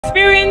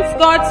Experience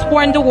God's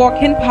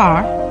wonder-working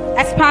power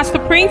as Pastor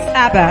Prince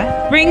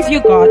Abah brings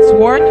you God's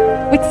word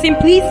with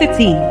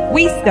simplicity,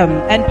 wisdom,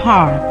 and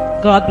power.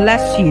 God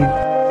bless you.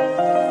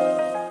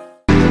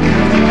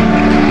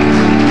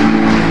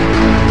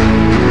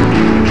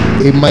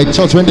 In my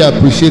church, when they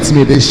appreciate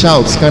me, they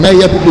shout. Can I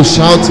hear people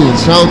shouting?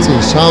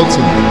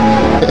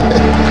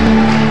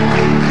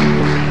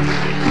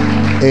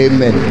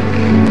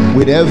 Amen.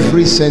 With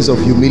every sense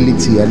of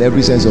humility and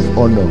every sense of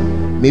honor.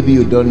 Maybe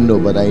you don't know,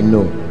 but I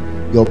know.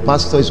 Your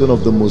pastor is one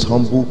of the most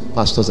humble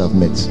pastors I've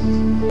met.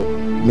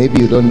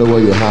 Maybe you don't know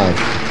what you have.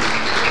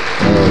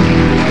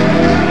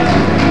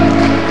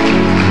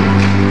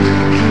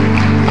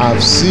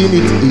 I've seen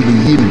it in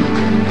him,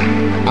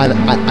 and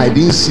I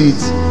didn't see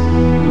it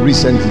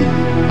recently.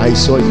 I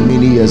saw it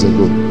many years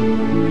ago.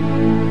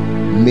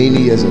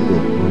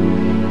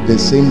 The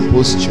same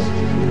posture,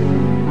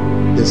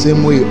 the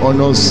same way he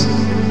honors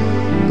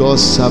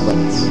God's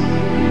servants.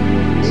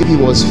 If he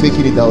was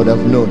faking it, I would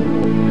have known.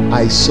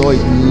 I saw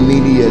it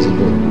many years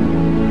ago.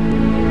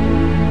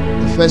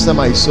 The first time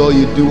I saw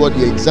you do what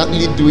you're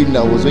exactly doing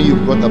now was when you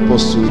brought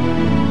Apostle.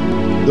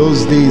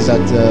 Those days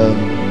at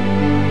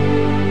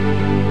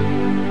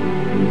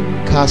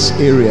Cass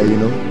area, you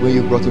know, when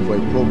you brought him for a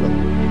program.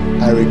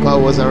 I recall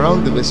I was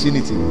around the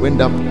vicinity when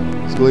that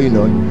was going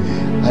on,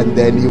 and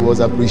then he was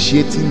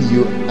appreciating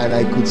you, and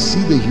I could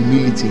see the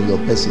humility in your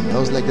person. I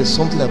was like, there's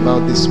something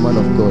about this man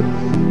of God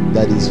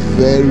that is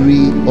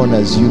very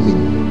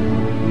unassuming.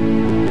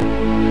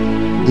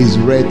 It's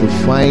rare to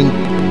find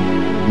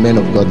men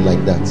of God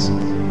like that.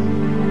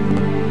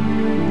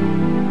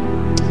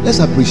 Let's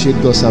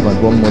appreciate God's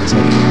servant one more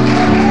time.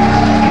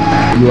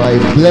 You are a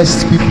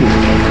blessed people.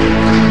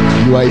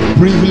 You are a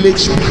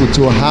privileged people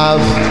to have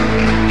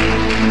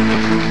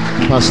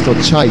Pastor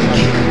Chaik.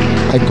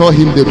 I call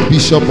him the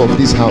bishop of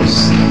this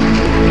house,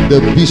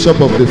 the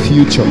bishop of the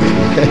future.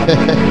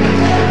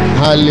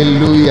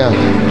 Hallelujah.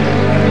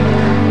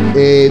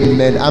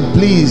 Amen. And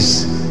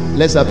please,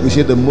 let's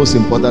appreciate the most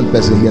important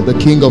person here, the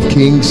King of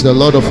Kings, the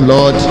Lord of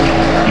Lords,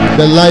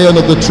 the Lion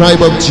of the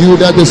tribe of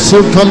Judah, the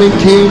soon coming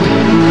King,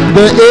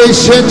 the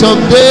Ancient of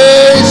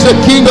Days, the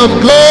King of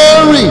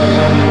Glory.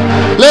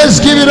 Let's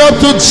give it up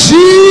to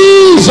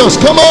Jesus.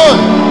 Come on.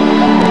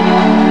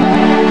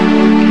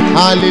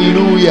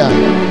 Hallelujah.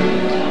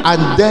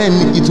 And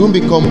then it won't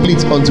be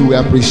complete until we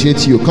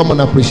appreciate you. Come on,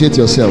 appreciate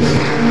yourself.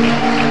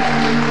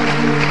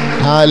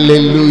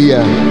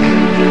 Hallelujah.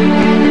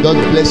 God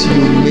bless you.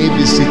 You may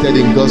be seated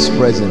in God's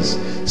presence.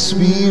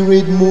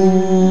 Spirit,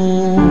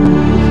 move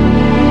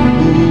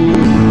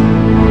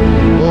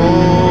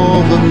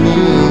over me.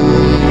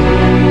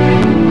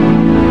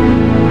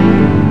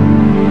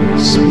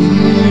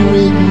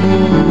 Spirit,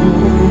 move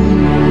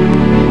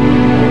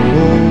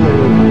over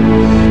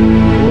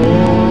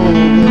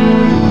me.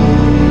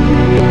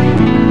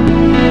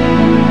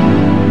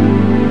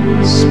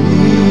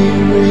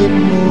 Spirit,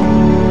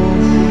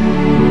 move.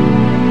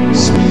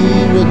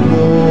 Spirit, move.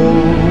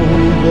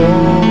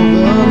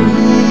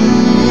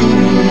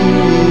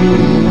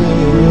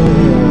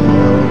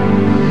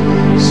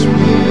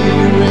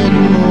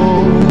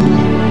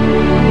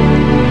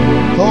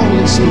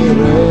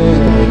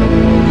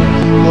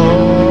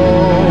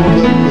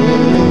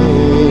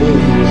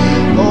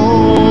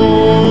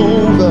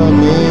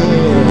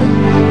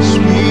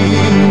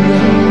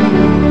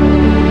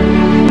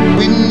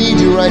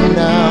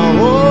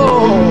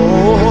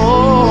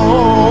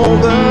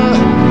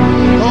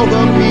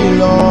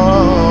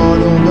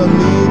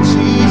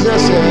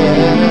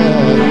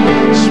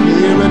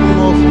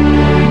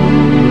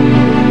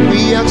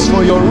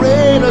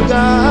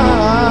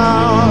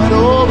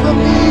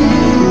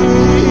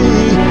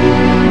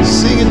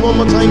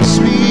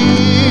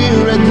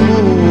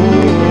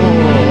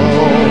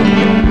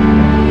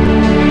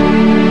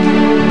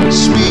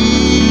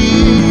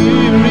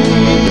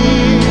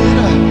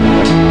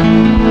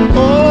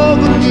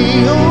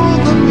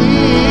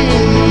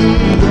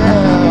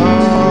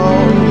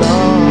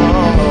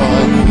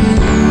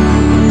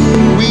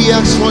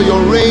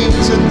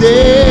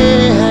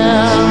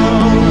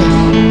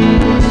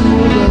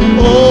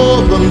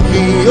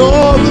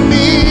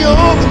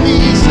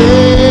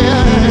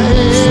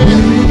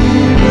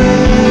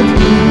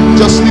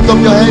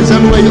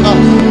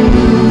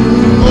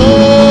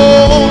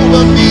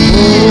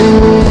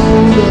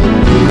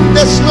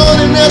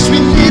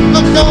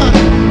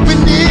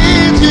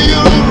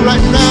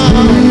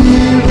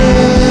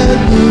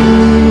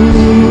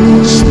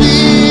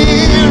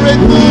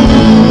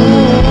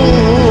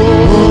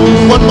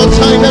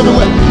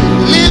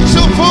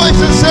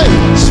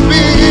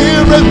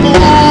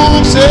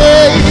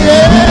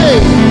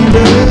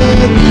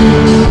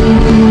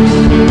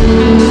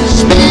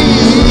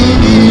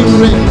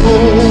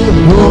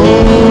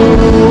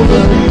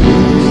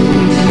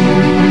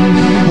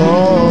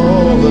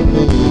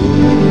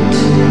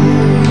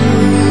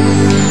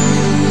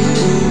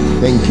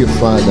 Thank you,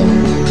 Father.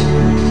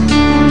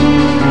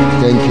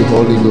 Thank you,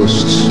 Holy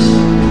Ghost.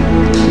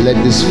 Let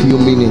these few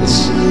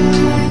minutes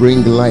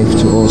bring life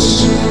to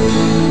us.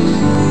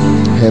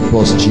 Help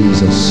us,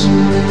 Jesus.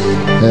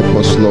 Help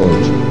us,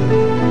 Lord.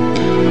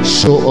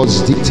 Show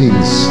us deep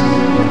things.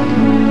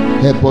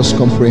 Help us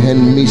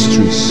comprehend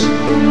mysteries.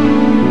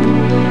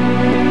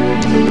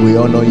 We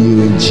honor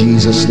you. In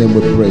Jesus' name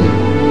we pray.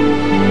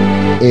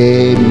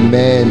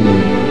 Amen.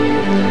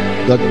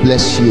 God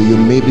bless you. You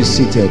may be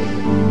seated.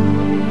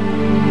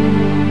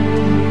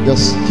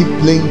 Just keep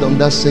playing on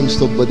that same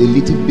stuff, but a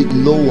little bit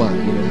lower.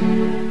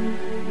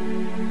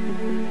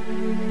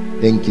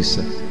 Thank you,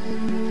 sir.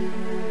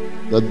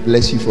 God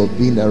bless you for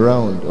being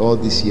around all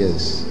these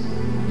years.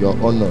 You're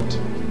honored.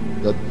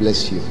 God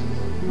bless you.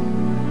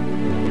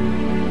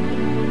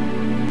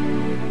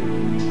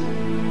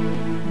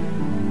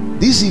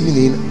 This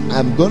evening,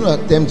 I'm going to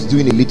attempt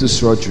doing a little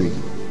surgery,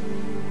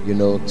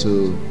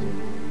 to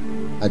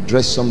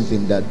address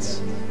something that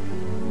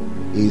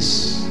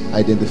is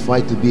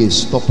identified to be a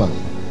stopper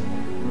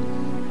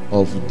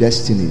of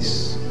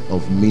destinies,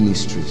 of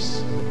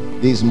ministries.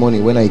 This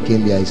morning when I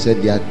came here, I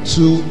said there are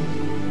two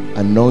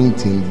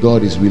anointing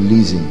God is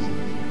releasing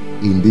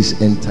in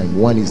this end time.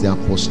 One is the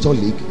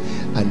apostolic,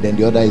 and then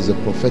the other is the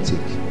prophetic.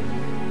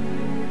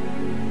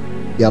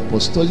 The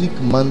apostolic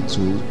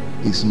mantle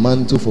is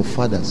mantle for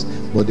fathers,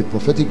 but the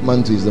prophetic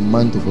mantle is the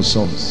mantle for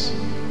sons.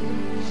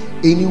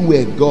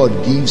 Anywhere God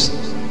gives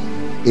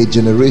a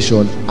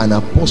generation an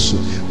apostle,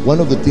 one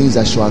of the things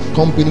that should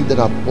accompany that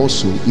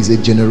apostle is a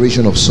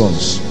generation of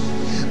sons,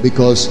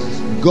 because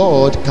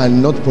God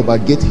cannot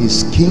propagate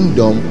his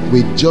kingdom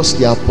with just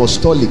the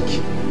apostolic.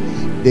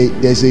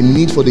 There's a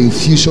need for the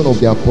infusion of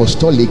the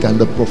apostolic and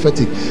the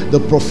prophetic. The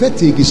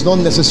prophetic is not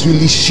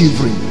necessarily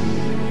shivering.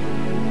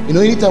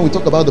 Anytime we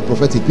talk about the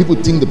prophetic, people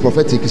think the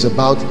prophetic is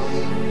about,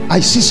 I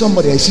see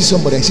somebody.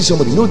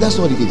 No, that's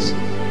not what it is.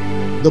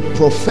 The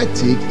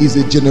prophetic is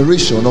a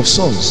generation of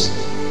sons.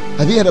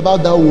 Have you heard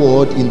about that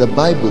word in the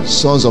Bible,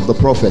 sons of the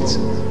prophet?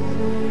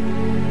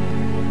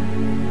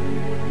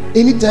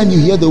 Anytime you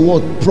hear the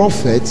word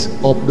prophet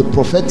or the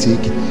prophetic,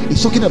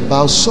 it's talking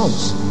about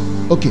sons.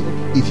 Okay,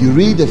 if you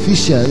read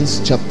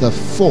Ephesians chapter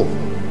 4,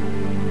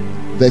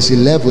 verse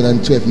 11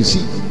 and 12, you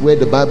see where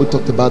the Bible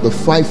talked about the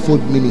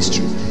fivefold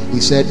ministry. He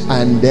said,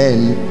 and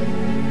then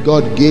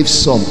God gave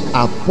some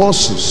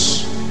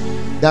apostles.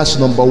 That's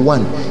number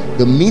one.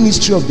 The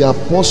ministry of the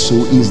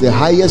apostle is the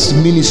highest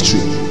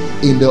ministry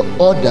in the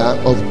order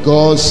of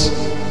God's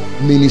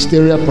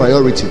ministerial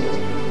priority,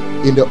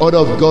 in the order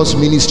of God's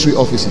ministry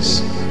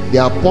offices.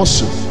 The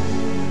apostle.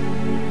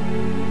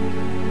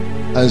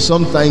 And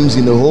sometimes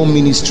in the whole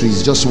ministry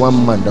is just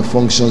one man that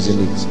functions in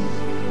it.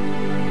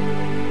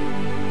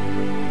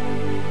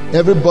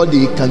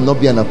 Everybody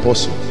cannot be an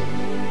apostle.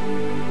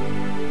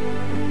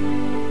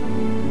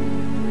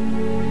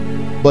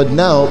 But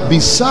now,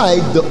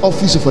 beside the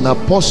office of an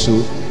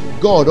apostle,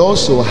 God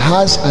also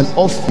has an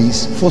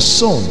office for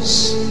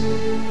sons.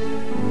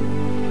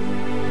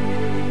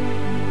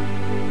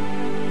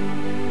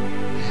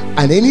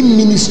 And any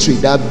ministry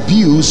that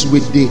builds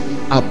with the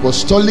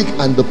apostolic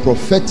and the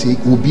prophetic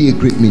will be a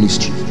great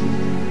ministry.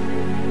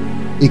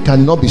 It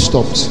cannot be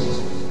stopped.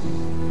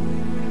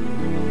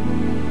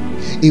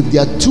 If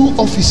there are two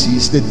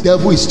offices the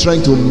devil is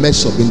trying to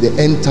mess up in the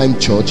end time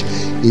church,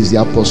 is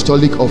the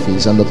apostolic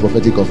office and the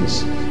prophetic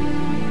office.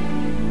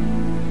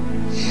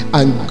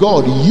 And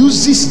God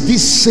uses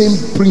this same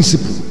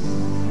principle,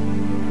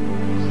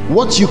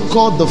 what you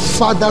call the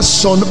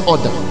father-son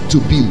order, to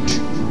build.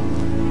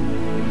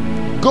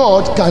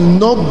 God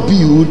cannot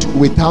build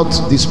without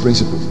this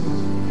principle.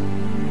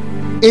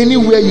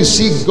 Anywhere you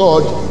see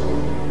God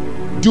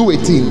do a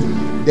thing,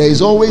 there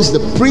is always the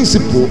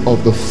principle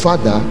of the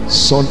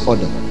father-son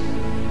order.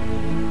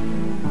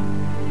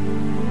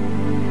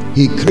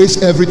 He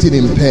creates everything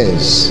in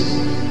pairs.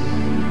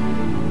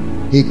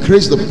 He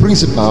creates the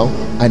principal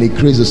and he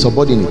creates the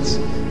subordinate.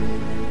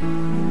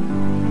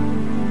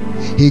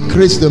 He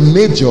creates the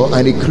major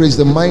and he creates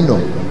the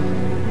minor.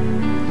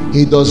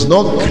 He does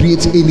not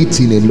create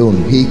anything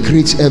alone. He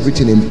creates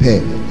everything in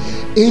pair.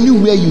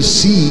 Anywhere you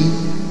see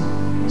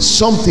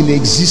something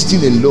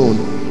existing alone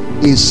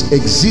is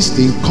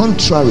existing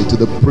contrary to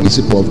the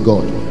principle of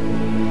God.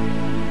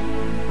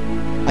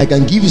 I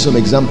can give you some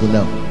example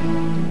now.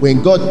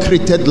 When God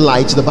created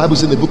lights, the Bible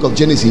says in the book of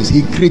Genesis,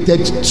 he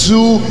created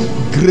two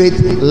great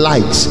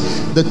lights.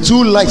 The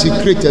two lights he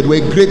created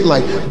were great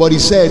light, but he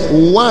said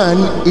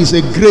one is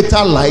a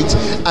greater light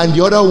and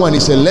the other one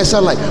is a lesser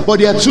light.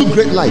 But there are two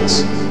great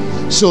lights.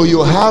 So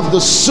you have the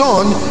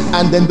sun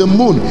and then the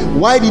moon.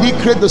 Why did he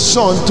create the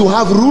sun? To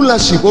have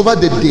rulership over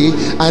the day,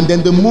 and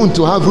then the moon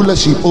to have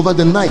rulership over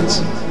the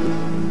night.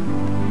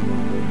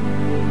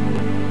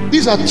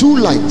 These are two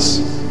lights,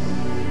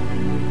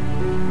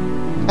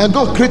 and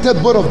God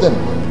created both of them,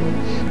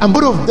 and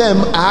both of them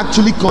are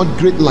actually called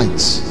great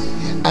lights,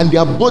 and they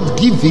are both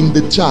given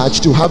the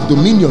charge to have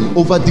dominion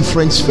over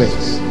different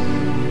spheres.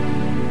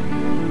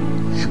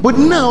 But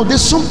now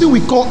there's something we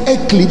call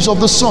eclipse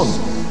of the sun.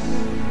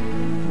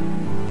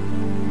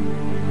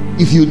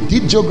 If you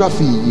did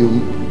geography,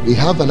 you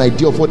have an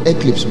idea of what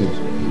eclipse means.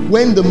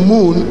 When the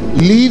moon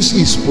leaves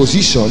its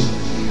position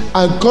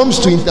and comes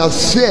to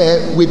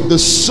interfere with the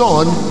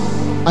sun,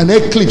 an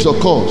eclipse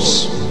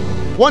occurs.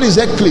 What is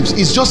eclipse?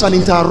 It's just an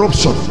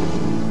interruption.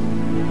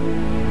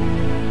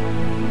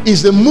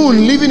 Is the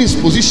moon leaving its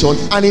position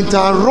and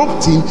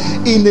interrupting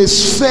in a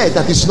sphere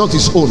that is not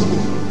its own,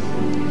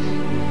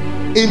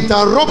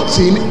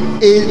 interrupting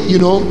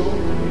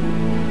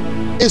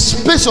a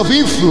space of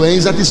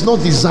influence that is not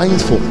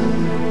designed for.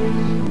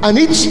 And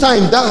each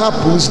time that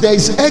happens, there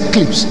is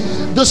eclipse.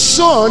 The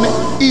sun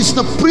is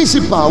the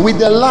principal with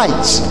the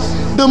light.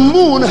 The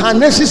moon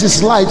harnesses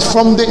its light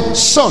from the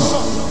sun.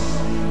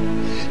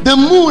 The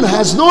moon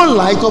has no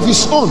light of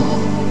its own.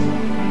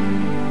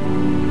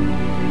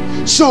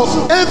 So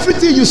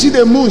everything you see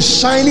the moon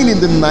shining in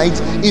the night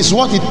is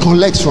what it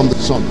collects from the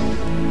sun.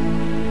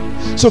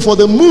 So for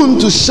the moon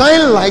to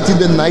shine light in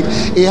the night,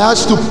 it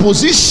has to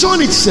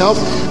position itself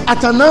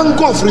at an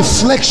angle of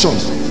reflection.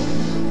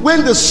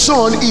 When the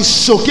sun is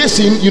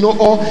showcasing,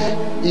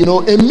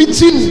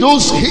 emitting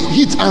those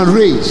heat and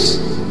rays,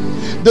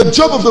 the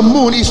job of the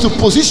moon is to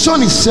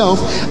position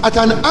itself at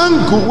an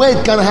angle where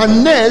it can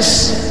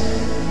harness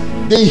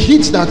the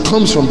heat that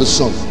comes from the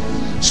sun.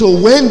 So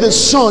when the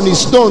sun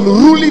is done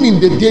ruling in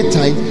the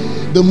daytime,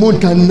 the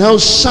moon can now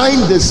shine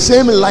the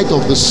same light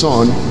of the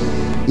sun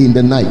in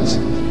the night.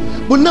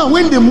 But now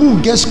when the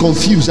moon gets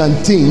confused and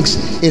thinks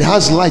it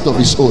has light of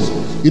its own,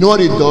 you know what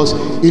it does?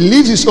 It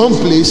leaves its own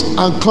place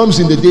and comes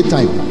in the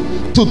daytime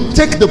to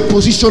take the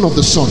position of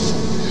the sun.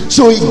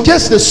 So it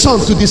gets the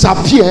sun to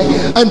disappear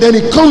and then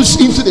it comes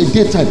into the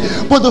daytime.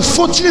 But the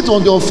fortunate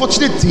or the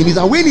unfortunate thing is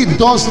that when it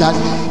does that,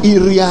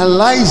 it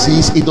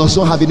realizes it does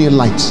not have any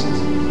light.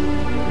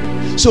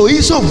 So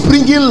instead of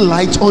bringing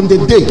light on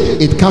the day,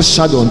 it casts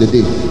shadow on the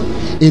day.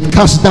 It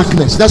casts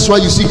darkness. That's why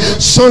you see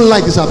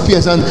sunlight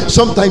disappears and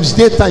sometimes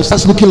daytime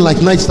starts looking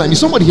like nighttime. Is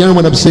somebody hearing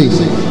what I'm saying?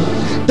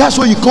 That's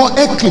what you call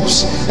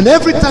eclipse. And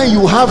every time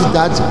you have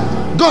that,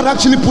 God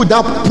actually put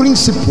that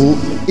principle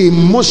in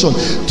motion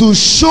to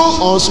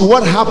show us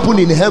what happened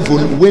in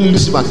heaven when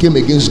Lucifer came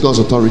against God's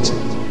authority.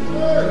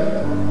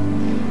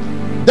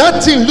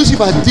 That thing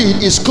Lucifer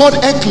did is called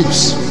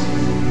eclipse.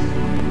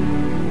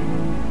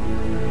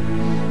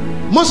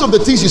 Most of the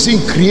things you see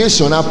in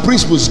creation are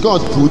principles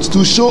God put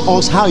to show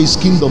us how his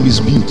kingdom is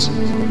built.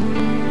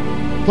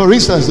 For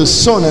instance, the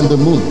sun and the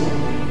moon.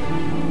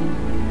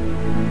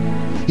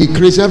 He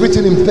creates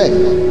everything in pair.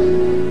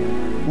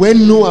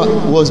 When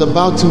Noah was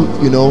about to,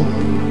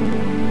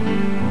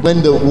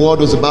 when the world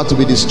was about to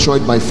be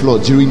destroyed by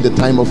flood during the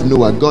time of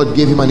Noah, God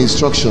gave him an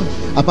instruction.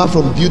 Apart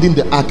from building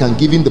the ark and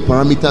giving the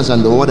parameters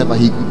and whatever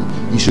he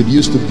should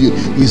use to build,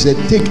 he said,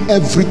 take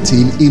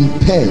everything in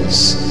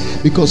pairs.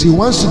 Because he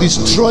wants to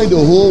destroy the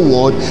whole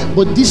world,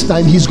 but this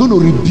time he's going to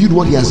rebuild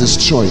what he has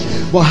destroyed.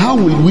 But how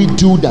will we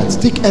do that?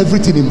 Take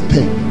everything in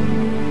pair.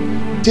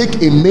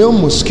 Take a male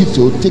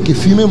mosquito, take a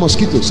female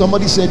mosquito.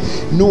 Somebody said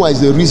Noah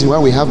is the reason why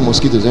we have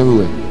mosquitoes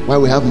everywhere, why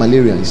we have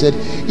malaria. He said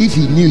if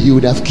he knew, he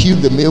would have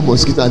killed the male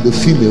mosquito and the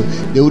female.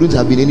 There wouldn't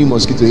have been any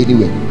mosquito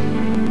anywhere.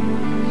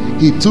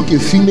 He took a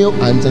female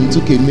ant and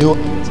took a male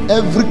ant.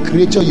 Every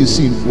creature you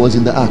see was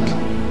in the ark,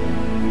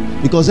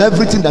 because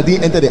everything that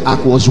didn't enter the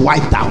ark was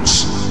wiped out.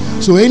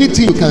 So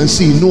anything you can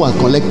see, Noah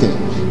collected.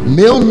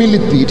 Male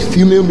millipede,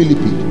 female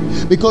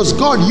millipede. Because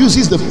God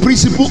uses the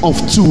principle of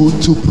two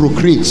to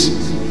procreate.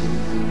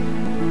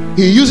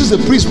 He uses the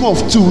principle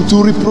of two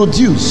to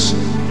reproduce.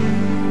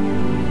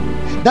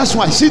 That's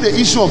why, see the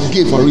issue of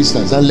gay, for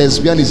instance, and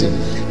lesbianism.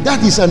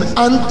 That is an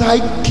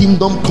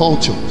anti-kingdom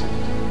culture.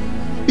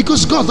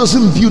 Because God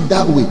doesn't build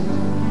that way.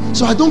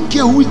 So I don't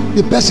care who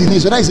the person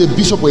is, whether it's a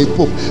bishop or a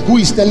pope, who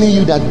is telling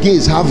you that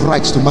gays have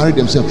rights to marry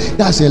themselves.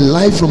 That's a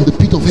lie from the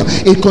pit of hell.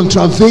 It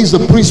contravenes the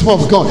principle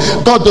of God.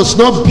 God does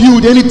not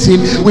build anything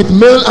with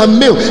male and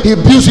male. He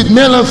builds with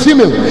male and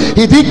female.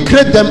 He didn't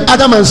create them,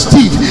 Adam and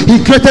Steve.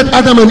 He created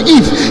Adam and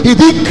Eve. He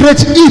didn't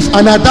create Eve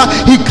and Adam.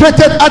 He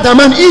created Adam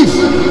and Eve.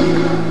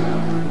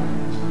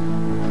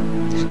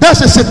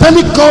 That's a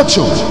satanic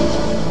culture.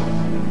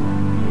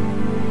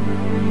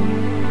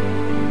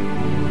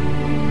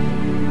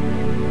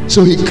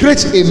 So he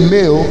creates a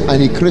male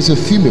and he creates a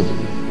female.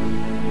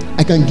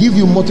 I can give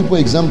you multiple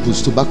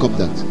examples to back up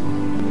that.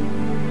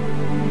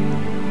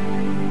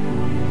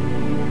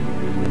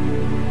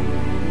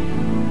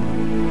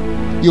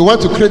 You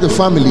want to create a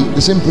family,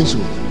 the same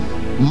principle.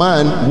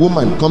 Man,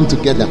 woman come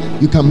together.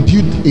 You can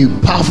build a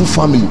powerful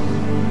family.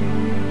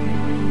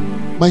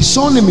 My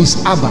son name is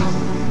Abah.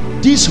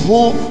 This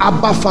whole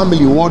Abah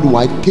family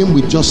worldwide came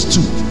with just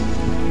two.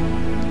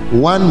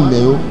 One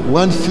male,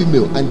 one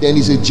female, and then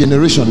it's a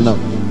generation now.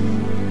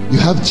 You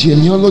have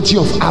genealogy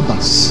of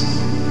Abbas.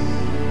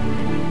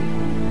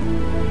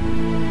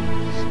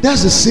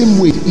 That's the same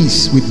way it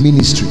is with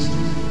ministry.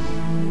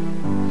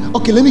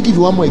 Okay, let me give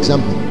you one more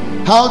example.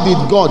 How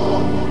did God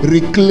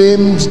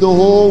reclaim the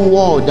whole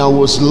world that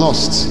was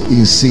lost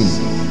in sin?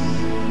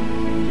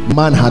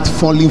 Man had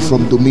fallen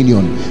from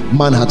dominion,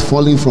 man had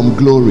fallen from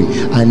glory,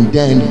 and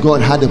then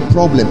God had a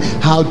problem.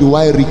 How do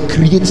I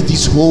recreate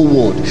this whole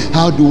world?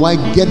 How do I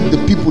get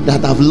the people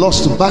that I've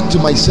lost back to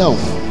myself?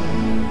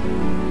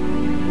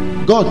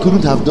 God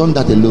couldn't have done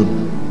that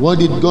alone. What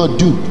did God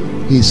do?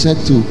 He said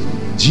to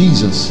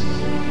Jesus,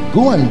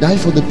 go and die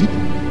for the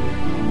people.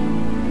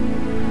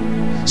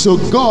 So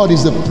God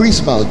is the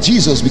principal,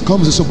 Jesus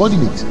becomes the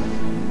subordinate.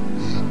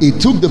 He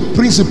took the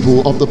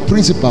principle of the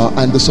principal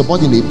and the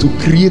subordinate to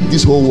create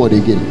this whole world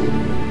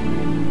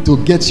again, to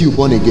get you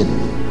born again.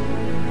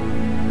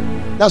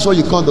 That's what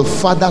you call the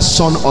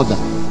father-son order.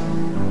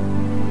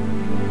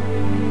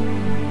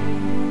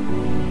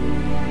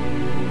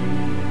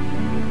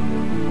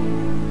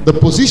 The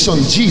position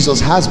Jesus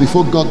has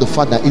before God the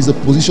Father is the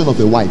position of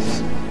a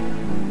wife.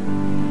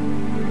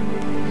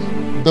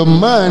 The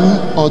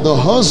man or the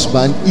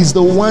husband is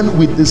the one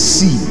with the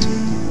seed,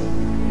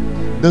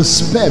 the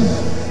sperm.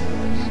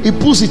 He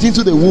puts it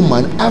into the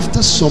woman.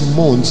 After some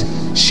months,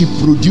 she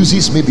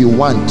produces maybe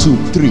 1, 2,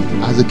 3,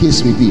 as the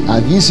case may be.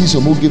 And you see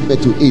some who give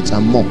birth to 8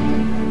 and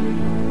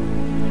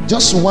more.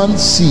 Just one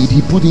seed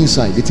he put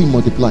inside, the thing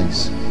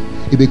multiplies.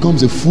 It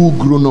becomes a full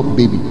grown-up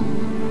baby.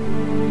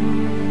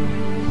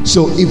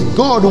 So if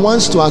God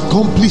wants to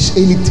accomplish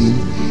anything,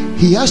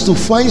 he has to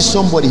find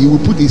somebody he will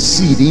put a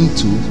seed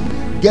into,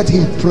 get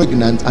him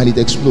pregnant, and it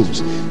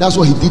explodes. That's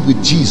what he did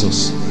with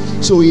Jesus.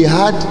 So he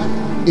had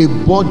a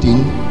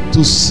burden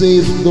to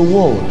save the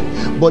world,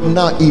 but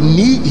now he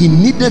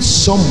needed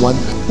someone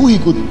who he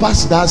could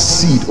pass that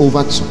seed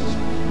over to,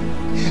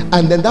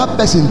 and then that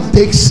person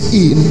takes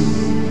in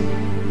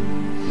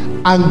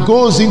and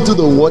goes into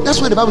the world.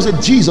 That's why the Bible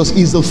said Jesus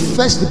is the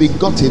first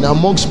begotten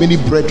amongst many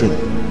brethren.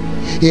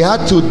 He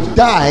had to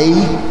die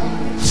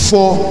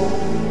for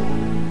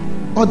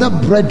other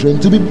brethren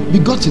to be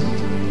begotten.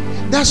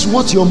 That's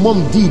what your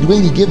mom did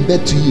when he gave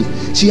birth to you.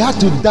 She had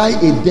to die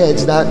a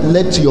death that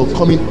led to your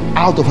coming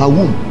out of her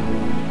womb.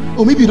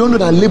 Or maybe you don't know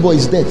that labor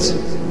is death.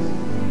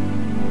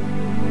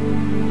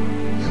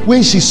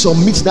 When she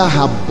submits that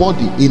her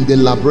body in the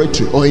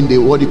laboratory or in the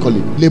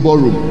labor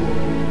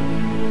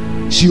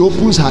room, she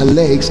opens her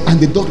legs and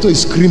the doctor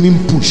is screaming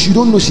push. You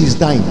don't know she's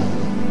dying.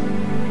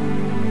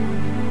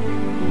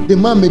 The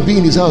man may be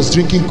in his house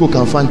drinking Coke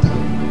and Fanta,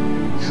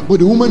 but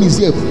the woman is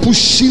there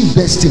pushing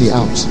destiny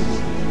out.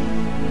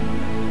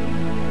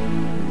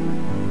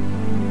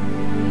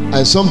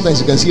 And sometimes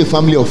you can see a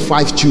family of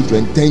 5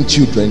 children, 10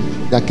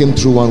 children that came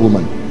through one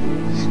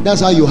woman.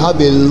 That's how you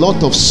have a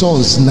lot of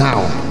sons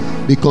now,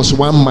 because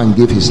one man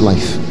gave his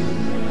life.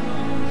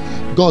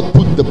 God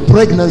put the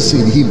pregnancy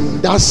in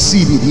him. That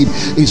seed in him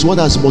is what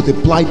has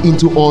multiplied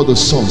into all the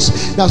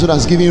sons. That's what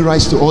has given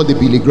rise to all the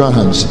Billy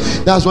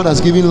Grahams. That's what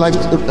has given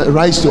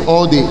rise to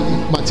all the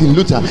Martin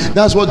Luther.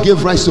 That's what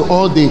gave rise to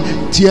all the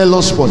T.L.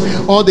 Osborne,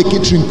 all the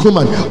Catherine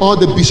Kuhlman, all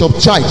the Bishop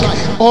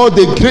Chike, all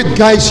the great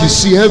guys you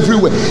see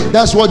everywhere.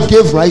 That's what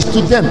gave rise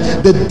to them.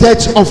 The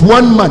death of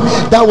one man.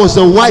 That was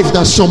the wife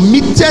that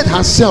submitted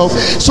herself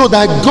so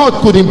that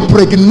God could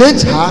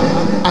impregnate her,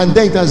 and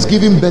then it has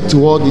given birth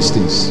to all these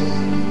things.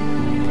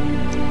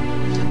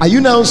 Are you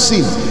now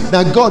seeing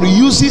that God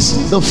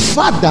uses the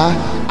Father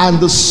and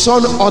the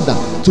Son order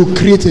to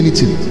create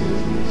anything?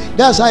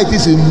 That's how it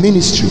is in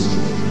ministry.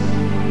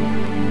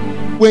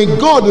 When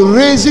God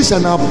raises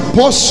an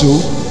apostle,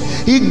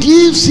 he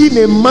gives him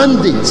a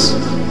mandate.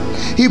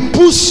 He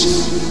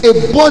puts a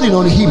burden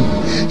on him.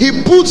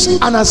 He puts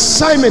an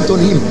assignment on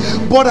him.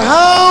 But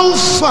how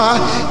far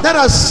that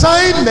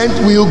assignment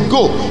will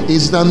go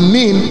is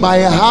determined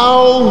by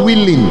how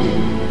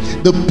willing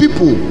the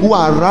people who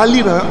are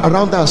rallying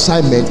around the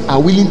assignment are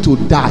willing to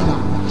die,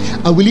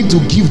 are willing to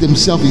give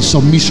themselves in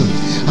submission,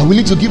 are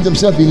willing to give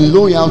themselves in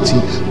loyalty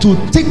to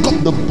take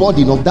up the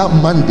burden of that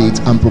mandate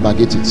and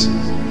propagate it.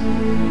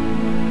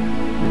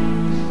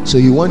 So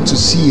you want to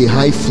see a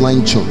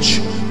high-flying church,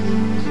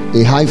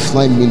 a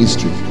high-flying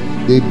ministry.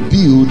 They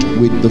build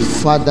with the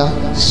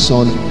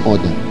Father-Son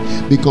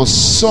order, because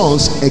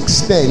sons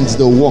extend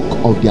the work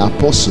of the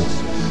apostle.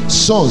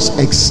 Sons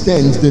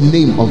extend the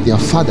name of their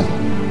father.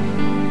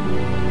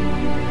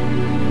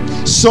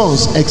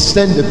 Sons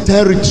extend the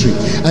territory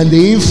and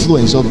the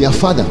influence of their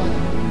father.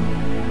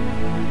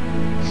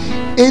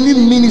 Any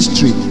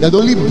ministry that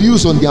only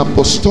builds on the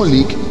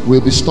apostolic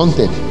will be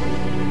stunted.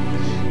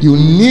 You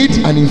need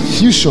an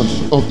infusion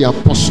of the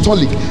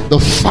apostolic, the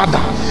father,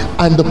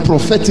 and the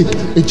prophetic,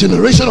 a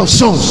generation of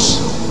sons.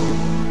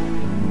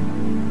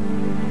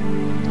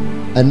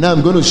 And now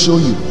I'm going to show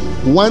you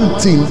one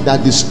thing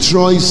that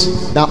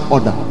destroys that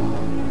order.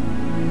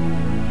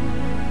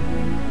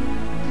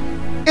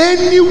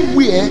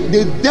 Anywhere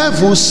the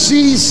devil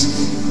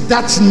sees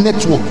that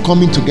network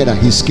coming together,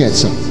 he's scared,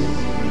 sir.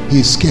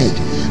 He's scared,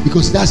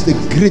 because that's the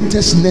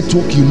greatest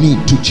network you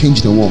need to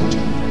change the world.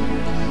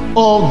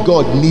 All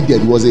God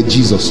needed was a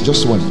Jesus,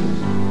 just one.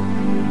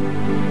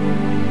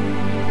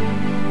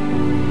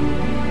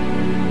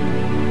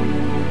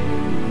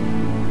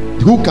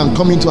 Who can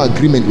come into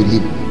agreement with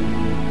him?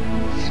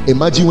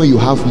 Imagine when you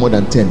have more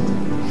than 10,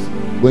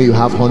 when you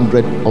have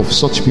 100 of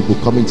such people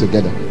coming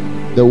together,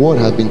 the world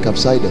has been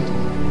capsized.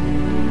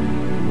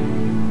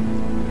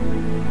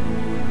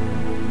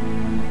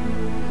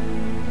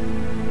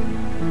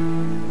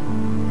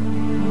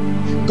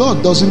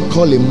 God doesn't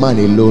call a man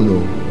alone.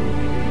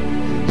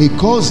 No. He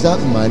calls that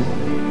man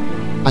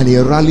and he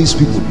rallies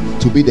people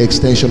to be the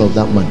extension of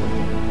that man.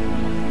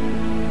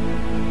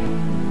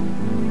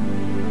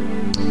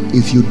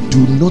 if you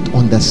do not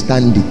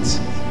understand it,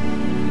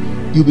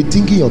 you'll be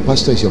thinking your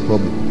pastor is your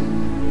problem.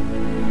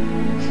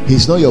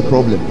 He's not your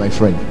problem, my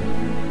friend.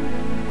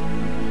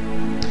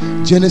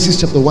 Genesis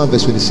chapter 1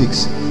 verse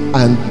 26.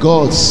 And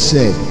God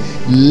said,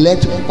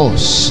 let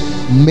us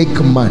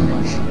make man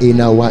in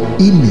our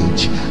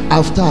image,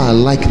 after our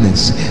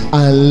likeness,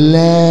 and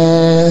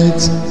let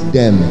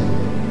them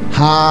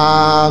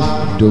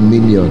have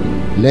dominion.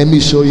 Let me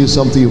show you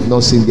something you've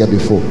not seen there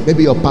before.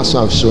 Maybe your pastor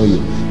have shown you,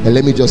 and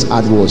let me just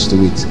add words to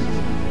it.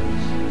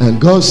 And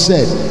God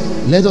said,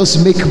 let us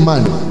make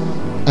man.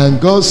 And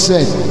God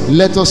said,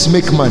 let us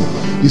make man.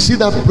 You see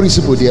that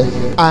principle there?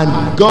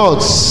 And God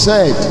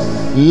said,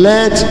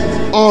 let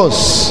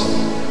us.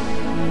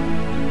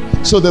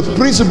 So the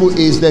principle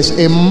is, there's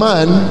a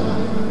man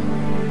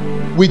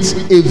with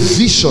a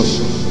vision,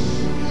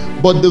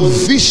 but the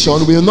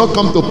vision will not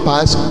come to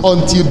pass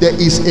until there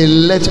is a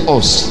let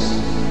us.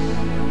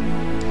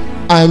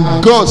 And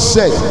God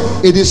said,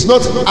 it is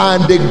not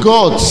and the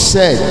God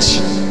said.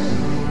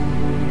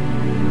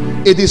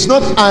 It is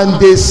not and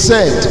they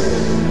said.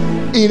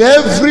 In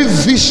every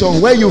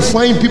vision where you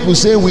find people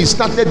saying, we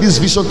started this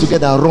vision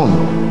together,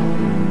 run.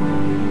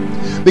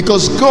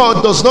 Because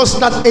God does not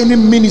start any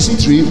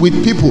ministry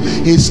with people.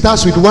 He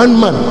starts with one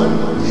man,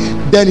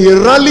 then he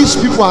rallies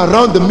people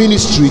around the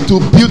ministry to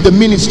build the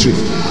ministry.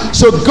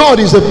 So God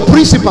is the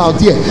principal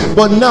there,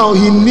 but now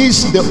he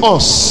needs the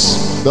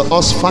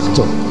us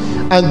factor.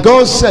 And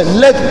God said,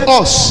 let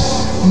us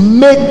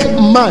make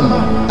man.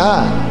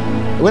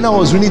 When I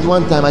was reading it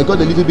one time, I got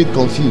a little bit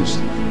confused.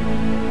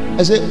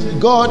 I said,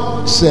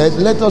 God said,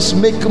 let us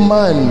make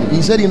man.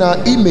 He said, in our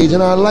image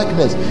and our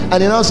likeness.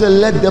 And he now said,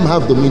 let them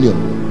have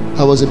dominion.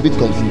 I was a bit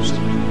confused.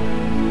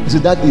 I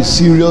said, that is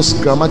serious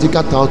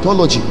grammatical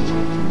tautology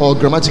or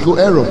grammatical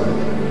error.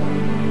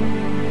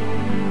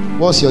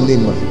 What's your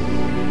name, man?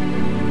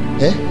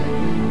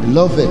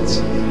 Love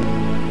it.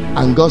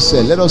 And God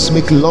said, let us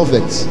make love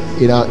it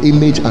in our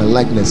image and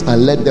likeness,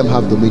 and let them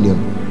have dominion.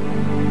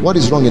 What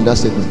is wrong in that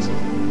statement?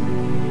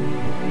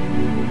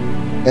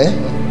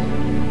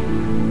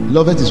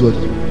 Love it is what?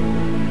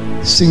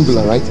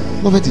 Singular, right?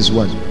 Love it is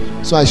one.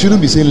 So I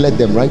shouldn't be saying let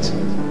them, right?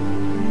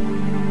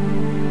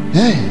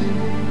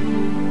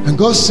 And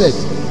God said,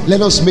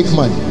 let us make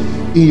man.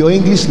 In your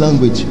English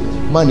language,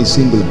 man is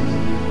singular,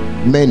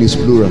 man is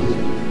plural.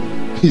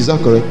 Is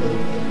that correct?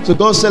 So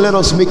God said, let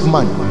us make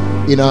man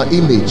in our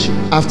image,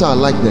 after our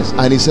likeness.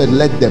 And he said,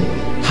 let them.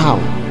 How?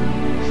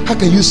 How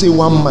can you say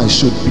one man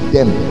should be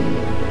them?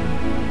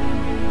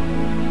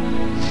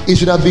 It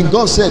should have been,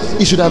 God said,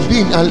 it should have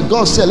been, and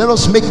God said, let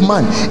us make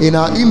man in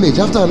our image,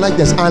 after our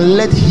likeness, and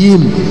let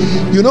him.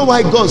 You know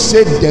why God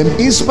said them?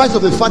 In spite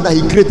of the fact that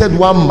he created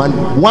one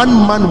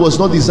man was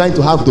not designed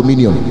to have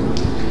dominion.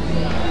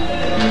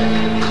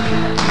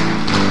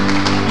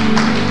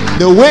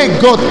 The way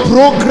God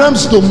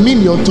programs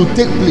dominion to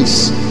take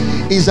place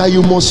is that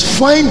you must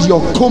find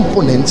your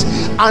components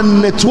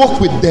and network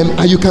with them,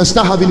 and you can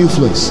start having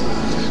influence.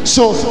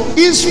 So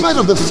in spite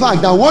of the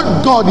fact that what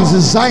God is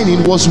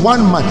designing was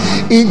one man,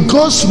 in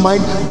God's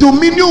mind,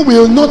 dominion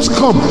will not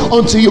come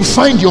until you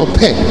find your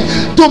pair.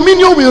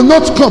 Dominion will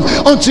not come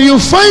until you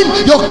find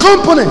your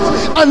component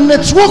and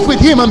network with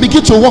him and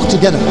begin to work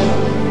together.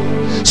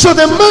 So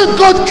the man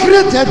God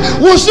created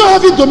was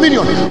not having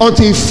dominion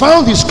until he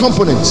found his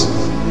components.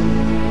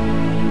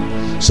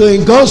 So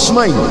in God's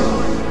mind,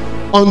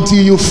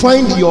 until you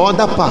find your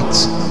other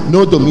parts,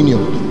 no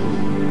dominion.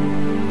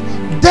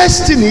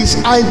 Destinies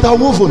are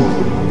interwoven.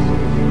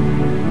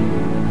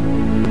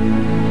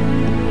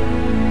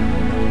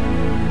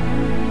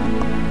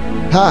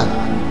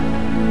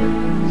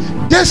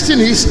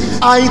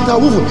 Destinies are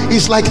interwoven.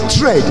 It's like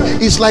thread,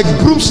 it's like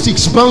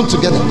broomsticks bound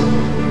together.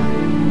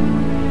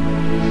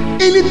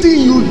 Anything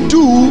you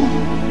do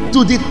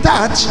to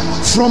detach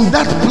from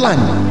that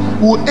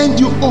plan will end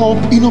you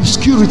up in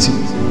obscurity.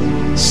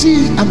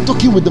 See, I'm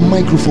talking with the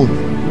microphone.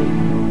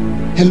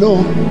 Hello?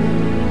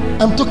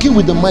 I'm talking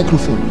with the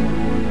microphone.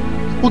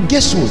 But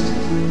guess what?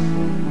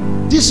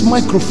 This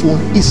microphone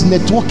is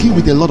networking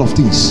with a lot of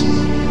things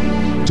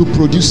to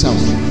produce sound.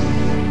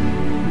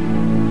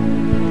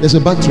 There's a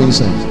battery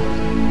inside.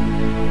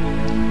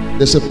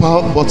 There's a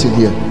power button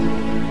here.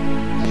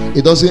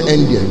 It doesn't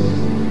end here.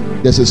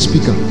 There's a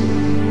speaker.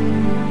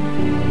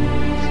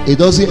 It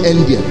doesn't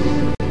end here.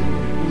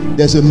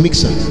 There's a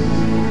mixer.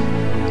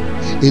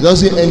 It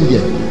doesn't end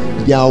here.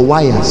 There are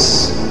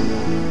wires.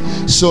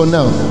 So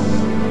now,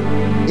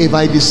 if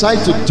I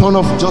decide to turn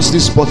off just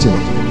this button,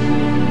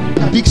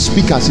 big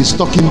speakers is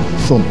talking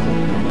from.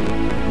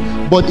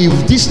 But if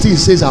this thing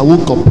says I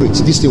won't cooperate,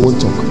 this thing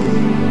won't talk.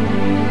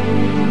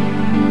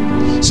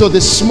 So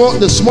the small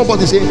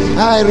button say,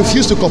 I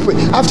refuse to cooperate.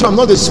 After, I'm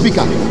not the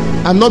speaker,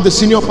 I'm not the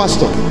senior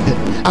pastor,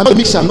 I'm not the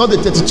mixer, I'm not the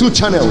 32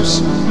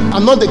 channels,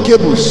 I'm not the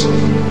cables,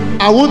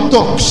 I won't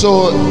talk.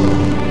 So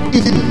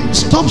if it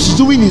stops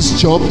doing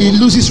its job, it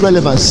loses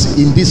relevance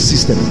in this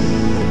system.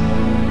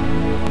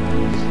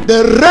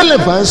 The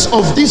relevance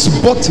of this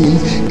button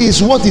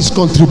is what is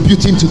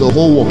contributing to the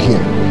whole work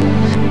here.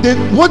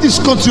 what is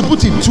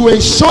contributing to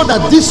ensure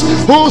that this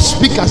whole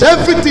speakers,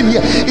 everything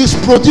here is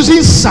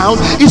producing sound,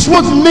 is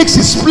what makes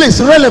his place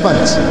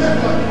relevant.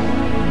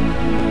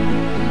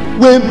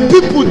 When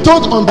people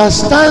don't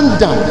understand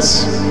that,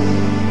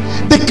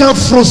 they can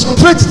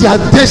frustrate their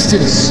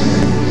destinies.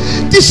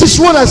 This is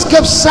what has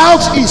kept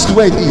Southeast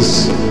where it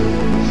is.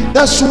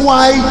 That's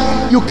why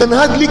you can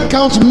hardly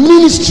count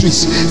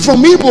ministries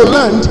from Igbo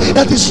land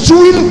that is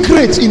doing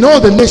great in all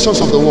the nations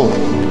of the world.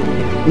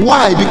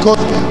 Why? Because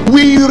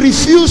we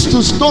refuse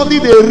to study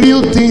the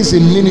real things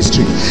in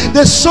ministry.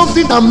 There's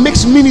something that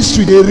makes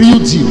ministry the real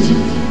deal.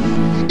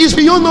 It's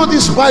beyond all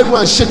this Bible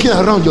and shaking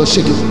around your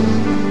shaking.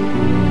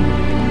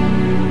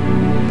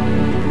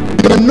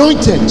 You're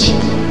anointed.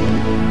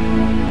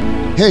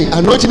 Hey,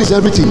 anointing is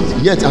everything.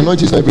 Yet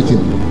anointing is everything.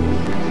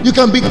 You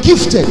can be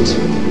gifted.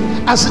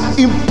 As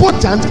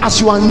important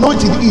as your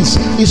anointing is,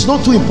 it's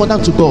not too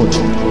important to God.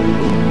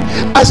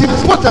 As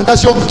important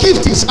as your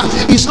gift is,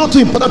 it's not too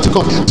important to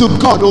God. To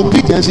God,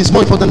 obedience is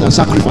more important than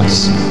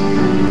sacrifice.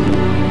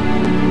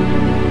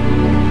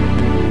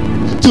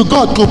 To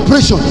God,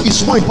 cooperation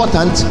is more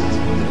important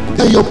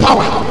than your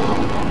power.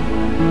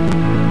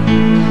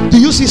 Do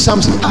you see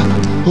Samson?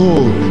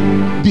 Oh,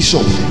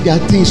 Bishop, there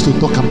are things to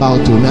talk about.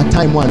 Now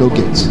time one don't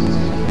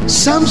get.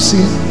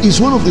 Samson is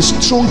one of the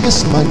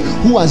strongest men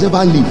who has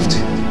ever lived.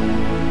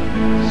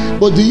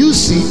 But do you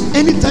see,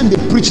 anytime they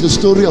preach the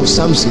story of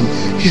Samson,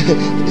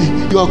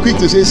 you are quick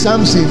to say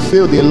Samson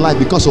failed in life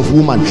because of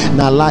woman.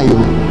 Now lie.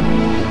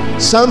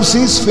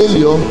 Samson's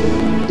failure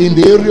in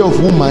the area of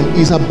woman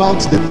is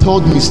about the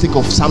third mistake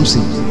of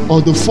Samson,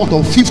 or the fourth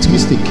or fifth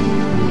mistake.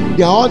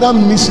 There are other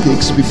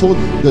mistakes before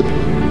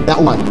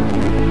that one.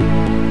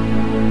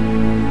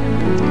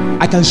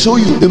 I can show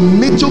you the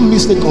major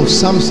mistake of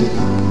Samson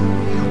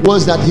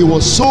was that he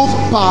was so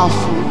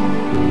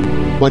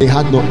powerful, but he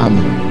had no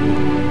army.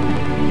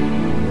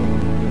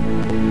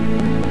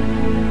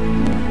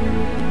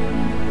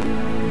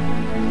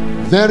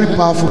 Very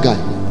powerful guy.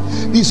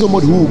 This is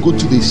somebody who will go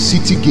to the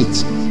city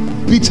gate,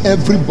 beat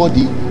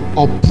everybody,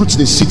 uproot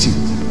the city,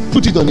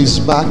 put it on his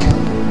back,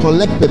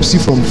 collect Pepsi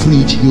from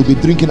fridge, he'll be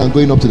drinking and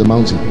going up to the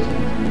mountain.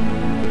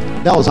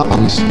 That was Abah.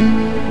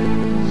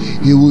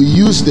 He will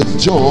use the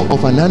jaw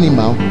of an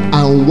animal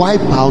and wipe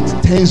out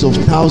tens of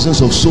thousands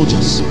of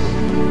soldiers.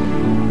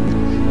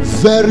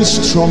 Very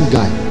strong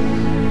guy.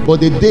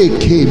 But the day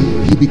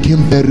came, he became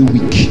very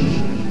weak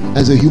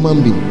as a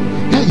human being.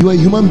 Yeah, you are a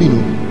human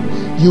being.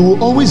 You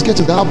will always get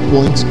to that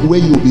point where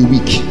you will be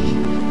weak.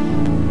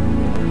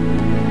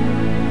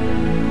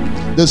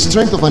 The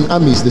strength of an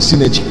army is the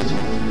synergy.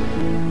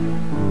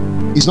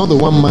 It's not the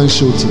one-man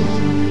show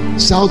team.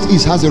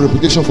 Southeast has a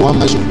reputation for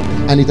one-man show,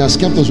 and it has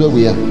kept us where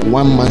we are,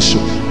 one-man show.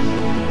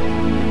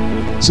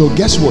 So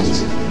guess what?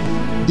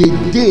 The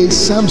day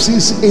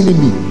Samson's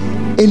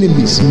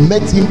enemies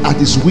met him at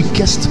his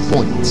weakest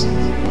point,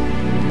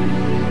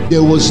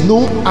 there was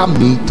no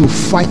army to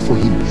fight for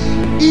him.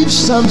 If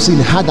Samson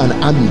had an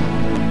army,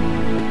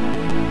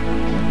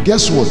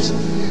 guess what?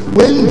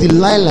 When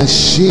Delilah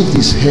shaved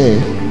his hair,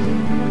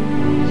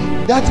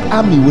 that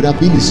army would have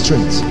been his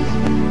strength.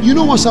 You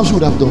know what Samson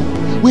would have done?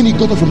 When he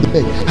got up from the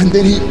bed and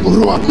then he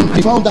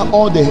found that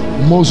all the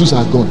muscles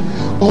are gone,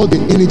 all the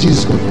energy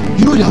is gone.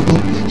 You know what he would have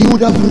done? He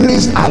would have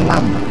raised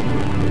alarm.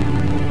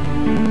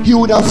 He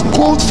would have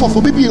called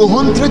for maybe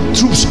 100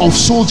 troops of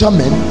soldier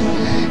men.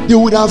 They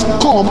would have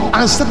come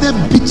and started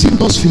beating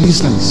those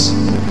Philistines.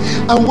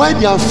 And while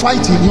they are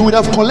fighting, he would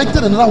have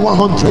collected another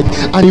 100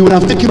 and he would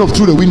have taken off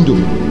through the window.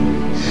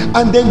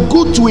 And then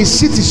go to a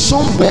city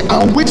somewhere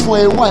and wait for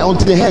a while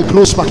until the hair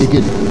grows back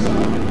again.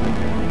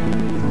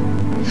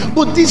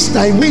 But this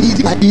time when he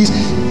did like this,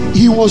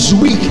 he was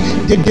weak.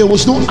 There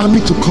was no army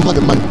to cover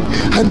the man.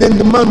 And then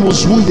the man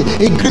was wounded.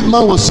 A great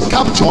man was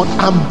captured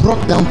and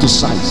brought down to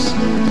size,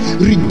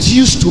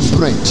 reduced to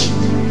bread.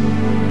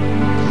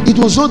 It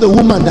was not the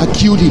woman that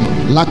killed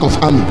him, lack of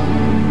army.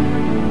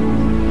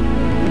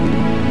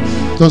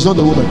 It was not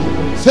the woman.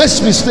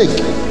 First mistake,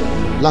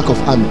 lack of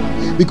army.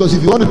 Because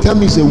if you want to tell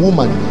me it's a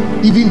woman,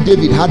 even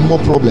David had more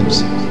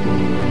problems.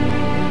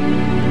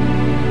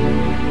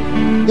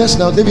 Yes,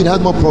 now David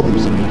had more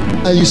problems.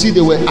 And you see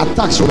there were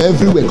attacks from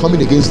everywhere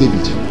coming against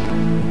David.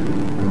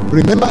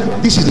 Remember,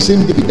 this is the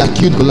same David that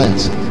killed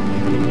Goliath.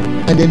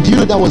 And then do you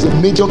know that was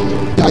a major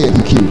giant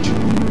he killed?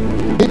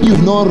 Maybe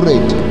you've not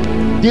read.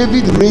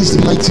 David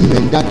raised mighty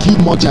men that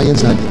killed more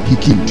giants than he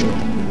killed.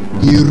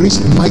 He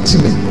raised mighty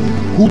men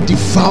who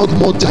devoured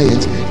more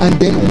giants. And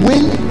then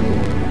when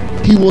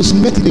he was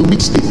met in a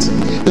weak state,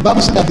 the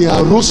Bible said that there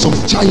arose some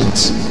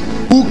giants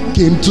who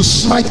came to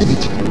smite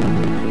David.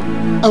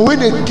 And when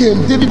they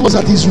came, David was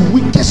at his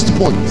weakest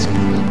point.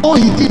 All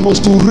he did was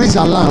to raise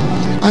alarm,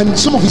 and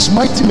some of his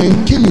mighty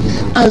men came in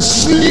and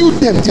slew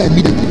them there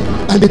immediately,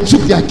 and they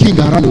took their king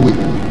and ran away.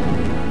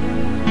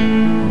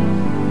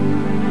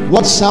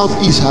 What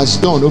Southeast has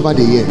done over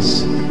the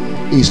years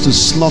is to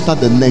slaughter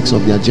the necks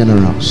of their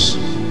generals.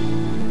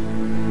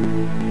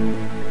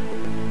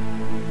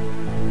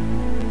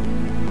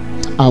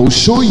 I will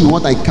show you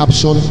what I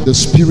captioned the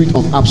spirit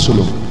of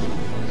Absalom.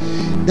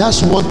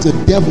 That's what the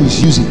devil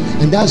is using,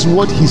 and that's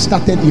what he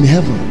started in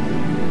heaven.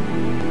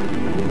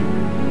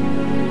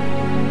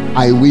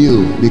 I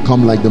will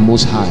become like the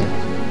Most High.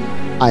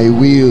 I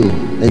will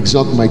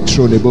exalt my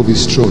throne above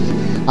his throne.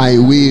 I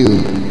will.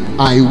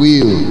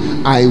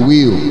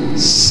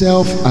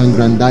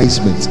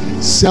 Self-aggrandizement,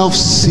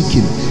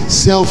 self-seeking,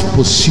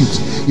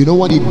 self-pursuit. You know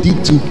what it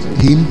did to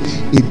him?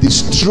 It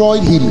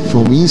destroyed him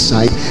from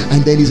inside,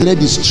 and then he started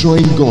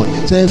destroying God,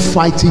 started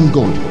fighting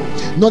God.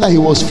 Not that he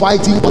was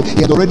fighting, but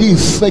he had already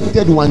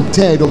infected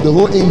 1/3 of the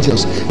whole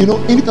angels. You know,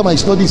 anytime I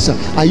study this,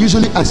 I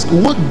usually ask,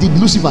 what did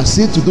Lucifer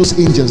say to those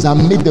angels that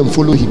made them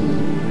follow him?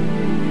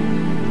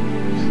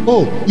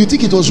 Oh, you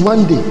think it was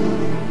one day?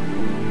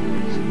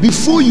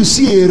 Before you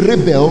see a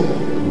rebel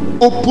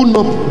open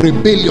up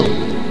rebellion,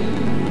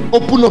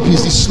 open up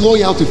his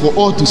disloyalty for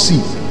all to see,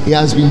 he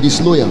has been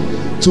disloyal.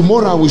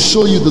 Tomorrow I will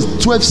show you the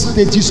 12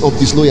 stages of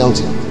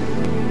disloyalty.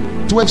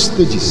 12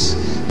 stages.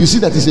 You see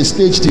that it's a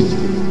stage thing.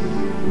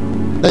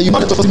 That you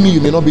might talk to me,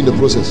 you may not be in the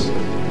process.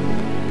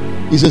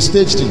 It's a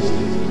stage thing.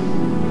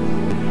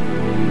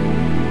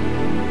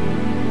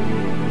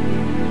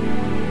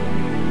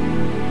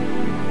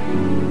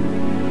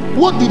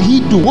 What did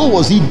he do? What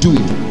was he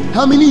doing?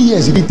 How many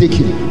years did it take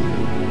him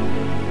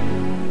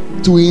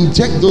to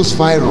inject those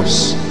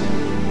virus?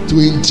 To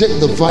inject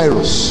the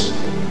virus.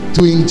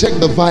 To inject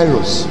the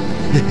virus.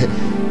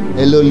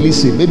 Hello,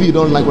 listen. Maybe you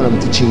don't like what I'm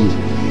teaching you.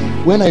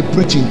 When I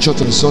preach in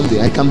church on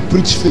Sunday, I can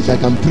preach faith, I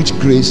can preach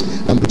grace,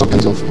 and preach all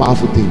kinds of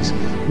powerful things.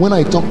 When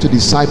I talk to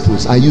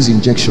disciples, I use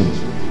injection.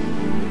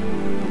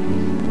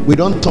 We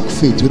don't talk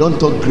faith, we don't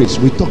talk grace,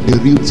 we talk the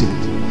real thing,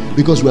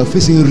 because we are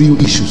facing real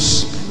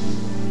issues.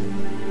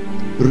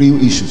 Real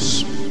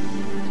issues.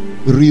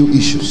 Real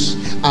issues.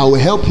 I will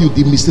help you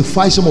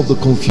demystify some of the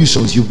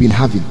confusions you've been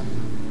having.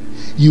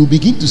 You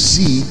begin to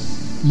see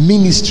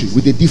ministry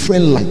with a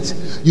different light.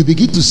 You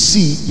begin to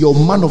see your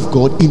man of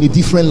God in a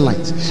different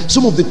light.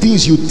 Some of the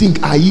things you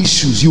think are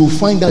issues, you will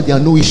find out there are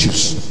no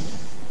issues,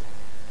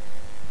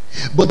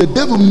 but the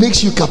devil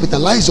makes you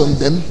capitalize on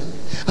them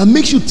and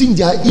makes you think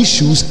they are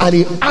issues, and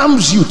he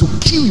arms you to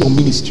kill your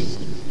ministry.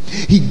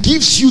 He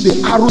gives you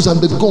the arrows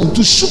and the gun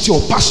to shoot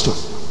your pastor.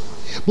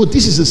 But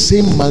this is the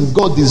same man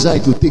God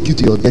desired to take you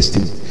to your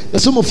destiny.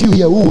 There's some of you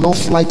here who will not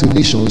fly to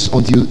nations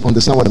until you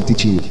understand what I'm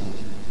teaching you.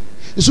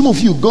 Some of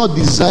you, God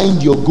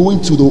designed your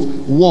going to the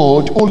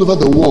world, all over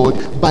the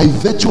world, by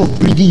virtue of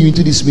bringing you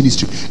into this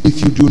ministry.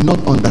 If you do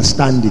not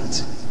understand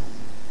it,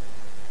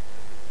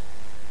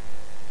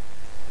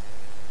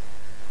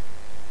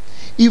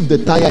 if the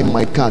tire in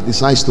my car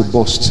decides to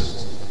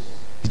burst,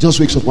 he just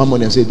wakes up one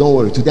morning and says, don't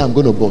worry, today I'm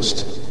going to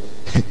burst.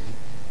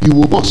 You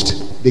will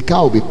burst. The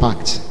car will be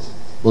packed.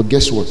 But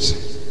guess what?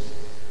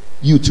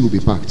 You too will be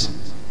packed.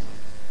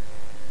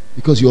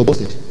 Because you are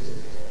busted.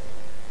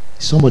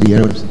 Somebody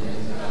else.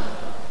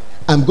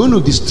 I'm going to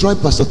destroy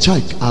Pastor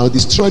Chike. I'll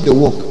destroy the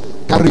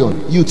work. Carry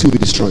on. You too will be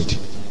destroyed.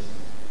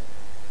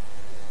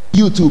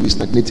 You too will be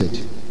stagnated.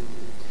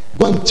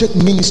 Go and check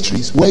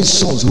ministries where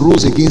sons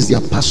rose against their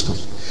pastor,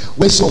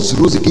 where sons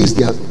rose against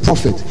their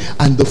prophet,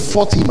 and they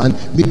fought him and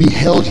maybe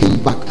held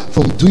him back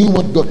from doing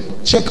what God.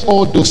 Check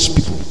all those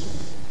people.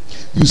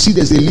 You see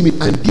there's a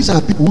limit, and these are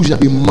people who shall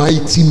be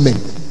mighty men.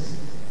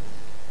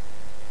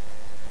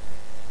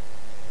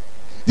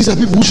 These are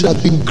people who should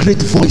have been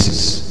great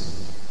voices.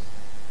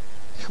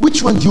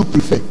 Which one do you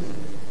prefer?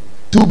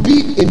 To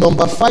be a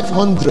number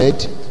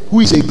 500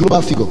 who is a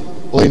global figure,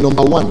 or a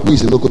number 1 who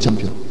is a local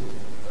champion?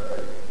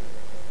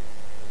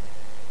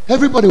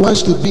 Everybody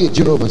wants to be a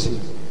general overseer.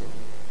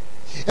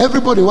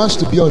 Everybody wants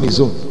to be on his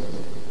own.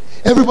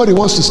 Everybody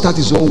wants to start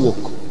his own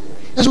work.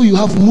 That's why you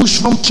have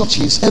mushroom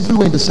churches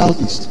everywhere in the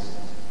southeast.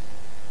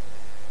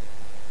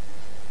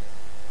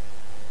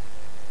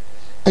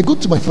 I go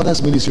to my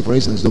father's ministry, for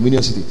instance,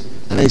 Dominion City,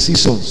 and I see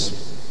sons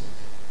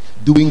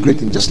doing great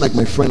things, just like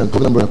my friend and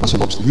covenant brother, Pastor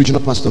Knox, the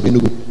regional pastor of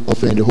Enugu, of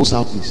the whole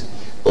southeast.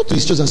 Go to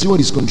his church and see what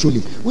he's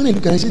controlling. When I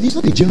look at it, I said, he's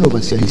not a general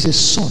overseer, he's a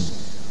son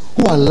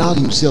who allowed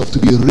himself to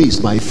be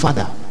raised by a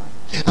father.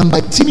 And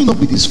by teaming up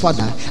with his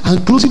father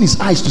and closing his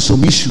eyes to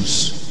some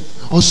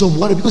issues or some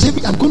whatever,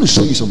 because I'm going to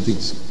show you some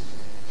things.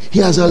 He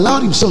has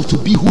allowed himself to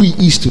be who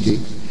he is today.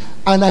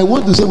 And I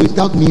want to say,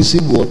 without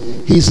mincing word,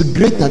 he is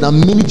greater than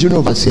many general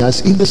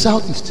overseers in the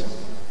southeast,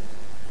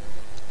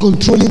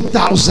 controlling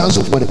thousands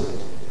of whatever.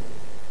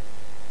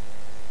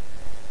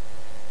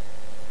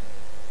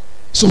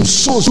 Some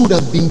sons who would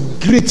have been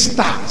great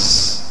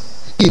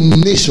stars in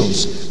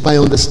nations by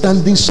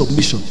understanding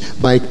submission,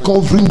 by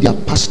covering their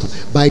pastor,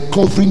 by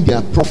covering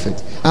their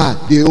prophet.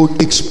 They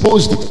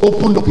exposed it,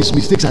 opened up his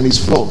mistakes and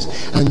his flaws,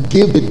 and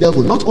gave the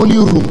devil not only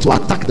room to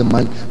attack the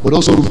man, but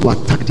also room to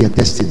attack their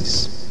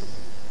destinies.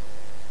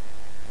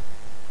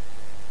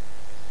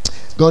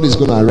 God is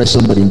going to arrest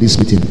somebody in this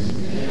meeting.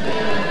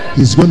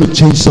 He's going to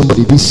change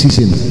somebody this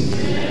season.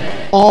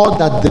 All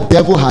that the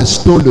devil has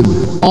stolen,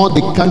 all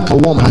the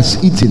cankerworm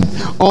has eaten,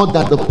 all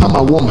that the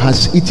palmer worm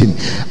has eaten,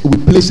 we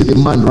place a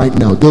demand right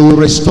now. They will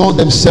restore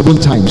them 7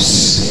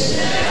 times.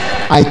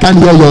 I can't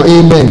hear your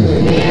amen.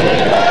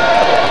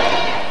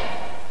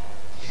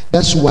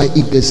 That's why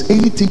if there's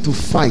anything to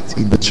fight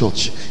in the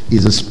church,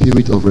 is the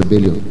spirit of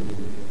rebellion.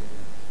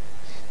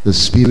 The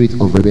spirit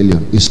of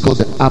rebellion is called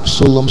the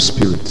Absalom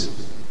spirit.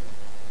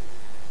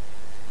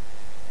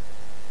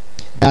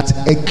 That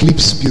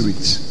eclipse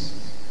spirit.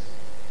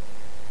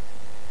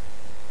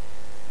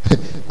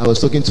 I was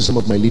talking to some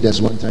of my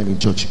leaders one time in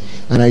church,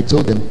 and I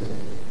told them,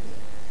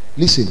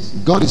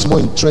 listen, God is more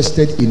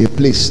interested in a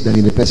place than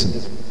in a person.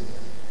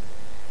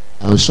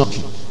 I was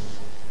shocking.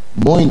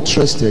 More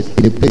interested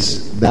in a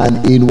place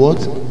than in what?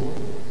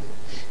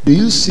 Do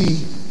you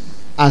see,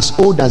 as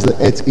old as the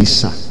earth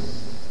is, sir,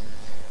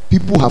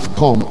 people have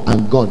come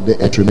and gone,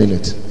 the earth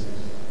remaineth.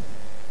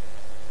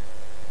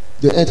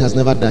 The earth has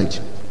never died.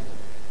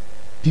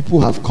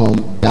 People have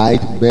come,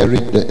 died,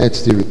 buried, the earth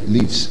still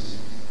lives.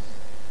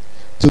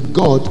 To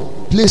God,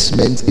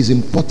 placement is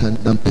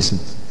important than person.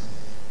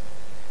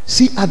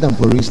 See Adam,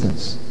 for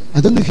instance.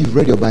 I don't know if you've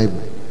read your Bible.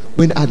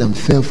 When Adam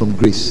fell from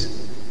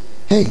grace,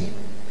 hey,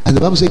 and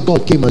the Bible said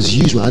God came as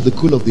usual at the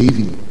cool of the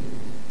evening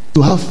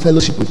to have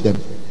fellowship with them.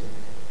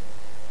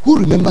 Who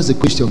remembers the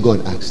question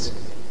God asked?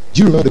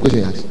 Do you remember the question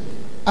he asked?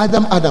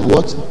 Adam, Adam,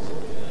 what?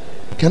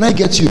 Can I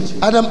get you?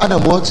 Adam,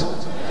 Adam, what?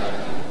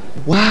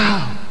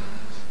 Wow.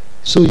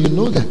 So you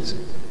know that.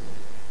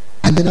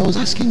 And then I was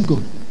asking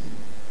God,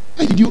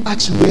 why did you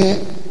ask where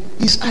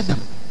is Adam?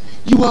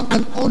 You are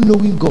an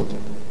all-knowing God.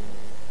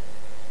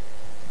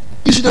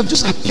 You should have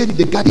just appeared in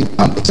the garden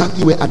and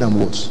exactly where Adam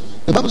was.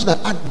 The Bible said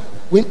that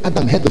when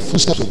Adam heard the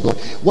footsteps of God,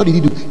 what did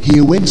he do?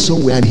 He went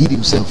somewhere and hid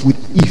himself with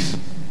Eve.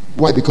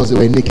 Why? Because they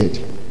were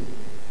naked.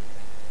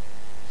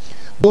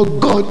 But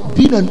God,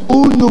 being an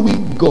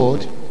all-knowing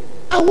God,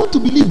 I want to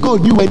believe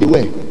God knew where they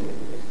were.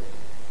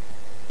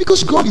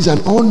 Because God is an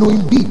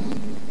all-knowing being.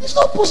 It's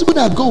not possible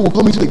that God will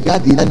come into the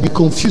garden and be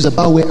confused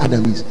about where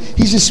Adam is.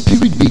 He's a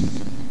spirit being.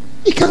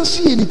 He can't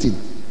see anything.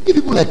 If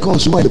people like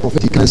us who are the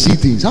prophet, he can see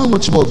things. How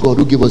much more God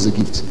who gave us the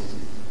gift?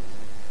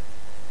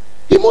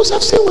 He must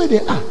have seen where they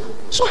are.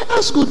 So I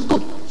asked God,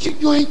 God,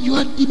 you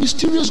are the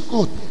mysterious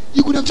God.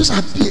 You could have just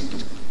appeared.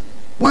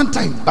 One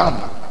time,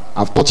 bam,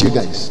 I've caught you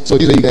guys. So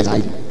these are you guys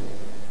hiding.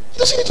 He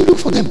doesn't need to look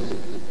for them.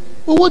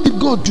 But what did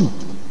God do?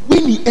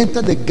 When he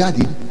entered the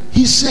garden,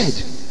 he said,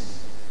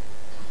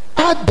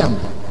 Adam,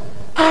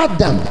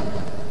 Adam,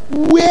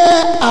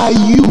 where are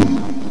you?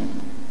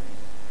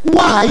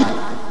 Why?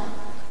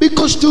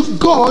 Because to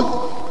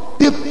God,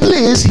 the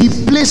place he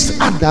placed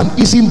Adam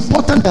is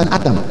important than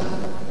Adam.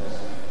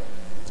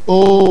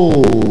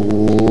 Oh,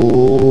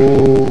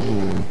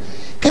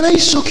 can I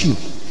shock you?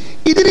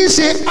 He didn't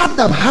say,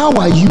 Adam, how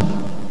are you?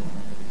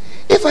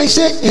 If I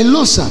say,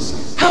 hello sir,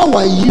 how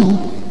are you?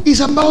 It's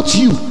about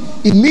you.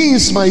 It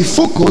means my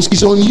focus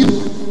is on you.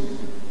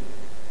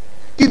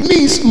 It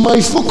means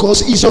my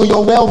focus is on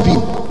your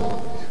well-being.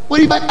 But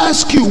if I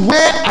ask you,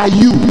 where are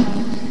you?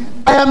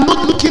 I am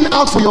not looking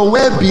out for your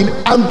well-being.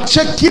 I'm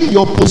checking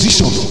your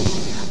position.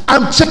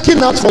 I'm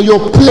checking out for your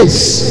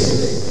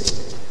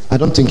place. I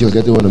don't think you're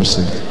getting what I'm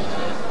saying.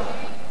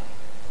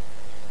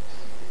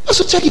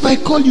 Also check, if I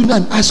call you now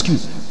and ask you,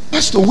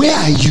 Pastor, where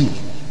are you?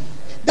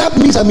 That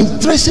means I'm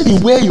interested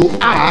in where you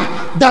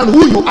are than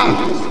who you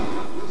are,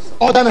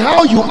 or than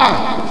how you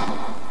are.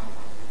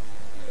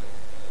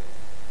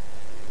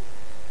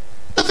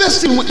 The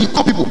first thing when you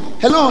call people,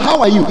 hello,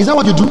 how are you? Is that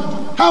what you do?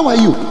 How are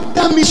you?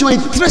 That means you're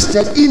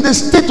interested in the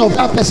state of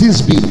that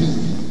person's being.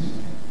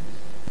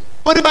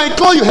 But if I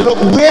call you, hello,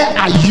 where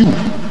are you?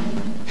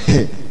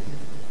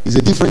 It's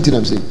a different thing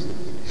I'm saying.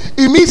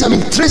 It means I'm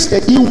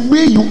interested in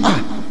where you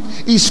are.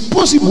 It's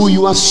possible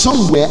you are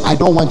somewhere I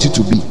don't want you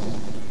to be.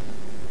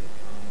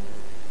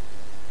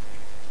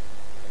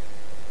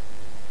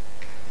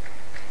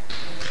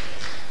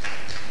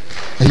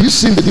 Are you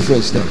seeing the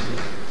difference now?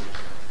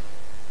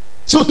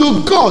 So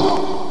to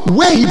God,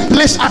 where he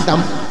placed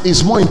Adam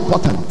is more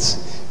important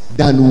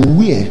than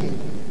where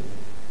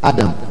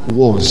Adam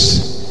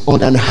was, or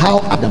than how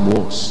Adam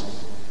was.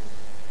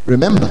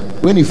 Remember,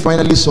 when he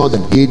finally saw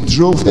them, he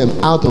drove them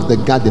out of the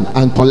garden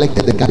and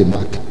collected the garden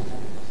back.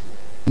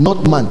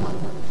 Not man.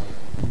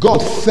 God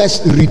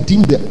first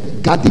redeemed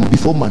the garden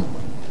before man.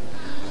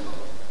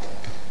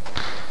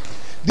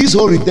 This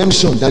whole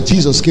redemption that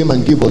Jesus came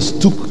and gave us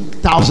took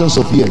thousands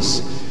of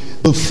years.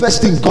 The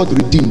first thing God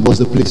redeemed was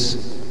the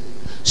place.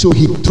 So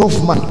he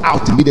drove man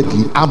out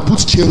immediately and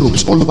put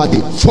cherubs all over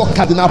the 4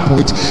 cardinal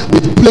points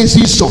with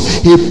blazing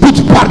swords. He put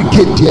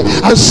barricade there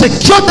and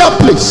secured that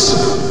place.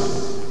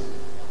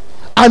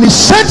 And he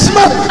sent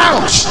man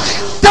out.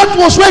 That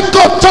was when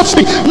God taught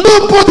me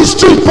nobody's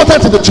too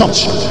important in the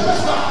church.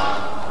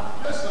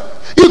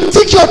 You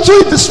think you're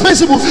too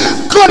indispensable,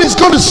 God is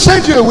going to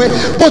send you away,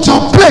 but your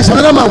place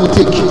another man will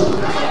take you.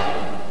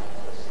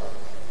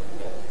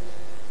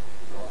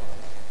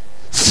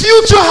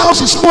 Future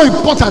house is more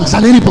important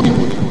than anybody,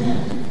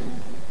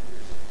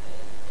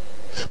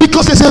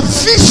 because there's a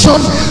vision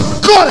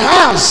God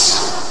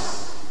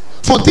has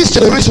for this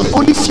generation.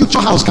 Only future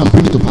house can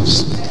bring it to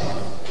pass.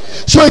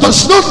 So it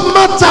does not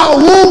matter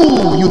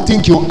who you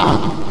think you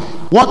are.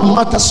 What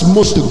matters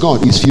most to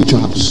God is future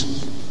house.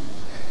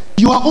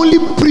 You are only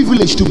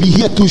privileged to be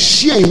here to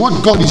share in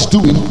what God is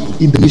doing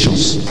in the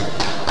nations.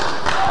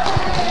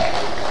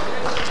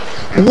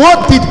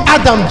 What did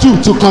Adam do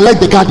to collect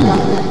the garden?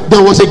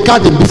 There was a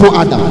garden before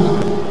Adam.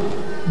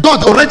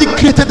 God already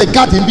created the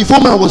garden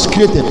before man was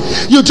created.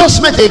 You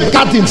just met a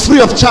garden free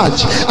of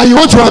charge, and you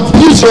want to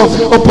abuse your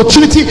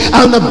opportunity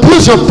and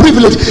abuse your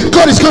privilege.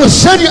 God is going to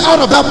send you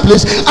out of that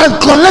place and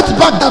collect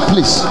back that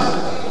place.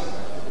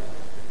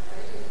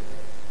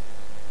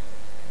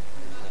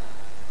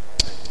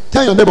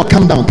 Tell your neighbor,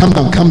 calm down, calm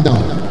down, calm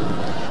down.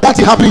 That's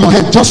happening in your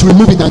head. Just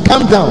remove it and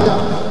calm down.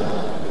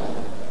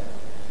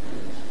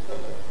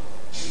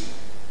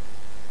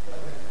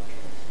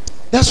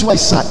 That's why,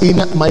 sir,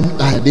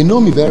 they know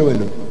me very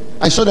well.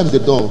 I show them the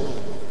door.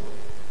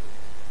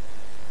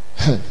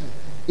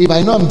 If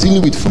I know I'm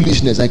dealing with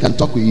foolishness, I can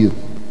talk with you.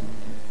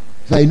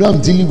 If I know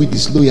I'm dealing with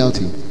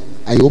disloyalty,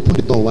 I open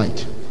the door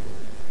wide.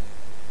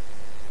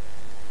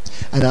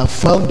 And I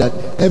found that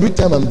every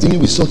time I'm dealing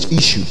with such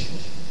issue,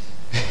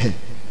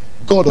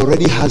 God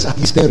already has at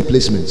least 10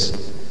 replacements.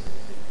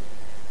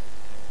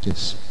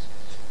 Yes.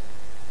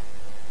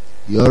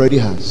 He already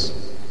has.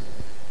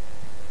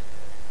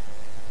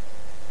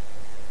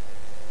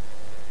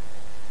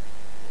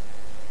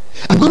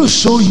 I'm going to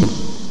show you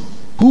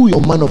who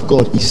your man of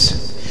God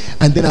is,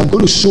 and then I'm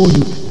going to show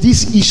you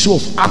this issue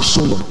of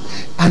Absalom,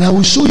 and I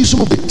will show you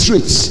some of the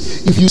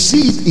traits. If you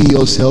see it in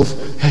yourself,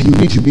 you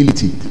need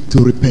humility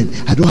to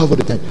repent. I don't have all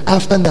the time.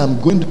 After that,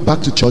 I'm going back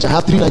to church. I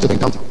have 3 nights of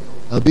encounter.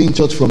 I'll be in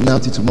church from now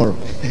till tomorrow.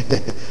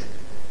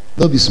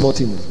 Don't be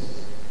smarting.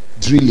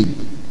 Drilling.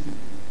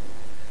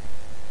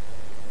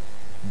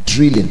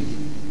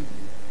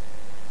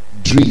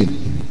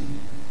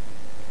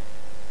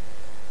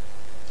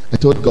 I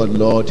told God,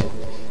 Lord,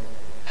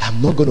 I'm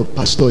not going to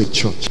pastor a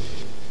church.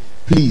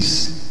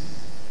 Please,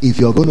 if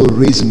you're going to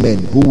raise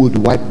men who would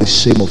wipe the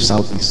shame of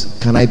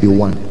Southeast, can I be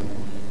one?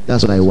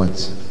 That's what I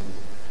want.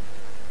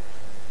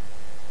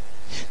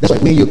 That's why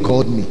when you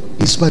called me,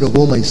 in spite of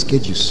all my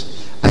schedules,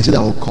 I said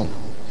I will come.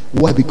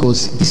 Why?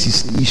 Because this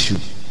is the issue.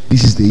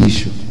 This is the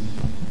issue.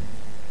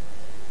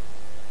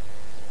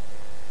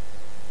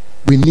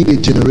 We need a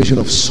generation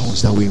of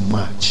sons that will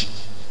march.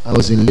 I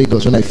was in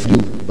Lagos when I flew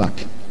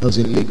back. I was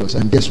in Lagos,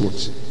 and guess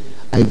what?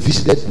 I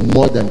visited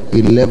more than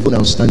 11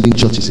 outstanding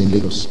churches in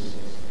Lagos,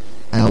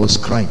 and I was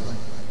crying.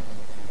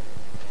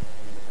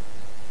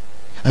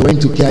 I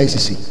went to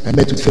KICC. I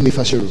met with Femi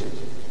Fasheru,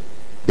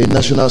 the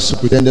national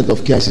superintendent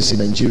of KICC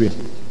Nigeria.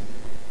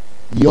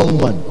 Young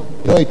man,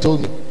 you know, he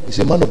told me, he's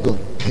a man of God.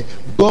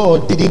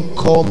 God didn't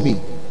call me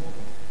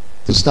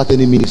to start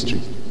any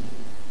ministry.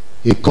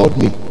 He called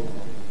me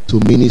to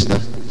minister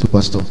to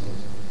Pastor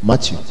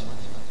Matthew.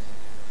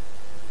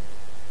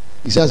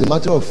 He said, as a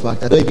matter of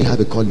fact, I don't even have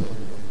a calling.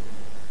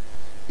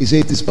 He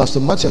said, it is Pastor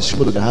Matthew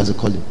Ashimodo that has a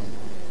calling.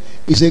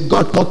 He said,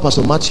 God called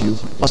Pastor Matthew.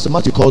 Pastor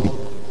Matthew called me.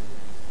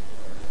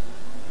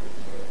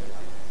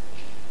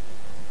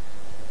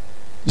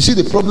 You see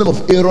the problem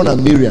of Aaron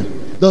and Miriam.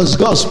 Does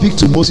God speak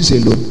to Moses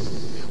alone?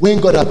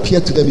 When God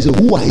appeared to them, he said,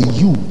 who are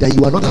you that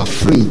you are not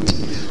afraid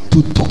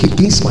to talk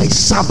against my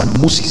servant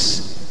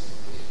Moses?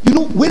 You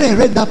know, when I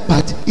read that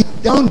part, it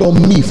dawned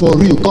on me, for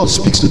real, God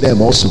speaks to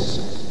them also.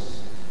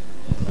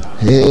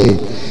 Hey,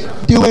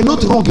 they were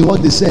not wrong in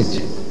what they said.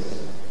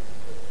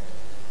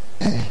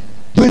 They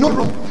were not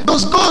wrong.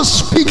 Does God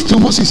speak to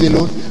Moses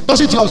alone?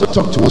 Doesn't he also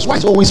talk to us? Why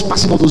is he always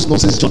passing all those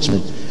nonsense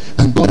judgment?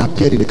 And God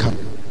appeared in the camp.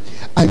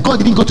 And God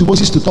didn't go to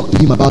Moses to talk to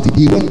him about it.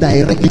 He went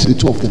directly to the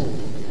two of them.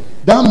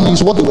 That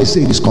means what they were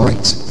saying is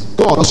correct.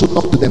 God also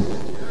talked to them.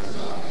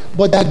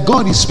 But that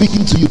God is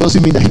speaking to you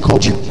doesn't mean that he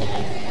called you.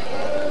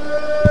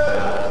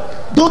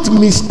 Don't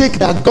mistake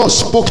that God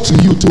spoke to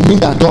you to mean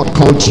that God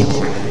called you.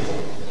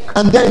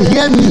 And then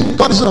hear me,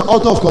 God is not an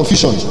author of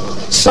confusion.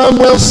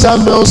 Samuel.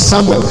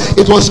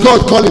 It was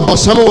God calling, but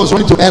Samuel was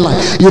running to Eli.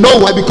 You know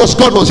why? Because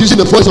God was using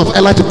the voice of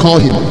Eli to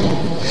call him.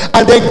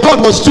 And then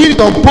God was doing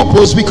it on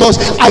purpose, because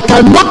I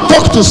cannot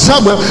talk to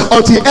Samuel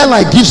until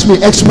Eli gives me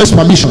express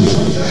permission.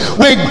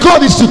 When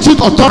God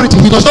institutes authority,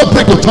 he does not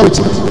break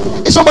authority.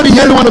 Is somebody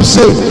hearing what I'm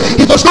saying?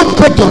 He does not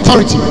break the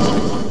authority.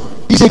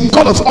 He's a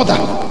God of order.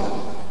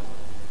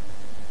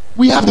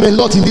 We have them a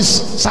lot in this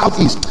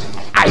Southeast.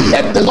 I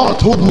heard the Lord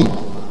told me,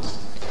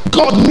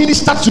 God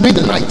ministered to me in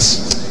the night.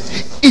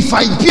 If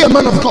I be a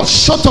man of God,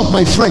 shut up,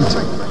 my friend.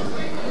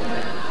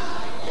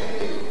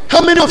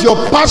 How many of your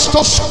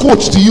pastor's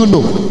quotes do you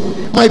know?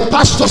 My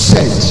pastor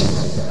said,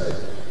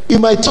 in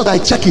my church, I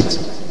check it.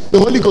 The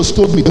Holy Ghost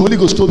told me,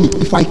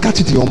 if I catch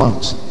it in your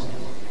mouth,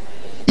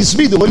 it's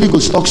me the Holy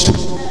Ghost talks to.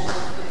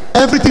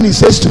 Everything he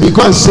says to me,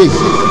 go and say.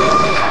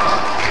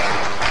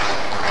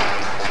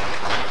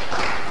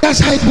 That's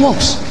how it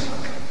works.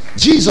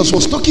 Jesus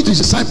was talking to his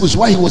disciples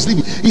while he was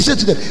living. He said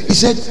to them,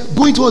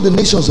 go into all the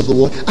nations of the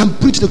world and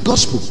preach the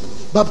gospel,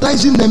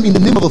 baptizing them in the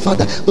name of the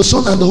Father, the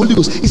Son, and the Holy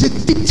Ghost. He said,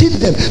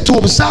 teaching them to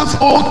observe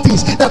all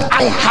things that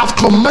I have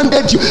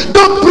commanded you.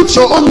 Don't preach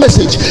your own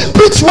message.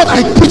 Preach what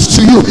I preach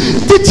to you.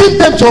 Teaching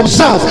them to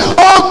observe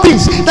all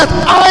things that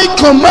I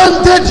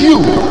commanded you.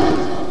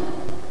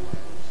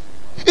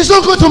 It's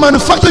not going to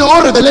manufacture your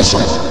own revelation.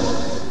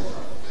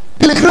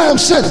 Billy Graham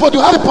said, but you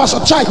have a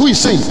pastor child who is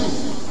saying.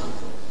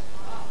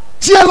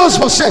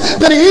 Theolos was said,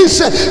 then he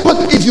said,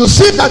 but if you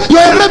see that you're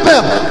a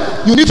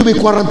rebel, you need to be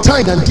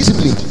quarantined and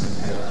disciplined.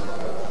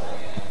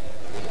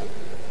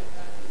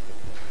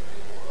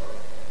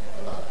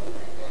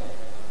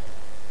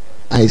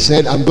 I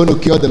said, I'm going to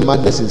cure the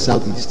madness in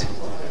Southeast.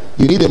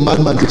 You need a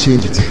madman to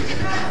change it.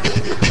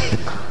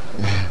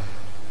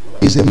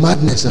 It's a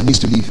madness that needs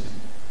to leave.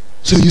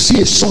 So you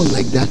see a son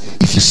like that.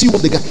 If you see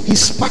what the guy,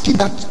 he's packing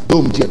that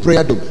dome, the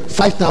prayer dome,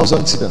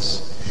 5,000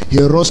 sitters.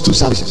 He runs 2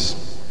 services.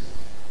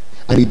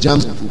 And he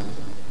jams the food.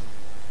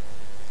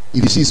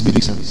 If you see his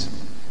midweek service,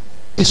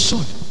 a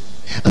son.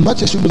 And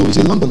Manchester is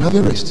in London, have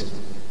a rest.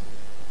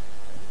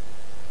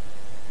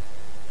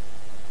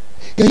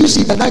 Can you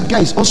see that that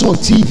guy is also on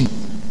TV?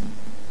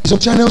 He's on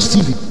Channels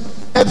TV.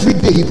 Every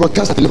day he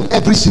broadcasts at 11,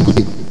 every single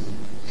day.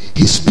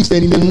 He speaks,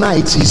 then in the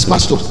night his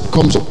pastor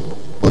comes up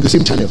on the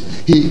same channel.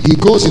 He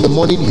goes in the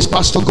morning, his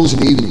pastor goes in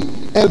the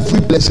evening.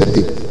 Every blessed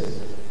day.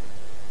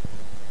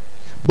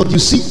 But you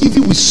see,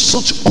 even with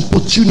such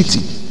opportunity,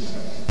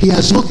 he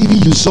has not even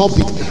usurped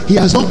it. He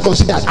has not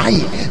considered,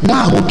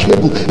 now I'm on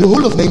cable. The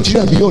whole of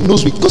Nigeria and beyond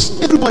knows me.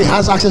 Because everybody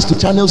has access to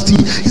Channels TV.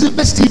 It's the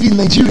best TV in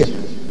Nigeria.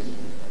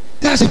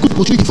 That's a good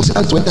opportunity for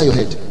Satan to enter your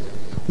head.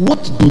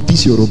 What do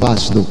these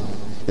Yorubas know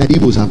that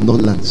Igbos have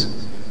not learned?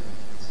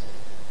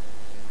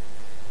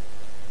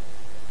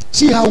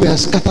 See how we are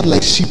scattered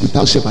like sheep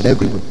without shepherd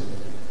everywhere.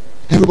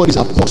 Everybody's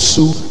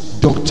apostle,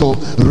 doctor,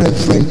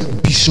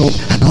 reverend, bishop,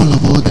 and all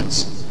of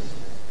others.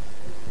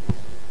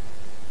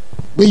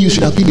 When you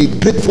should have been a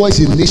great voice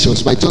in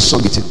nations by just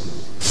submitting.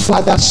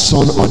 Father,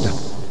 son, order.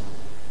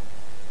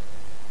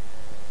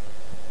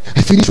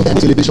 I finished from the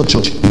Celebration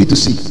Church. You need to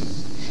see.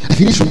 I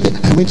finished from there.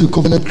 I went to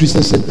Covenant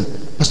Christian Center.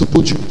 Pastor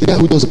Poju, the guy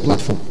who does the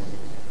platform.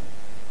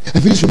 I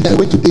finished from there. I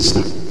went to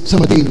Daystar,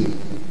 Samadani.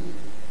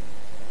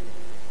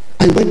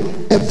 I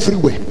went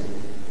everywhere.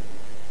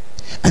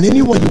 And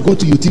anywhere you go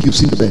to, you think you've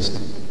seen the best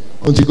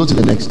until you go to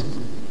the next.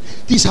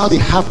 This is how they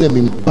have them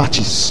in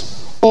batches.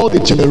 All the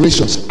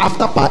generations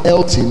after Pa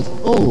Elton.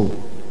 Oh,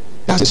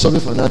 that's a story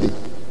for another day.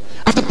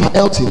 After Pa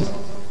Elton,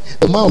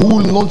 the man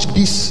who launched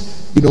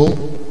this,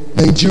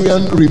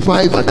 Nigerian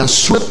revival that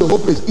swept the whole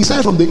place. He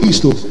started from the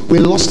east, though. We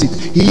lost it.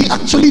 He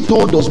actually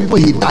told us before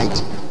he died,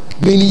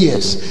 many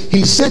years.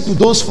 He said to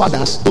those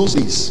fathers those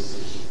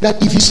days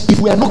that if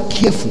we are not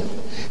careful,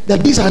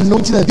 that this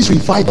anointing and this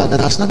revival that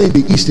has started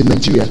in the east in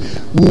Nigeria,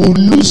 we will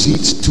lose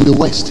it to the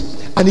west.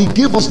 And he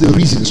gave us the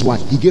reasons why.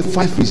 He gave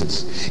 5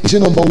 reasons. He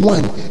said, number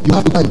 1, you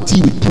have to go and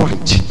deal with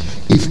pride.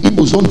 If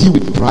Igbos don't deal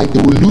with pride, they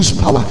will lose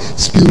power,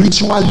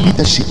 spiritual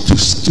leadership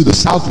to the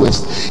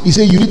southwest. He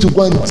said you need to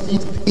go and deal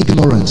with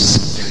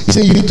ignorance. He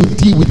said you need to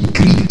deal with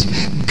greed,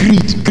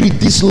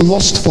 this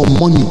lust for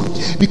money,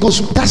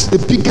 because that's the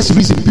biggest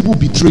reason people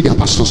betray their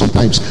pastor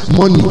sometimes.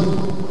 Money.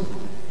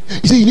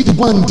 He said you need to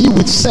go and deal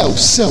with self,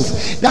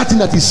 that thing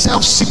that is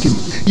self-seeking.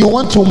 You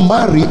want to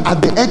marry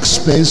at the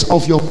expense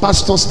of your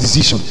pastor's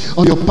decision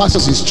or your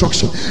pastor's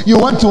instruction. You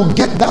want to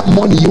get that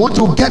money, you want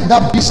to get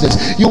that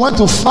business, you want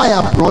to fly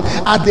abroad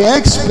at the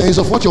expense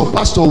of what your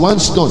pastor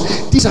once done.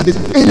 These are the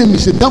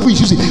enemies. The devil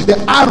is using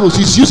the arrows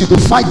he's using to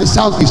fight the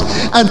southeast.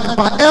 And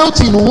by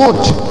Elton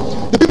Ward,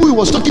 the people he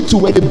was talking to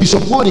were the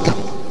Bishop Monica,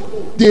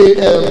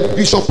 the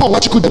Bishop Paul,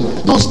 what you could them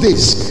those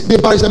days, the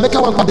Barrister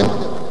Mecca one for them,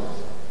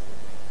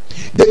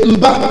 the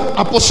Abah,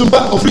 Apostle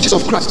of Riches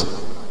of Christ.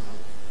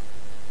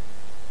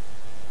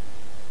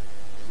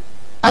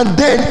 And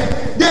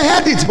then they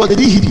heard it, but they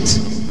didn't heed it.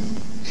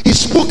 He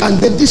spoke, and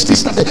then this thing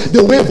started.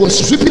 The wave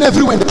was sweeping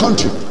everywhere in the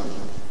country.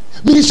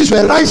 Ministries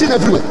were rising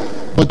everywhere.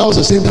 But that was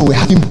the same time we're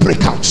having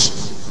breakouts.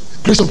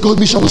 Grace of God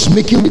mission was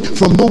making way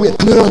from nowhere.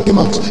 Cameroon came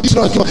out.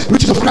 Israel came out.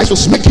 Riches of Christ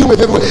was making way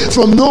everywhere.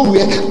 From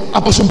nowhere,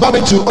 Apostle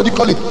went to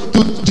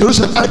to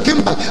Jerusalem, and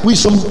came back with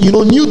some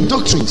new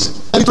doctrines.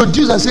 And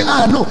introduced and said,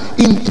 no,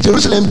 in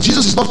Jerusalem,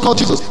 Jesus is not called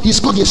Jesus, he's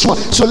called Yeshua.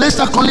 So let's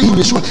start calling him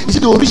Yeshua. He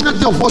said the original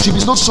day of worship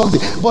is not Sunday,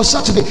 but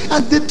Saturday.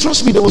 And they,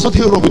 trust me, there was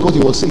nothing wrong with what he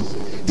was saying.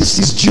 This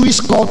is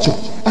Jewish culture,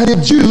 and the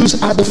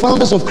Jews are the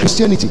founders of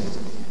Christianity.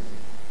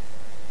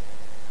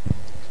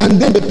 And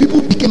then the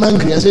people became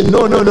angry and said,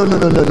 no.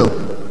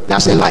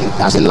 That's a lie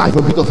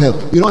from the pit of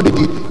hell. You know what they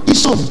did?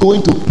 Instead of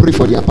going to pray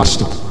for their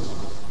pastor,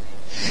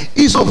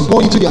 instead of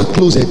going to their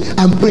closet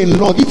and praying,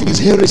 Lord, if it is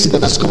heresy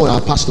that has come on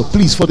our pastor,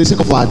 please, for the sake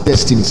of our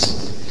destinies,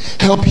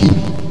 help him.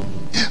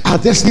 Our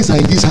destinies are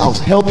in this house.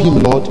 Help him,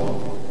 Lord.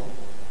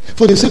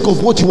 For the sake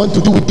of what you want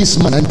to do with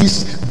this man and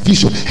this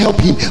vision, help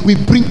him. We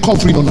bring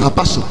covering on our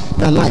pastor.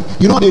 Their life.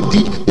 You know what they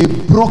did? They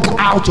broke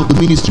out of the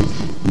ministry.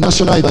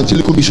 National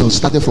Evangelical Mission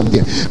started from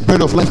there.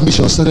 Bread of Life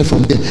Mission started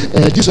from there.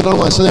 This other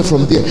one started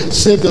from there.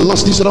 Save the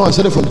Lost. This other one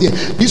started from there.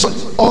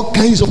 All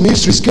kinds of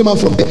ministries came out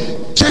from there.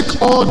 Check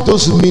all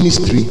those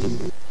ministry,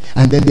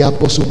 and then the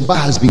Apostle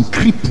Abah has been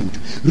crippled.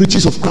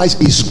 Riches of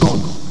Christ is gone.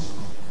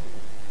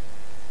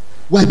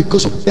 Why?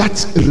 Because of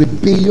that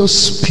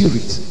rebellious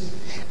spirit.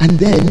 And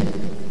then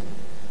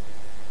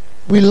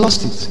we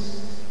lost it.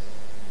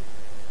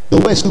 The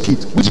West took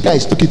it. Which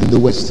guys took it in the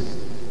West?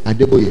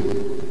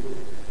 Adeboye.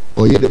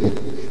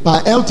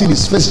 Pa Elton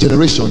is first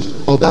generation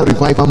of that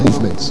revival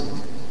movement.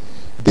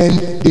 Then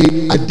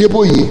the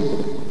Adeboye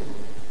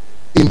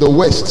in the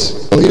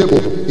west, or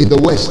in the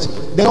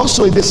west. Then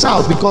also in the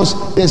south, because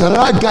there's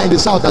another guy in the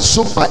south that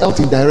sold Pa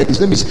Elton direct.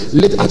 His name is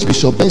late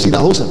Archbishop Benson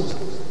Ahosa.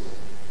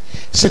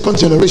 Second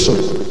generation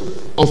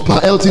of Pa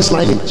Elton's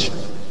lineage.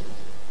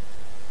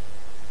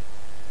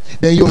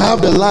 Then you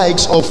have the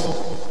likes of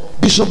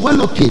Bishop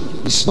Welloke.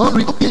 It's not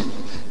really okay,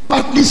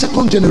 partly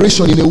second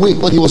generation in a way,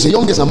 but he was the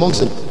youngest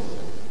amongst them.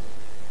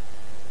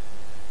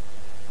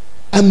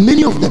 And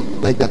many of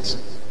them like that.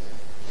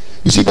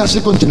 You see, that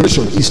second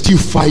generation is still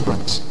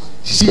vibrant.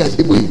 You see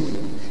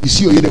Adeboye, you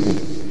see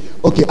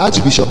Oyedepo. Okay,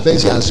 Archbishop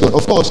Benson and so on.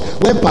 Of course,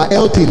 when Pa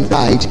Elton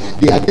died,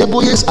 the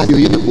Adeboyes and the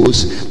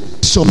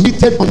Oyedepos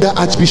submitted under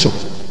Archbishop,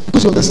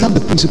 because you understand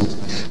the principle.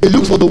 They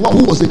looked for the one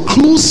who was the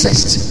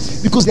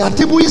closest, because the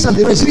Adeboyes and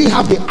the rest didn't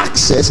have the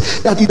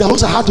access that it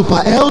also had to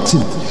Pa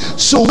Elton.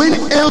 So when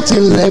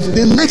Elton left,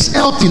 the next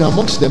Elton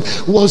amongst them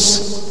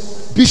was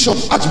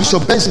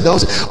Archbishop Benson.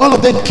 All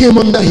of them came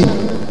under him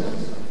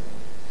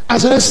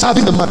as well as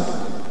serving the man.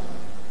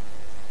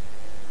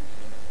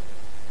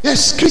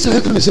 Yes, Christian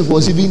himself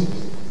was even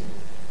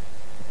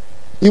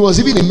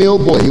a mail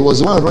boy. He was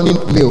the one running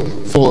mail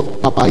for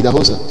Papa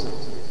Idahosa.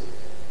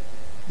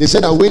 They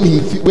said that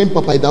when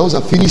Papa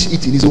Idahosa finished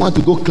eating, he's the one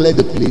to go clear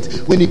the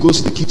plate. When he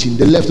goes to the kitchen,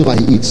 the leftover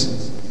he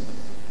eats.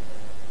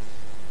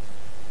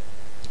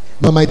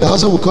 Mama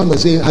Idahosa will come and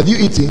say, "Have you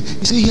eaten?"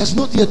 He said, "He has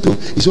not yet."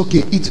 It's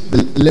okay, eat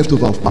the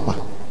leftover of Papa.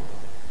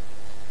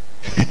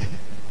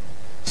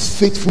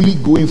 Faithfully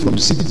going from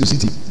city to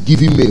city,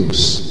 giving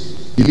mails,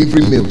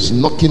 delivering mails,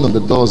 knocking on the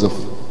doors of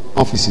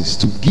offices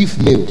to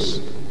give mails.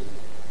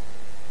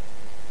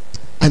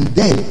 And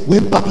then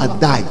when Papa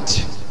died,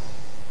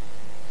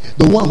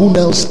 the one who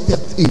now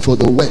stepped in for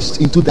the West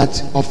into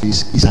that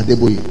office is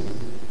Adeboye.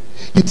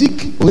 You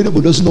think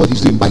Oyedepo doesn't know what he's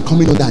doing by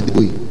coming under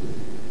Adeboye?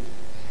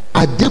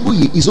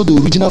 Adeboye is not the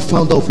original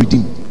founder of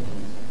Redeem.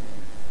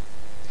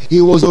 He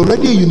was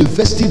already a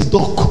university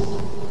doc,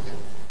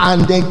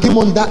 and then came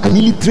under an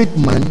illiterate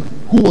man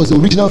who was the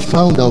original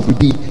founder of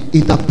Redeem,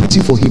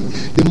 interpreting for him.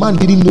 The man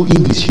didn't know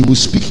English. He would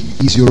speak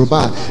his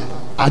Yoruba.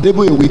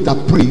 Adeboye will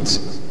interpret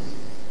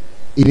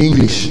in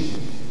English.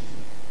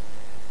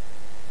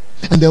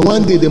 And then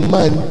one day the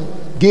man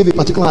gave a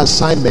particular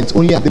assignment,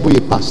 only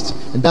Adeboye passed,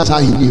 and that's how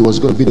he knew he was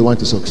going to be the one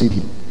to succeed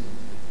him.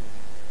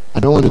 I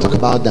don't want to talk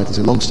about that, it's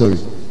a long story.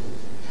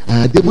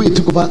 And Adeboye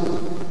took over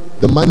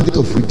the mandate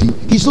of Redeem.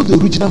 He's not the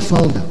original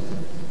founder,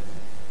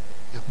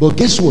 but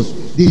guess what?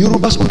 The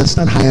Yorubas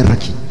understand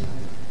hierarchy,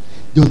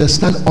 they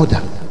understand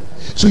order.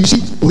 So you see,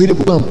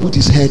 Oyedepo go and put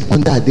his head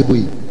under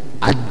Adeboye.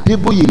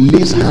 Adeboye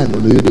lays hand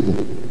on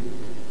Oyedepo.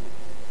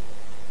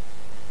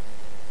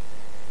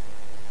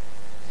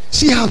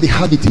 See how they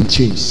have it in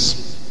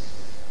chains.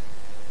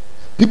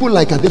 People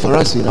like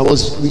Adefarasi, I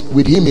was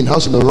with him in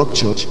House on the Rock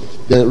Church,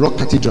 the Rock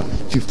Cathedral,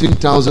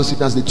 15,000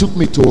 seaters. They took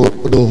me to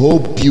the whole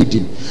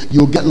building.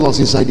 You'll get lost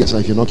inside there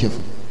if you're not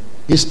careful.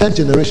 He's third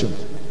generation.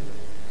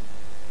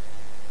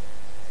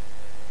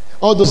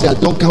 All those that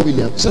are Duncan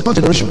Williams, second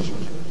generation.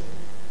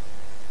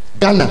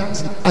 Ghana,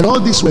 and all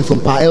this were from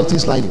Pa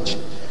Elton's lineage.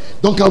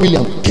 Duncan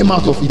Williams came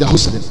out of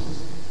Idahosa.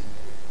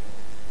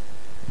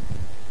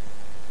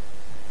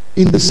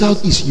 In the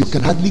southeast, you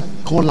can hardly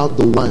call out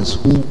the ones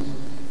who.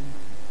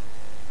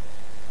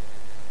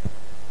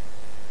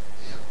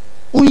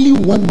 Only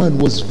one man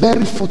was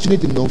very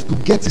fortunate enough to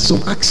get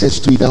some access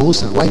to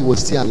Idahosa while he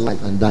was still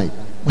alive and died.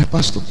 My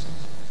pastor.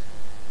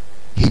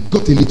 He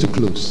got a little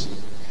close.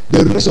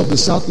 The rest of the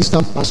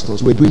southeastern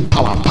pastors were doing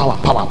power,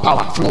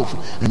 flow,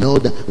 and all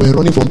that. Were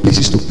running from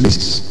places to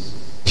places,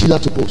 pillar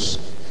to post.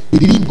 They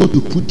didn't go to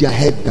put their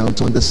head down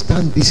to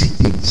understand these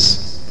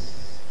things.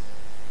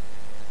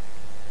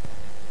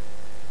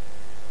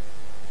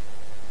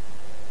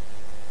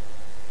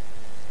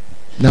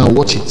 Now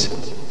watch it.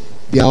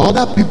 There are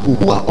other people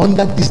who are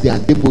under this, they are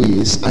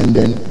Adeboyes, and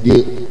then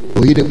the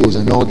Oyedepos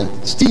and all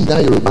that. Still in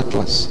that Yoruba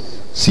class.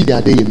 See the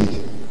Adeyemi.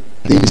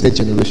 Adeyemi is third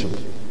generation.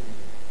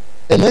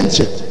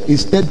 Elenche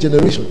is third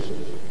generation.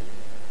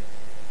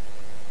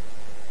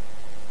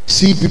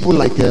 See people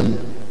like a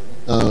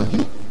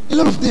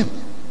lot of them.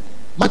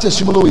 Matthew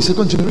Shimolo is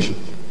second generation.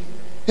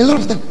 A lot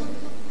of them.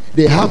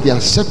 They have their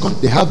second,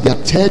 they have their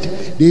third,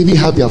 they even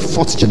have their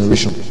fourth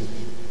generation.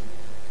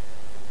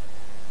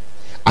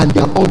 And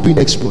they are all doing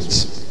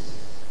exploits.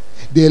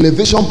 The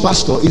elevation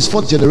pastor is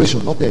fourth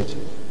generation, not third.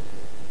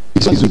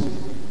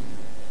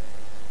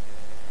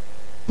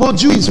 Paul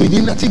Jew is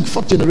within, I think,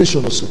 fourth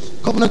generation or so.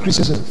 Covenant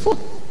Christians, fourth.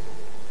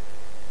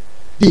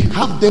 They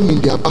have them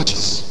in their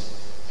batches.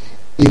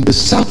 In the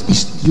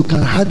southeast, you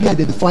can hardly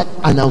identify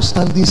an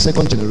outstanding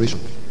second generation.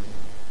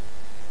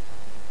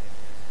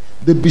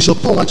 The Bishop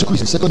Paul Wachuku is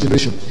the second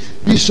generation.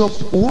 Bishop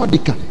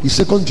Wadika is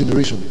second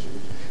generation.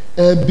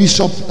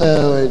 Bishop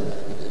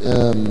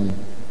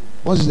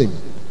what's his name?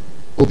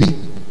 Obi,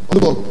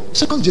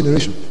 second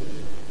generation.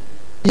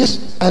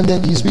 Yes, and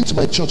then he's been to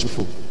my church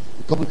before.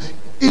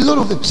 A lot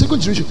of them,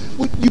 second generation.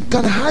 Well, you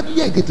can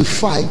hardly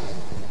identify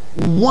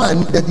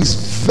One that is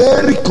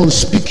very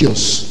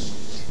conspicuous.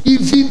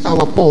 Even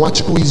our Paul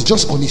Wachiko is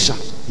just Onisha.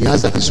 He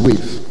has that his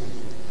wave.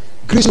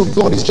 Grace of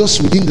God is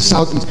just within the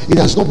southeast. It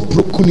has not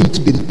broken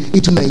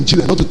into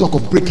Nigeria, not to talk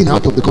of breaking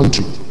out of the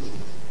country.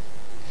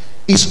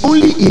 It's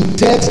only in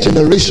third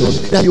generation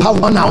that you have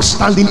one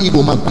outstanding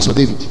Igbo man, Pastor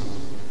David.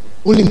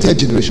 Only in third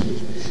generation.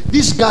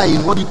 This guy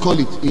in what do you call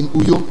it in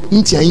Uyo,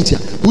 Intia,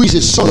 who is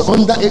a son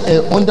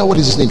under what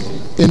is his name?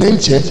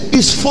 Enenche,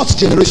 is fourth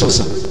generation,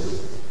 sir.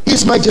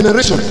 He's my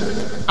generation.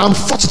 I'm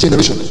fourth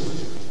generation.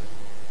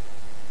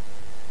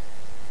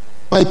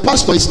 My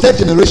pastor is third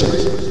generation.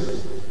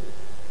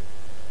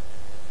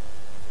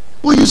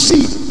 But you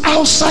see,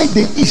 outside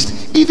the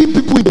east, even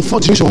people in the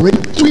fourth generation already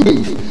three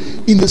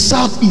wave. In the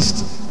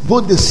southeast,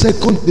 but the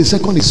second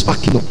is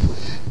backing up.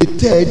 The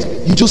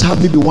third, you just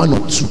have maybe one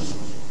or two.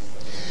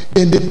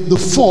 Then the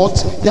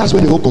fourth, that's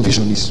where the whole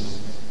confusion is.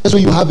 That's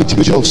when you have a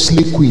generation of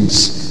slave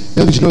queens.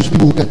 That's the generation of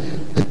people who can.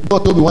 And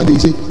God told me one day, he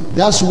said,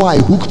 that's why I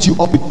hooked you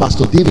up with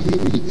Pastor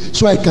David,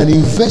 so I can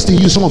invest in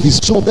you some of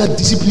that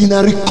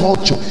disciplinary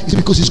culture. It's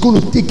because it's going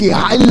to take a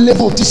high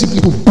level of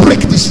discipline to break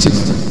this thing.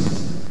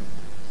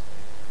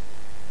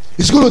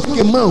 It's going to take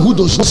a man who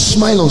does not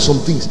smile on some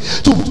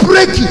things to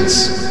break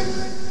it.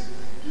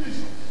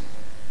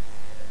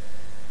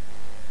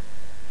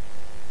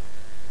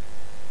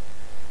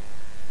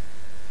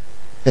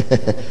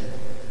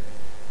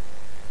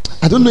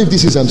 I don't know if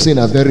this is I'm saying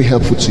are very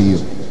helpful to you.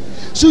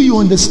 So you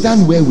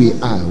understand where we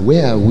are.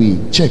 Where are we?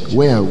 Check.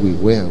 Where are we?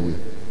 Where are we?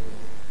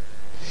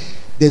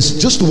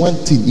 There's just one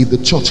thing. If the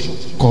church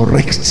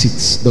corrects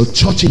it, the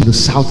church in the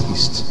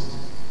southeast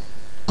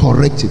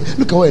correct it.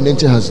 Look at what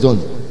Enenche has done.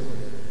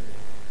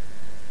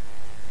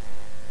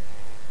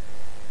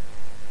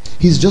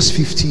 He's just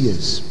 50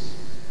 years.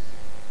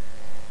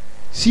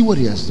 See what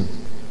he has done.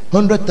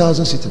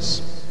 100,000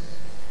 sitters.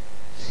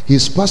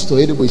 His pastor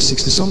anyway is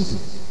 60 something.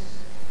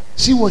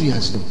 See what he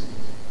has done.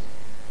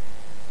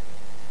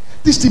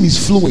 This thing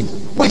is flowing.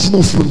 Why is it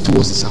not flowing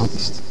towards the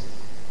southeast?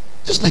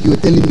 Just like you were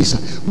telling me, sir,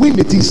 when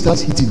the thing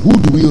starts hitting, who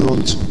do we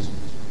run to?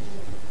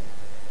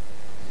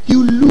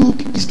 You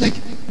look, it's like,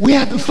 where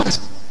are the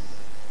fast?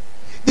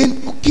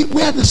 Then, okay,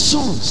 where are the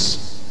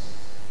sons?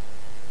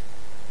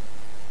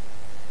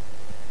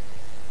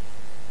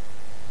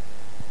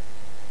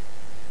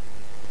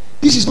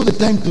 This is not the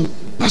time to,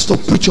 pastor,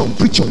 preach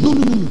on. No.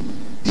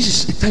 This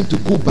is the time to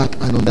go back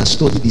and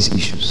understudy these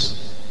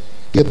issues.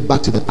 Get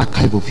back to the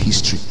archive of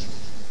history.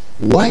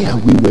 Why are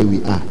we where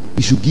we are?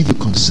 It should give you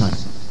concern.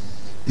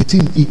 The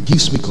thing, it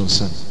gives me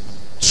concern.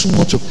 Too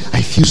much of,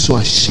 I feel so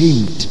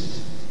ashamed.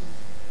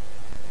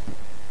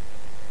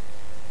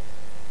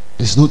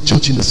 There's no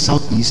church in the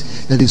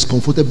southeast that is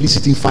comfortably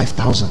sitting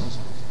 5,000,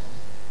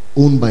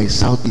 owned by a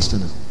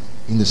southeasterner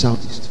in the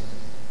southeast.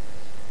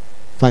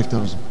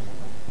 5,000.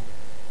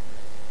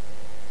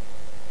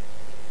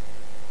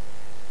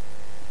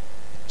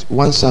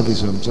 One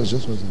service, just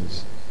one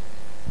service.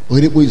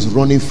 Oedipo is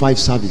running 5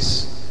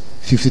 service.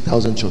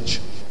 50,000 church,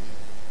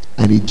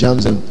 and he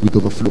jams them with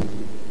overflow.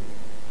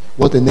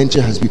 What the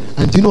nature has been,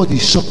 and do you know what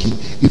is shocking?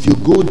 If you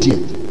go there,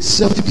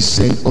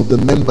 70% of the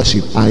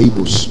membership are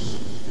Igbos.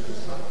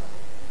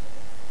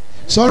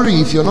 Sorry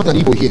if you're not an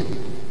Igbo here.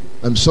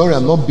 I'm sorry,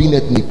 I'm not being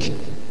ethnic.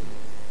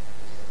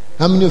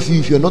 How many of you,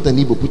 if you're not an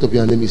Igbo, put up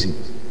your hand, let me see.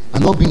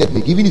 I'm not being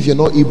ethnic. Even if you're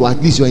not Igbo,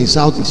 at least you're in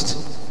Southeast.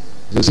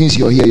 So since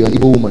you're here, you're an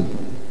Igbo woman.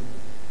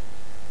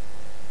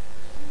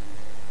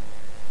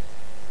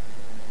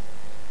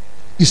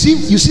 You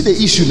see the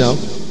issue now.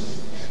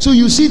 So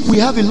you see, we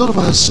have a lot of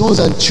our sons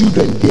and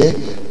children there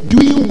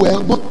doing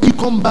well, but we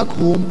come back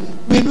home,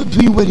 we're not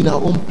doing well in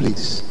our own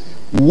place.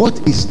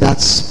 What is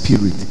that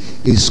spirit?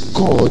 It's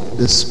called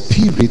the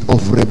spirit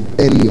of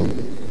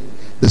rebellion,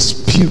 the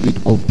spirit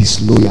of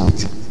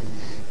disloyalty,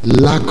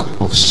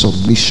 lack of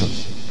submission.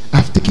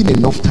 I've taken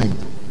enough time.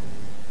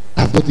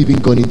 I've not even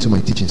gone into my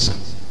teaching, sir.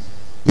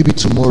 Maybe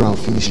tomorrow I'll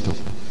finish it up.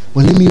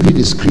 But let me read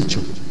the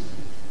scripture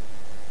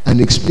and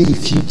explain a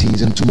few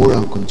things, and tomorrow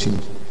I'll continue.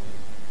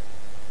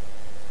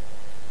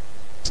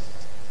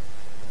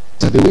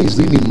 So the way it's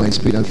doing in my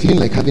spirit, I'm feeling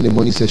like having a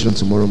morning session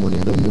tomorrow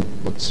morning. I don't know,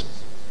 but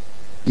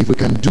if we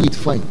can do it,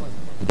 fine.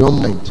 I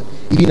don't mind.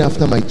 Even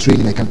after my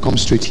training, I can come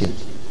straight here.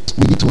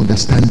 We need to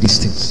understand these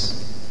things.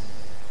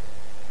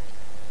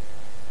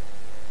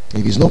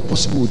 If it's not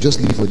possible, we'll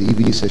just leave for the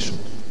evening session.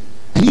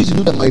 I need you to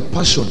know that my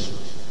passion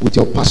with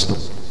your pastor,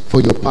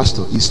 for your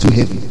pastor, is too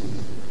heavy.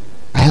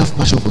 I have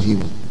passion for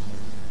him.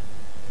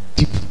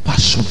 Deep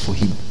passion for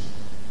him.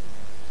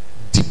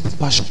 Deep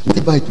passion.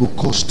 Whatever it will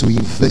cost to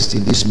invest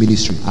in this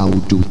ministry, I will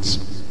do it.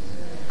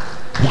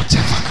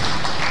 Whatever.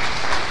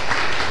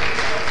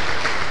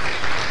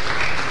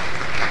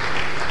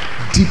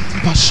 Deep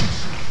passion.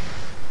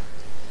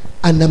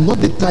 And I'm not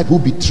the type who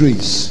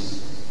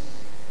betrays.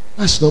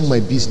 That's not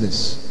my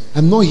business.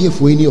 I'm not here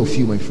for any of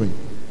you, my friend.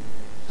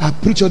 I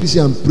preach all this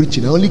here I'm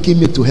preaching. I only came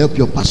here to help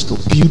your pastor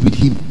build with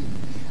him.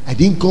 I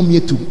didn't come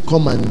here to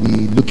come and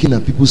be looking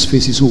at people's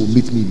faces who will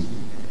meet me.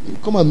 You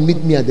come and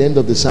meet me at the end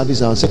of the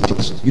service. I'll say,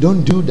 you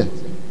don't do that.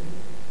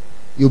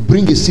 You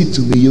bring a seat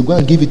to me, you go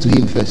and give it to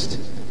him first.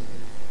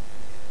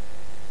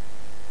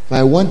 If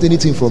I want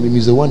anything from him,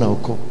 he's the one I'll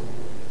call.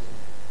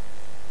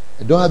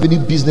 I don't have any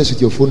business with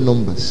your phone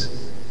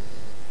numbers.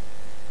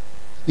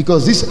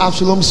 Because this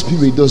Absalom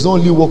spirit does not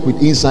only work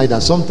with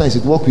insiders, sometimes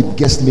it works with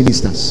guest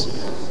ministers.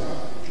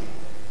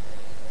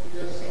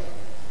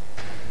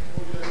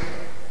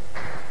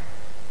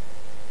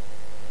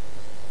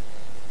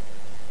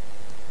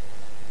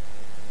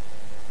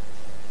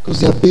 Because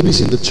there are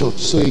babies in the church.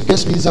 So a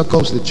guest minister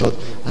comes to the church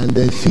and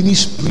then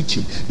finish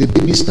preaching. The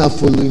babies start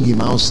following him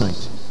outside.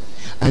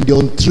 And the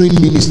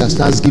untrained minister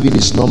starts giving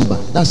his number.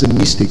 That's a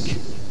mistake.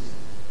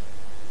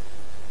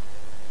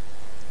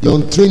 The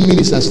untrained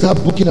minister start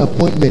booking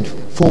appointment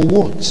for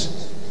what?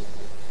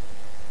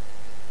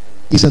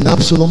 It's an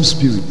Absalom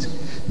spirit.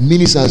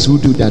 Ministers who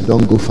do that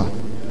don't go far.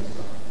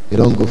 They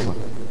don't go far.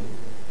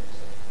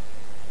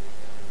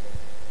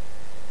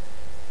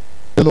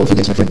 I don't know if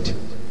it's my friend.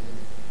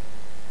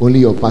 Only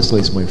your pastor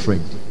is my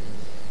friend.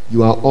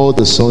 You are all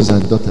the sons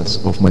and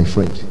daughters of my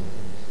friend.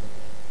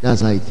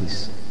 That's how it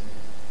is.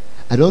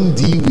 I don't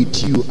deal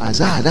with you as,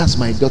 that's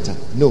my daughter.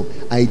 No,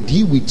 I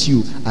deal with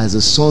you as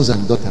the sons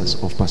and daughters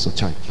of Pastor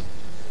Church.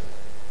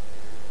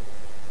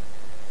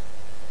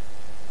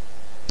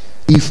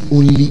 If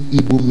only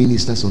Igbo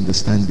ministers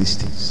understand these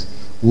things,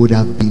 would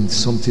have been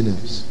something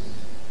else.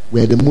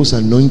 We are the most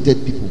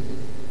anointed people,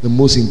 the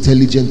most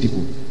intelligent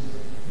people,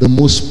 the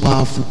most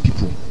powerful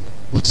people.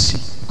 But see,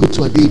 go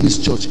to a day in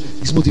this church,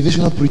 it's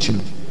motivational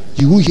preaching.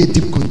 You won't hear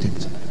deep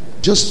content.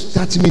 Just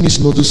 30 minutes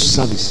notice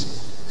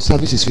service.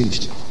 Service is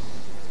finished.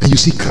 And you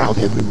see crowd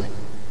everywhere.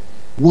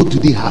 What do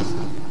they have?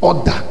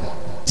 Order,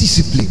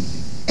 discipline,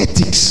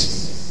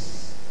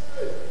 ethics.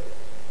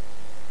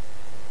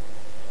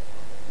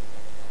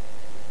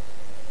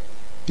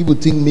 People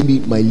think maybe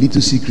my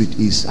little secret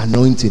is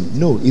anointing.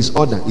 No, it's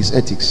order, it's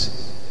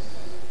ethics.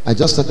 I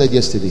just started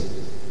yesterday.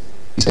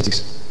 It's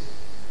ethics.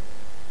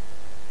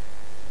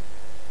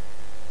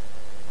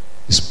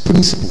 It's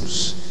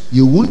principles.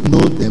 You won't know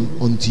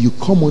them until you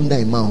come under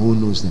a man who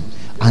knows them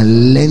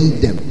and learn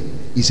them.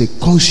 It's a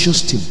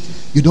conscious thing.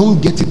 You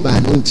don't get it by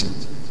anointing.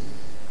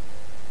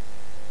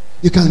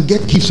 You can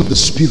get gifts of the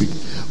Spirit,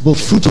 but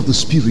fruit of the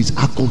Spirit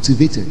are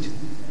cultivated.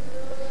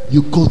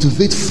 You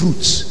cultivate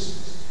fruits.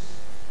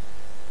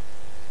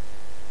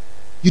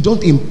 You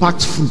don't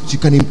impact fruit, you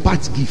can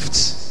impact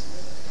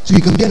gifts. So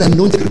you can be an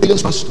anointed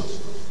rebellious pastor.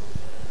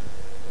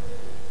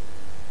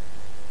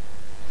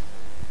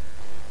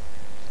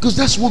 Because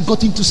that's what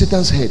got into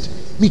Satan's head.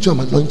 Me too,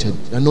 I'm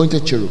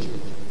anointed cherub.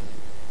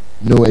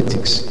 No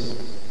ethics.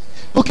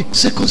 Okay, 2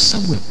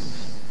 Samuel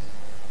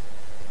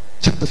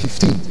chapter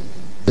 15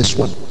 verse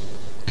 1.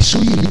 I show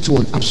you a little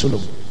on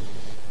Absalom.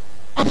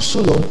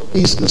 Absalom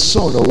is the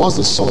son, or was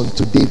the son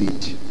to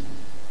David.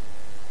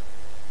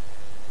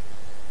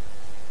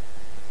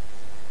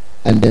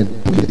 And then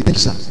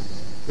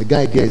the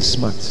guy gets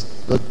smart.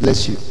 God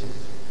bless you.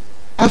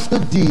 After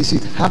this,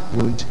 it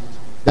happened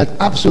that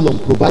Absalom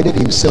provided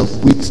himself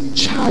with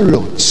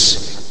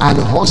chariots and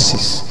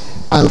horses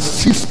and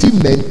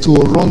 50 men to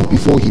run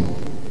before him.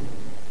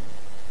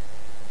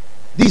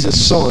 This is a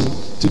son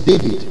to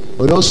David,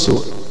 but also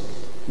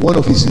one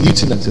of his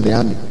lieutenants in the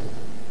army.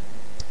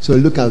 So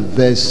look at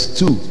verse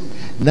 2.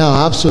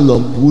 Now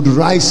Absalom would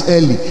rise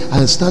early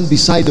and stand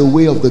beside the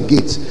way of the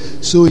gate.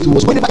 So it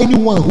was whenever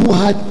anyone who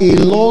had a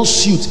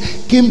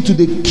lawsuit came to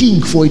the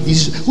king for a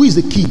decision. Who is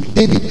the king?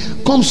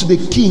 David comes to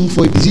the king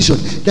for a decision,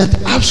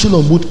 that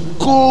Absalom would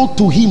call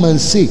to him and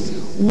say,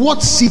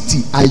 what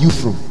city are you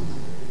from?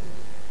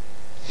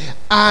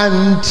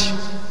 And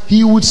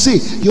he would say,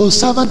 your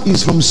servant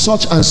is from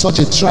such and such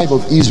a tribe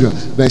of Israel.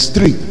 Verse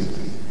 3.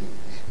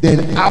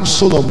 Then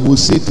Absalom will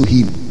say to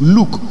him,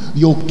 look,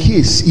 your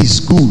case is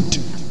good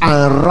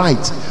and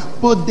right,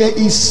 but there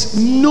is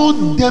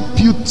no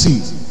deputy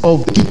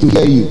of the king to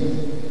hear you.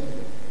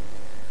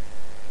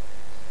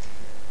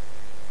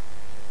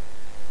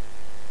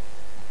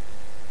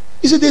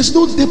 He said, there's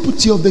no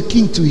deputy of the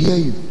king to hear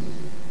you.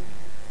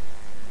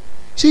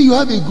 See, you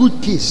have a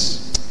good case.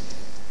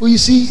 Well, you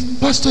see,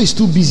 pastor is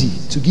too busy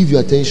to give you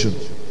attention.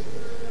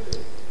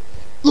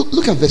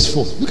 Look at verse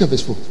 4. Look at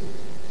verse 4.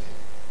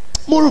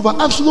 Moreover,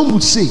 Absalom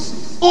would say,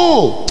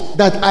 oh,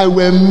 that I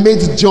were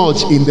made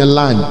judge in the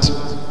land.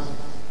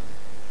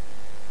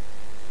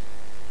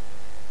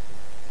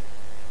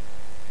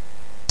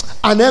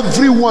 And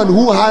everyone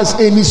who has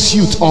any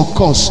suit or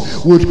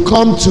cause would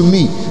come to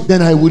me,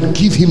 then I would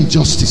give him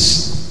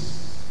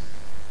justice.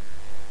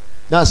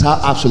 That's how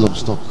Absalom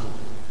talk.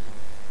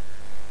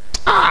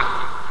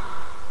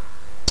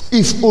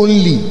 If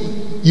only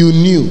you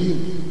knew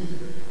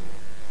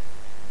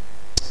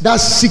that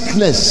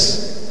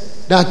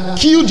sickness that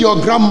killed your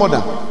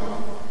grandmother.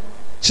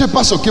 Say,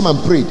 pastor came and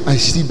prayed and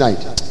she still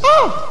died.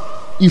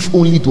 If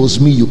only it was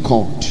me you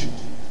called.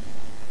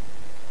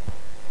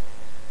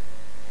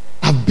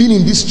 I've been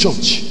in this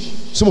church.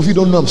 Some of you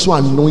don't know I'm so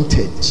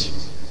anointed.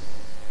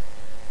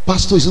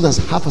 Pastor is not as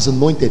half as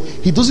anointed.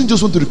 He doesn't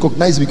just want to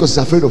recognize me because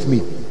he's afraid of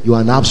me. You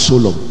are an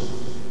Absalom.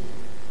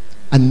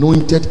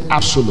 Anointed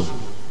Absalom.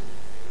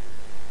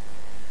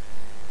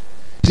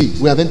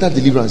 See, we have entered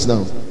deliverance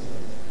now.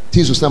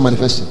 Things will start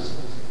manifesting.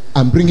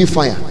 I'm bringing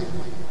fire.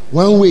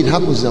 One way it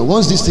happens is that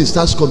once this thing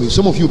starts coming,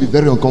 some of you will be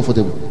very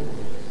uncomfortable.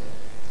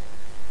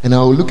 And I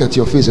will look at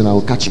your face and I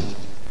will catch you.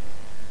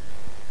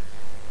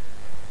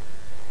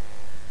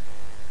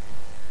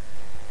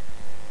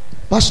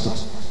 Pastor,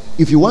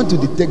 if you want to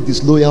detect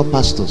disloyal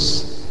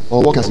pastors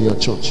or workers in your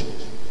church,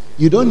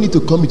 you don't need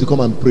to come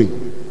and pray.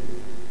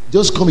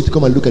 Just come to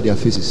come and look at their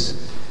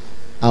faces.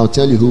 I'll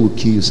tell you who will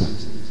kill you, sir.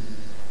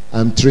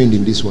 I'm trained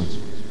in this one.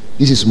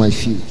 This is my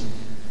field.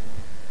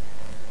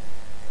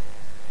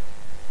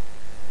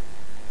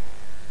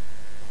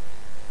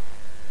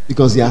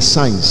 Because there are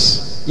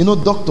signs. You know,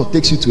 doctor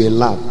takes you to a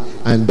lab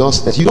and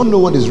does that. You don't know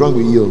what is wrong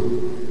with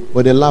you,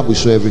 but the lab will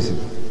show everything.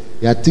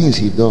 There are things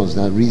he does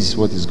that reads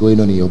what is going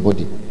on in your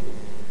body.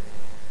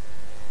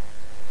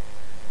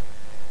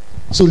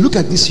 So look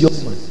at this young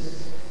man.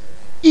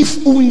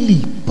 If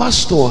only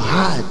pastor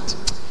had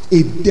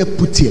a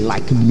deputy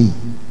like me,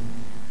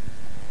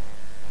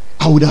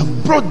 I would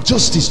have brought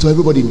justice to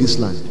everybody in this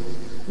land.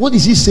 What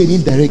is he saying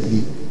indirectly?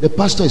 The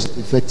pastor is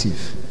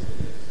effective.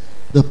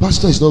 The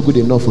pastor is not good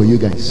enough for you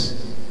guys.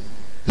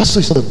 Pastor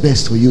is not the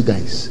best for you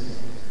guys.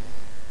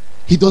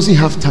 He doesn't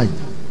have time.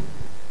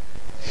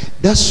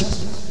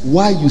 That's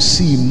why you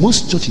see in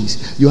most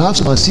churches you have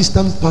some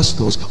assistant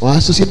pastors or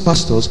associate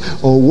pastors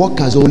or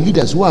workers or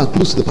leaders who are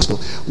close to the pastor.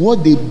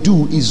 What they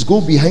do is go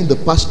behind the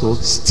pastor,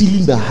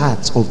 stealing the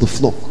hearts of the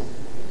flock.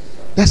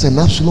 That's an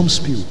Absalom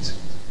spirit.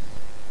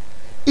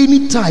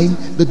 Anytime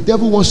the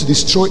devil wants to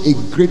destroy a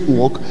great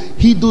work,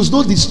 he does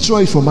not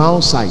destroy it from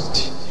outside.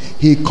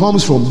 He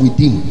comes from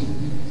within.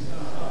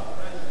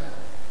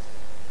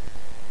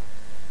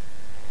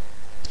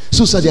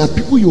 So, sir, there are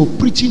people you're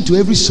preaching to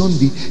every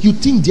Sunday. You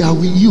think they are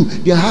with you.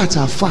 Their hearts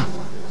are far.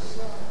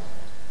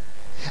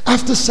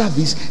 After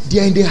service, they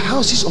are in the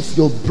houses of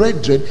your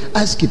brethren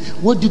asking,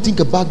 what do you think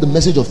about the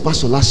message of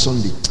pastor last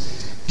Sunday?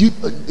 Do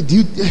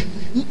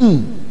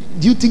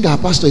you think our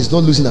pastor is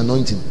not losing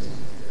anointing?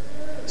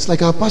 It's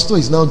like our pastor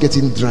is now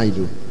getting dry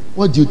though.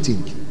 What do you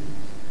think?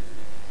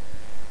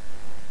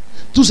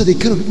 Those are the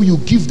kind of people you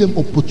give them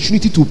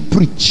opportunity to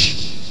preach.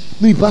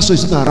 Maybe pastor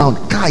is not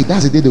around. Kai,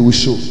 that's the day they will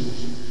show.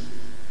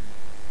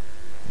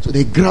 So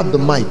they grab the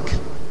mic.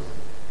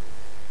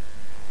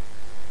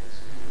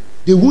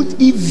 They won't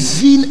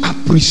even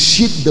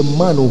appreciate the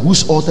man on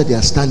whose altar they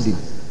are standing.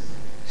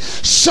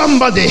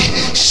 Somebody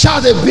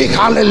shout a big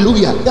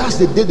hallelujah. That's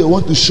the day they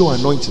want to show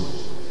anointing.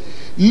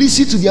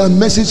 Listen to their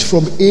message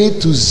from A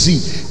to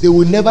Z. They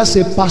will never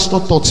say pastor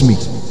taught me.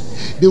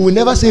 They will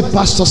never say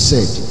pastor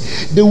said.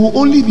 They will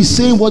only be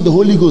saying what the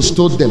Holy Ghost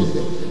told them.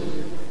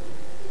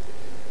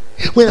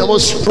 When I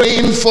was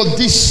praying for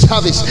this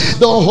service,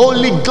 the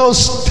Holy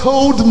Ghost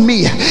told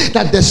me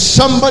that there's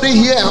somebody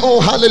here. Oh,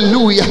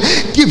 hallelujah.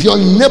 Give your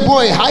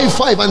neighbor a high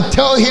five and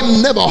tell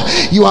him, neighbor,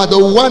 you are the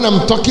one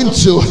I'm talking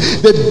to.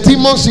 The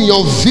demons in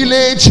your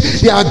village,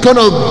 they are going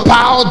to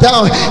bow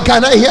down.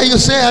 Can I hear you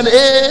say an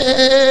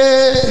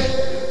eh?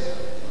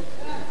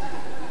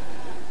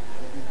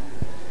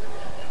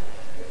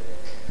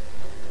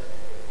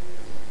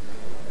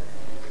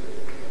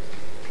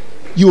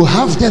 You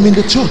have them in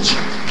the church.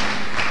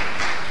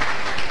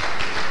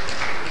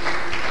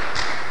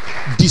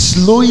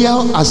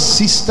 Disloyal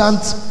assistant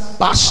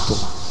pastor.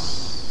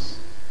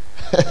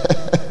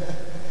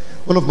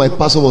 One of my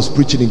pastors was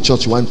preaching in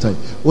church one time.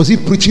 Was he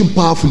preaching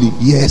powerfully?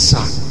 Yes,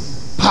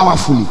 sir.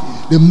 Powerfully.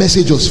 The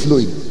message was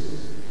flowing.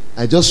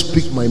 I just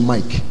picked my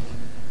mic.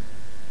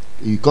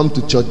 You come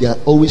to church, there are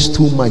always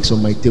 2 mics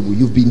on my table.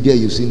 You've been there,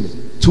 you've seen them.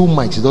 2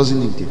 mics, it doesn't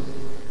need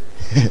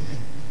it.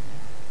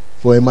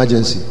 For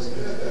emergency.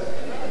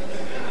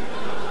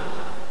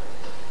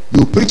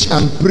 You preach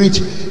and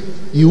preach.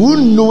 You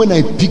won't know when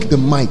I pick the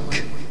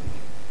mic.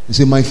 You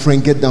say, my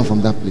friend, get down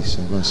from that place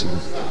and go and sit down.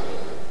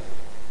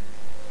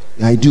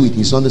 I do it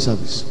in Sunday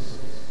service.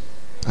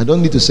 I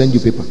don't need to send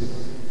you paper,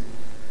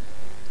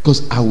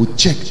 because I will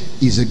check,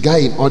 is a guy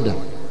in order?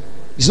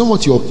 It's not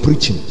what you're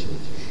preaching.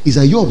 It's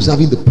that you're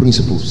observing the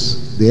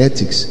principles, the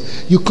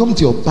ethics. You come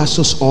to your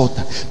pastor's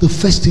altar. The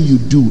first thing you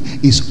do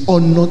is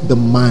honor the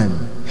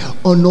man.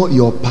 Honor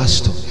your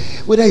pastor.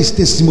 Whether it's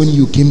testimony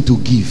you came to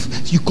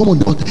give, you come on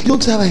the altar. You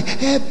don't say,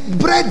 hey,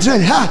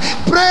 brethren,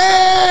 praise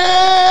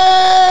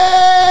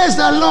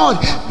the Lord.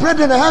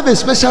 Brethren, I have a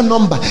special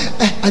number.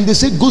 And they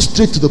say, go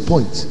straight to the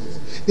point.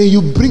 Then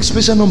you bring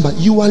special number.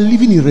 You are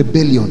living in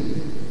rebellion.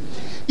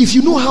 If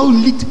you know how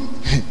little,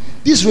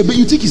 this rebellion,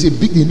 you think is a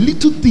big thing.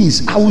 Little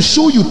things, I will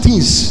show you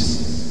things.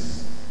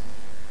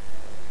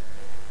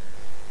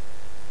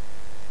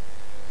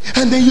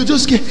 And then you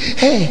just get,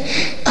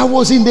 hey, I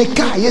was in the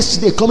car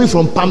yesterday coming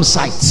from Palm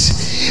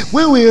Sites.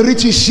 When we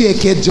reached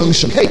Sheke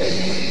Junction, hey,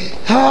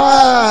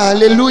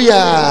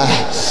 hallelujah.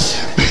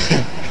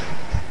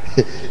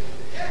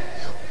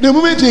 The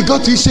moment we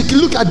got to Sheke,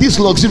 look at this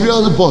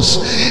luxurious bus.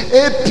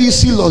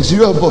 APC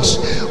luxurious bus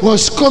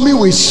was coming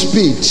with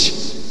speed.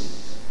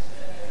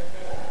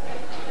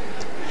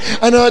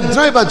 And our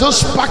driver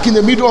just parked in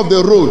the middle of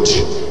the road.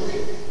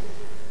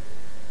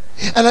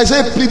 And I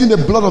started pleading the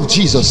blood of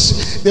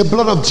Jesus, the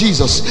blood of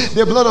Jesus,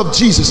 the blood of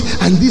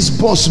Jesus. And this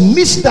boss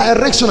missed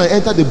direction and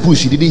entered the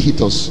bush. He didn't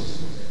hit us.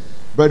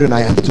 Brethren,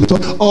 I am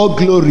to all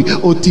glory,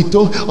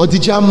 Otito,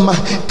 Odijama,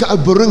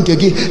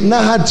 Burungegi,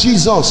 Naha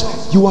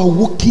Jesus. You are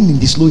walking in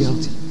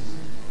disloyalty.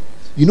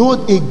 You know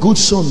what a good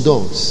son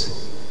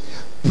does?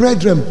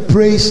 Brethren,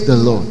 praise the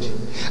Lord.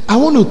 I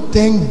want to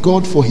thank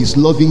God for his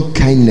loving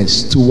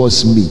kindness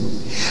towards me,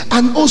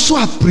 and also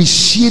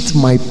appreciate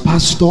my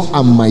pastor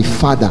and my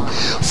father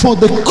for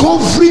the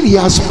covering he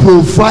has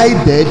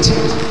provided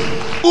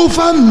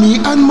over me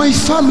and my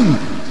family.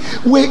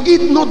 Were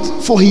it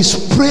not for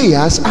his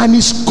prayers and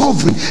his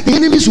covering, the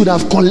enemies would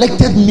have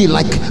collected me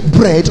like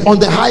bread on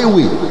the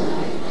highway.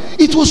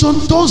 It was on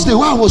Thursday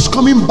while I was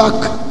coming back.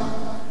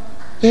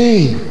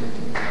 Hey,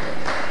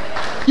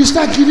 you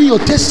start giving your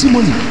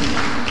testimony.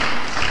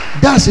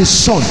 That's a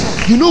son.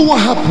 You know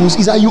what happens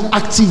is that you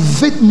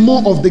activate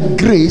more of the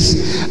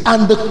grace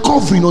and the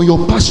covering on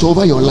your pastor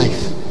over your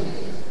life.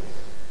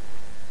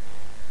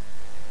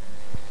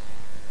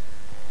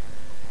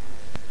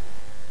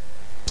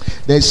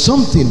 There's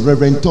something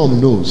Reverend Tom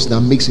knows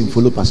that makes him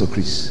follow Pastor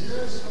Chris.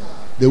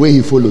 The way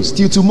he follows.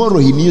 Till tomorrow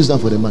he kneels down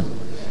for the man.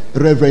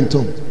 Reverend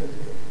Tom.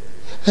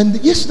 And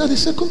yes, that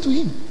is second to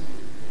him.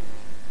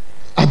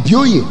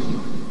 Abioye.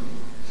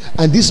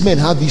 And these men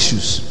have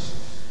issues.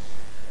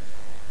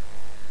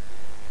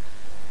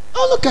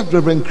 Oh, look at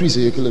Reverend Chris.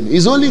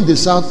 It's only in the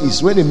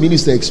southeast when a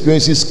minister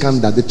experiences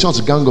scandal, the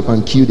church gang up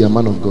and kill their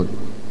man of God.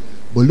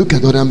 But look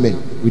at other men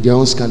with their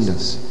own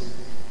scandals.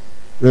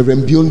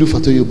 Reverend Biondu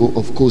Fatoyobo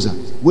of Koza,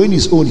 when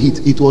his own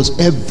hit, it was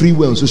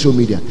everywhere on social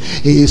media.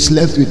 He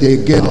slept with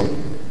a girl.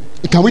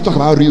 Can we talk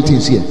about real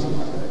things here?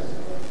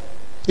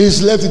 He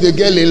slept with a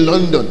girl in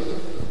London.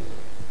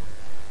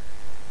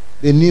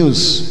 The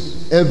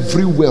news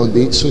everywhere on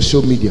the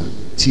social media,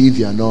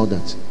 TV and all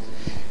that.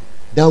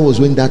 That was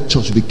when that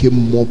church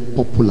became more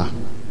popular,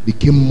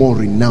 became more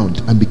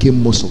renowned, and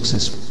became more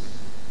successful.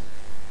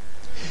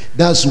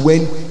 That's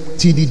when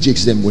TD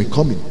Jakes them were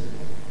coming.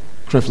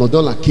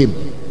 Creflodola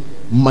came.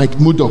 Mike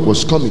Murdoch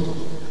was coming.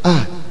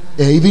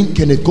 Even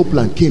Kenneth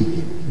Copeland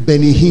came.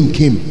 Benny Hinn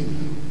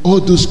came.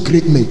 All those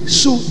great men.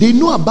 So they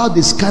know about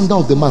the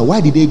scandal of the man. Why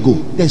did they go?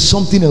 There's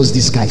something else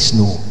these guys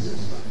know.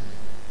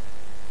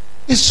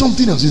 There's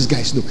something else these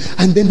guys know.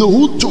 And then the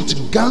whole church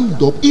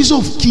ganged up. Instead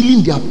of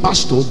killing their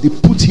pastor, they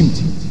put him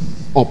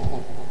up.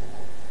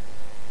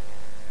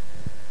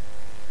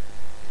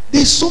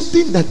 There's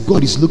something that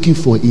God is looking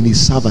for in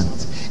his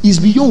servant. It's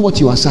beyond what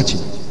you are searching.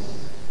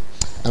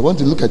 I want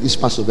to look at this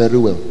pastor very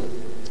well.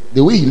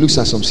 The way he looks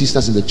at some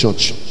sisters in the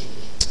church,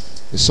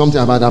 there's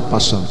something about that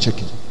pastor I'm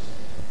checking.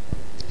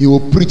 He will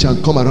preach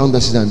and come around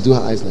that sister and do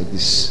her eyes like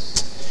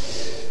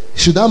this.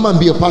 Should that man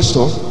be a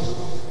pastor?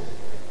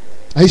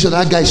 Are you sure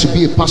that guy should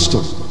be a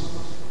pastor?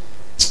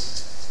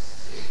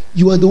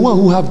 You are the one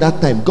who have that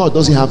time. God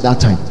doesn't have that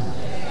time.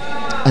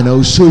 And I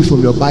will show you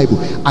from your Bible.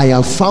 I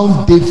have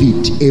found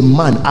David, a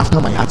man after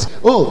my heart.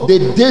 Oh, the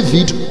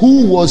David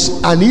who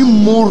was an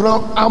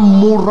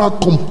immoral,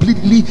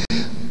 completely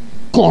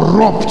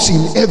corrupt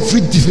in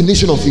every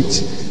definition of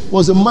it,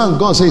 was a man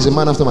God says is a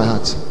man after my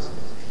heart.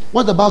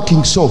 What about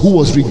King Saul, who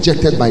was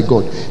rejected by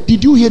God?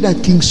 Did you hear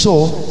that King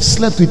Saul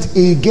slept with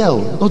a girl?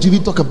 Not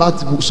even talk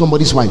about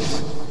somebody's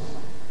wife.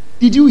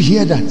 Did you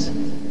hear that?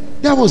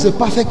 That was a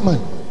perfect man.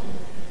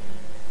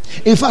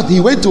 In fact, he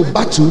went to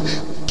battle,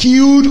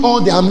 killed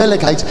all the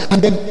Amalekites,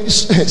 and then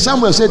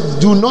Samuel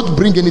said, do not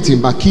bring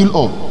anything but kill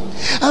all.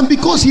 And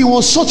because he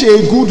was such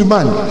a good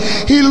man,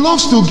 he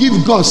loves to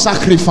give God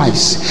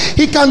sacrifice.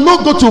 He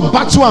cannot go to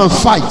battle and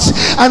fight,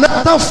 and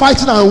after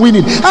fighting and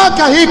winning, how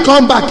can he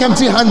come back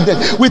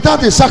empty-handed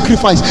without a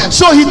sacrifice?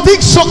 So he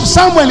thinks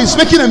Samuel is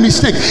making a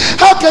mistake.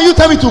 How can you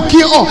tell me to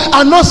kill all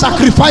and not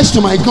sacrifice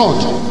to my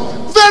God?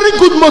 Very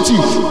good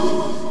motive.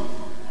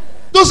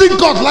 Doesn't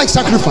God like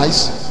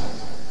sacrifice?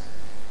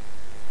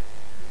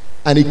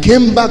 And he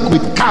came back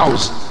with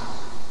cows.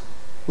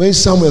 When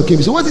Samuel came,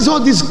 he said, what is all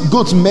this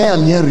goat mare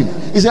I'm hearing?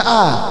 He said,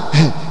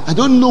 I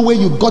don't know where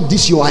you got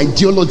this, your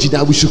ideology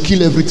that we should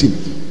kill everything.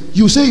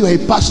 You say you're a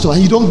pastor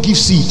and you don't give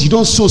seed, you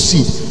don't sow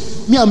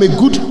seed. Me, I'm a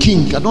good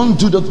king. I don't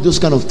do those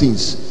kind of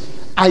things.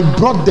 I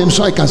brought them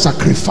so I can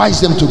sacrifice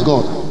them to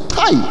God.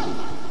 Hi.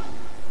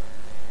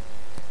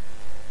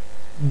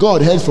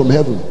 God heard from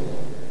heaven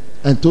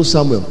and told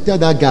Samuel, tell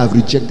that guy I've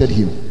rejected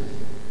him.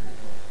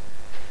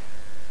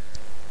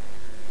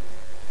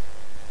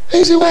 And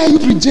he said, why are you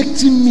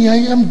rejecting me? I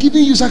am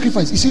giving you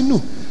sacrifice. He said,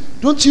 no.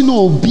 Don't you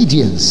know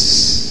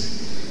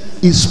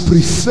obedience is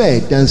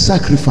preferred than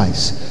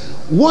sacrifice?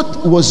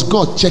 What was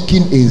God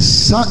checking in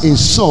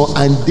Saul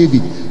and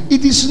David?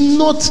 It is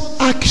not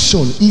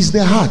action, it's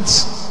the heart.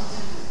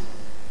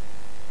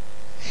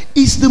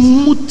 It's the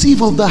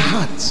motive of the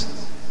heart.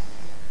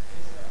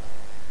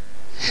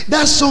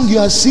 That song you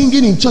are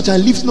singing in church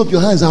and lifting up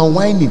your hands and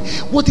whining,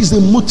 what is the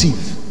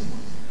motive?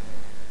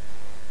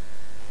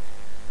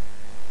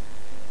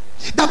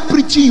 That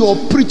preaching you're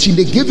preaching,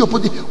 they gave you a,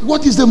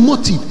 what is the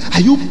motive?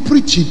 Are you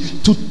preaching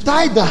to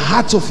tie the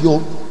hearts of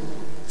your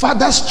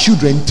father's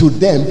children to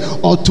them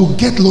or to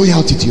get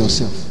loyalty to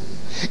yourself.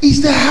 It's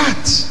the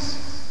heart.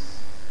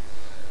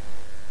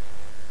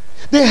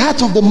 The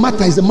heart of the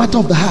matter is the matter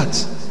of the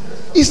heart.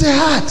 It's the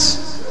heart.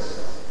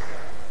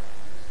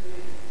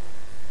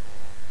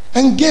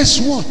 And guess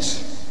what?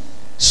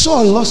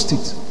 Saul lost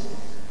it.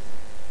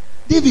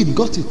 David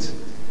got it.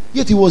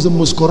 Yet he was the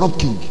most corrupt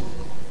king.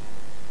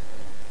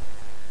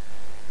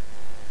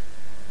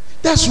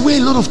 That's where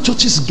a lot of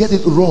churches get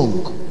it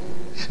wrong.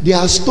 They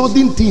are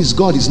studying things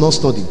God is not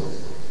studying.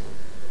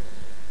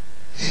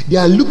 They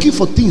are looking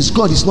for things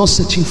God is not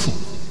searching for.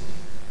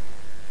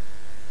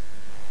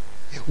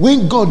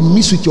 When God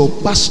meets with your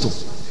pastor,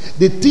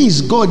 the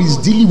things God is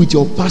dealing with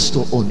your pastor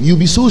on, you'll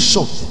be so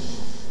shocked.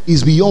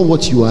 It's beyond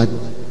what you are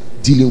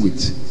dealing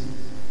with.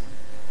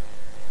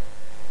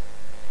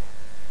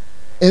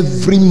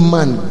 Every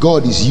man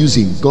God is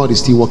using, God is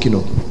still working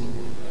on.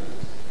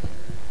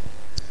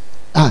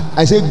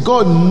 I say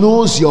God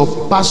knows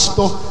your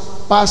pastor,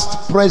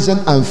 past,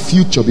 present, and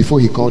future before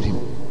he called him.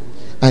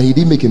 And he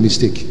didn't make a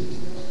mistake.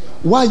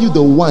 Why are you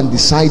the one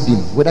deciding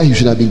whether he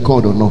should have been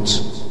called or not?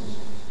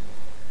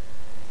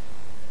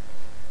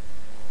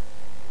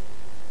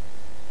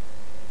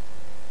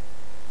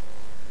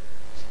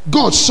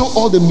 God saw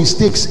all the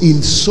mistakes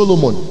in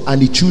Solomon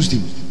and he chose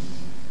him.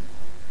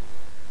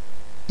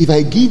 If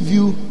I give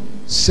you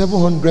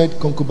 700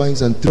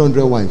 concubines and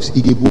 300 wives,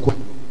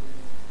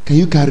 can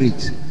you carry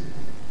it?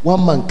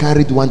 One man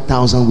carried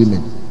 1,000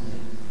 women.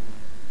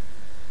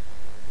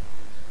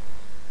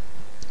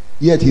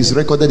 Yet he's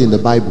recorded in the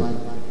Bible.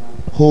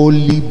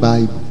 Holy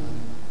Bible.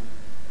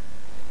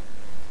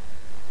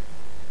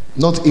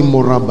 Not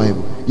immoral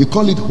Bible. You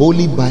call it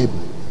Holy Bible.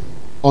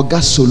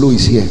 Oga Solo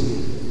is here.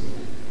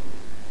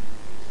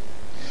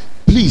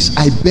 Please,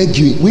 I beg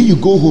you, when you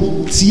go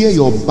home, tear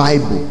your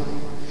Bible.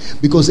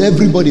 Because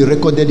everybody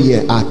recorded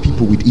here are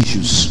people with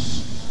issues.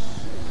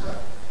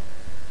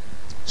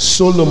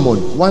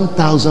 Solomon,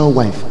 1,000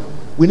 wives.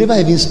 We never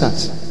even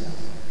start.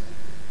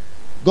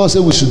 God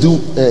said we should do,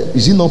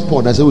 is it not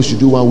Paul that said we should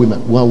do one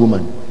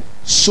woman?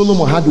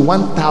 Solomon had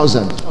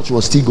 1,000. Church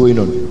was still going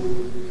on.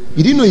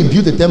 He didn't know he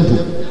built a temple.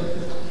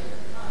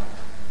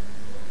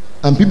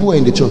 And people were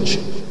in the church.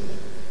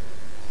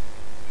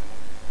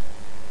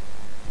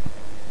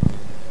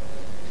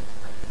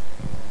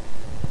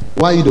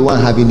 Why are you the one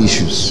having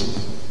issues?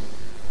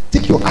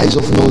 Take your eyes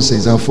off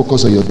nonsense and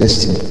focus on your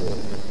destiny.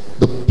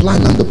 The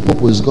plan and the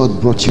purpose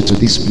God brought you to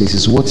this place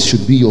is what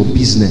should be your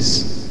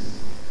business.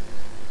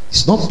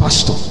 It's not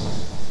pastor.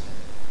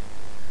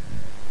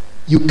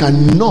 You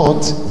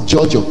cannot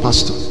judge your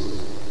pastor.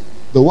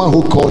 The one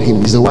who called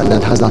him is the one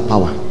that has that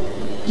power.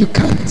 You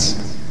can't.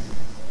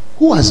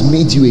 Who has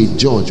made you a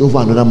judge over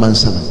another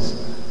man's servant?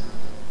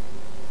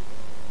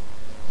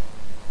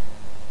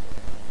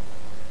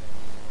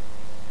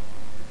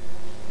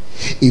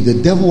 If the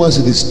devil wants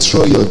to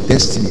destroy your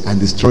destiny and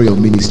destroy your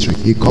ministry,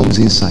 he comes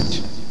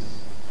inside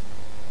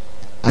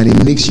and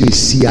he makes you a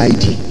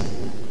CID,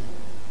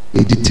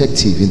 a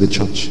detective in the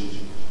church.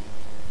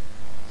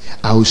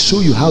 I will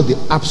show you how the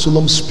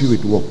Absalom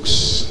spirit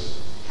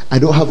works. I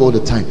don't have all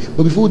the time,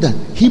 but before that,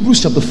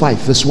 Hebrews chapter 5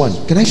 verse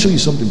 1. Can I show you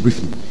something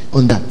briefly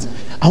on that?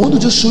 I want to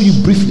just show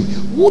you briefly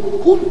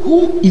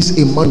who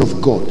is a man of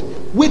God.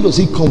 Where does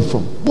he come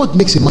from? What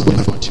makes a man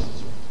of God?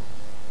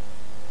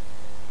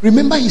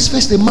 Remember, he's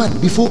first a man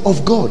before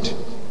of God.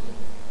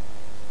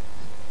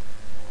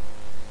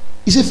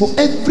 He said, for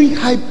every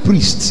high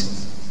priest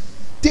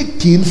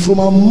taken from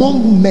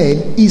among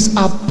men is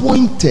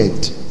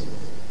appointed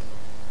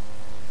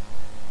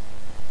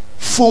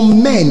for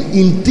men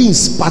in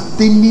things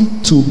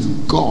pertaining to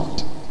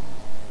God,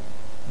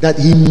 that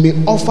he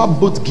may offer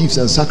both gifts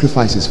and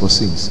sacrifices for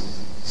sins.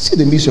 See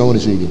the mystery I want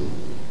to show you again.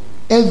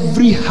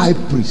 Every high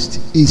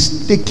priest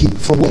is taken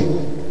from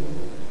where?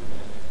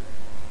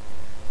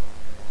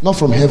 Not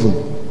from heaven,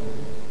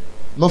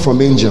 not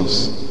from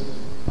angels.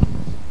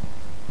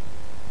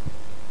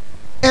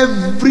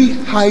 Every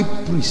high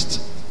priest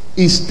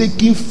is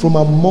taken from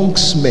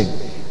amongst men,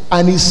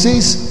 and he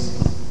says,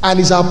 and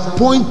is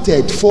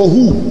appointed for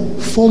who?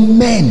 For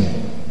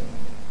men.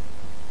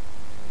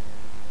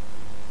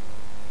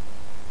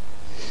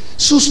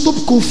 So stop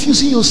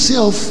confusing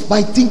yourself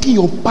by thinking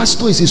your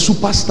pastor is a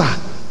superstar.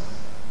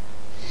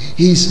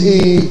 He's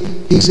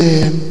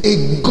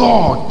a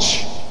God.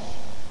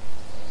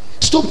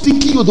 Stop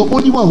thinking you're the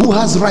only one who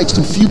has right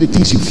to feel the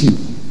things you feel.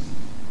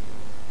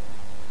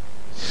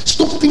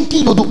 Stop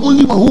thinking you're the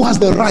only one who has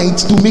the right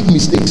to make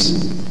mistakes.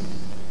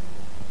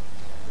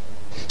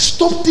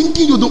 Stop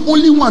thinking you're the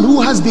only one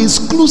who has the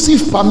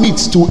exclusive permit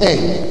to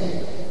err.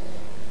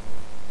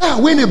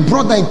 When a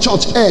brother in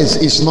church errs,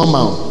 it's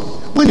normal.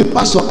 When a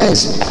pastor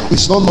errs,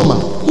 it's not normal.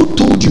 Who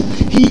told you?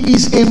 He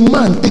is a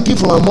man taken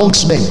from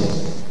amongst men.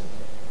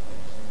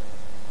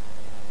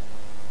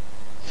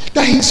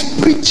 That he's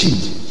preaching,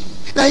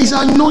 that he's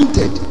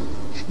anointed,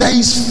 that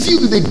he's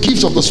filled with the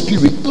gifts of the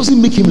Spirit,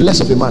 doesn't make him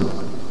less of a man.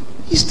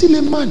 He's still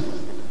a man.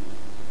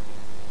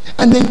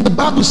 And then the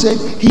Bible said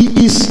he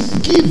is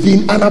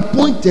given and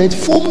appointed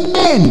for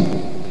men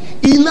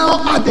He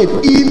now added,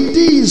 it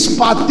is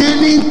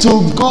pertaining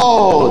to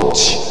God.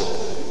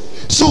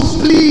 So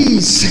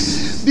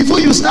please, before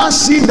you start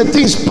seeing the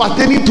things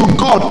pertaining to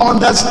God,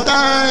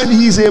 understand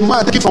he's a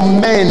man taken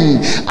from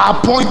men,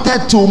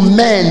 appointed to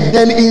men,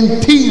 then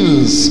in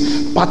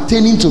things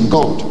pertaining to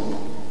God.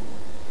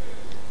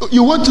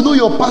 You want to know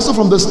your pastor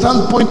from the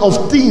standpoint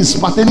of things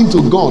pertaining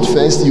to God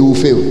first, you will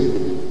fail.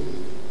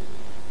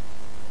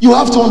 You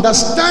have to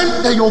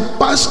understand that your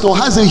pastor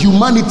has a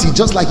humanity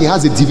just like he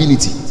has a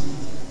divinity.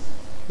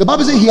 The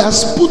Bible says he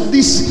has put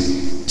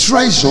these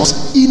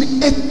treasures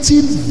in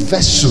earthen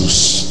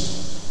vessels.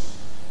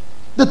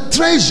 The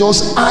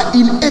treasures are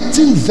in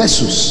earthen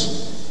vessels.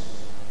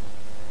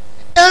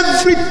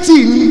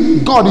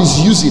 Everything God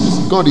is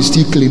using, God is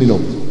still cleaning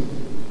up.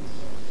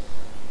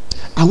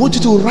 I want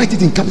you to write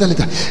it in capital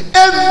letter.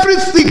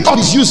 Everything God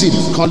is using,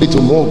 call it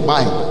more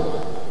by.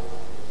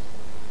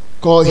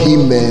 Call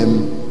him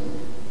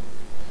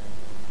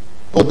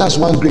oh, that's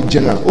one great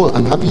general. Oh,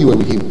 I'm happy you were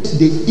with him.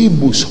 The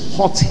Igbos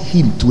hurt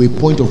him to a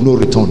point of no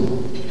return.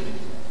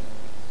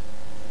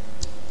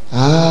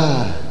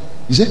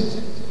 He said,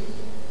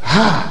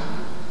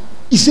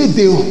 he said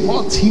they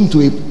hurt him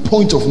to a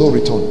point of no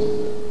return.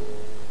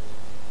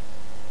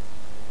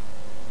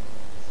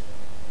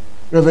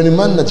 Reverend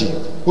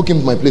Imanaji, who came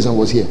to my place and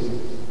was here,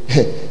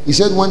 he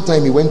said one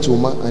time he went to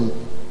Uma and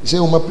he said,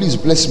 Uma, please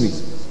bless me.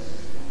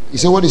 He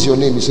said, what is your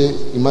name? He said,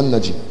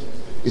 Imanaji.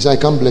 He said,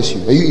 I can't bless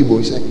you. Are you Igbo?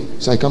 He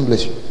said, I can't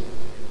bless you. He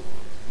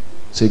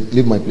said,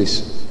 leave my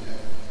place.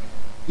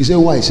 He said,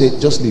 why? He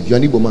said, just leave. You're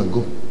an Igbo man,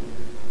 go.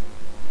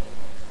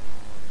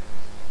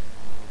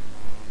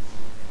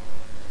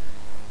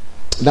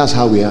 That's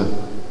how we are.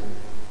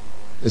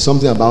 There's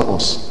something about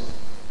us.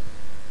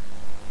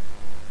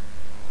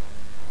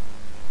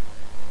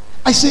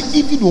 I say,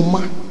 even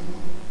Oma,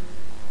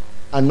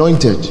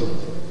 anointed,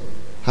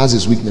 has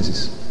his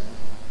weaknesses.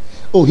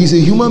 Oh, he's a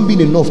human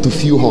being enough to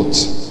feel hot.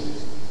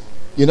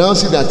 You now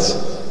see that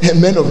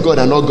men of God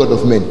are not God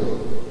of men.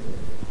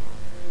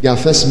 They are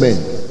first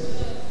men.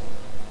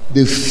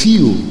 They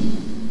feel,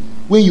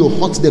 when you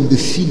hurt them, they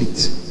feel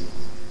it.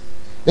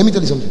 Let me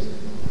tell you something.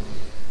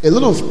 A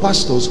lot of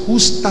pastors who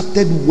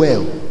started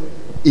well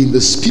in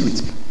the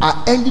spirit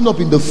are ending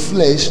up in the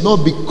flesh,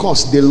 not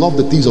because they love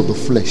the things of the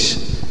flesh,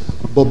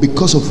 but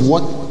because of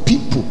what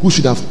people who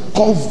should have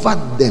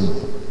covered them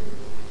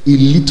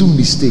in little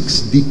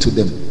mistakes did to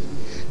them.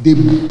 They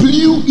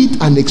blew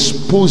it and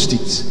exposed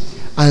it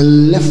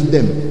and left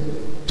them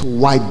to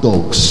white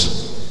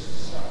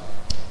dogs.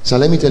 So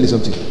let me tell you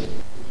something.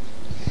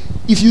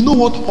 If you know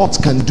what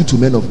hurt can do to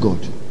men of God,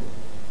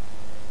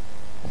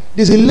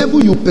 there's a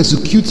level you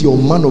persecute your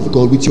man of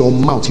God with your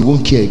mouth, he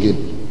won't care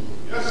again.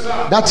 Yes,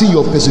 that thing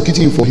you're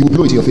persecuting him for, he will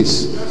blow it in your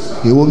face.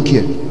 Yes, he won't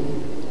care.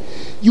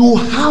 You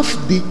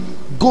have the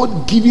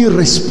God-given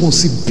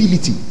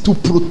responsibility to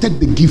protect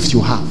the gifts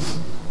you have.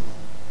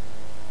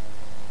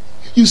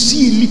 You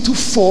see a little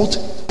fault,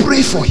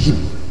 pray for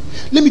him.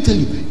 Let me tell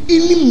you,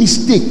 any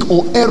mistake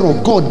or error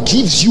God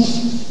gives you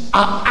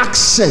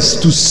access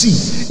to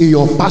see in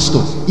your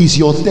pastor is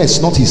your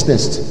test, not his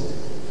test.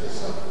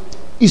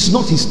 It's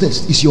not his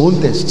test, it's your own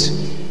test.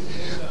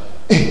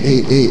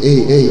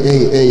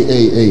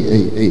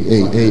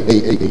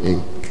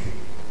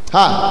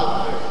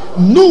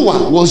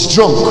 Noah was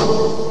drunk,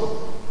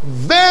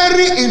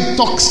 very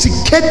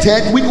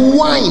intoxicated with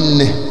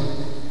wine,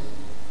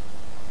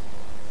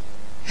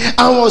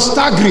 and was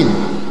staggering,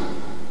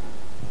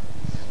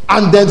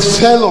 and then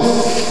fell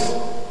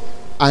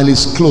off, and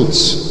his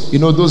clothes, you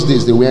know those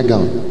days they wear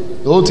gown,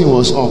 the whole thing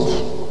was up,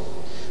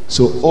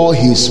 so all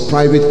his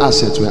private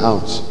assets were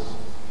out.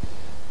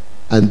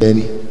 And then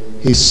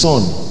his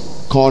son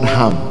called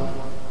Ham,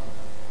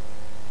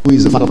 who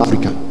is the father of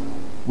Africa,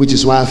 which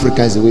is why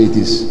Africa is the way it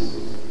is,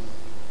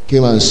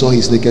 came and saw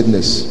his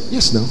nakedness.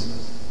 Yes, now.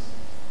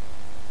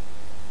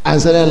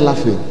 And started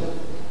laughing.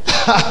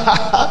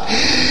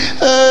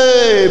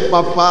 Hey,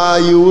 Papa,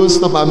 you will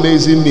stop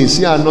amazing me.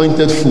 See,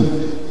 anointed fool.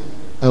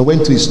 And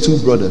went to his two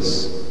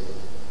brothers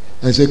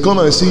and said, come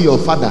and see your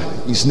father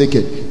is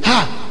naked.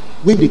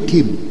 When they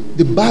came,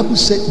 the Bible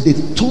said they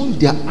turned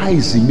their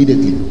eyes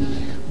immediately,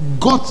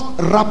 got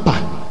wrapper.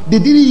 They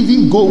didn't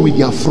even go with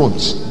their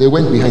front, they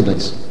went behind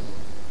us,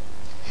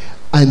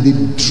 and they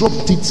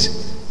dropped it,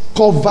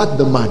 covered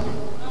the man.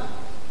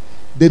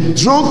 The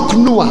drunk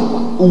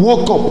Noah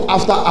woke up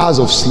after hours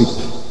of sleep.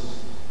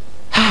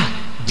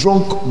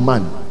 Drunk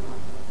man.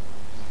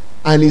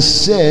 And he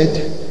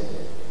said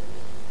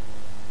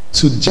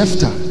to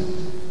Jephthah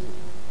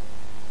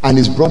and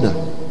his brother,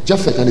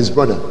 Japheth and his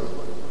brother,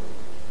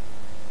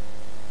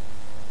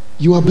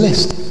 you are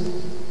blessed.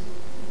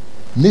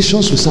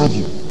 Nations will serve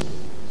you.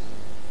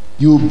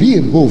 You will be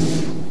above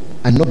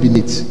and not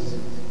beneath.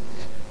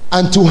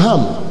 And to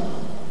Ham,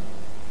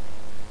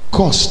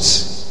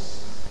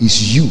 cost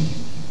is you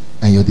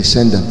and your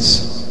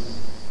descendants.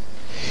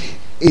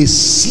 A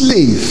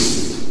slave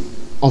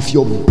of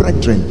your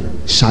brethren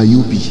shall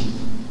you be.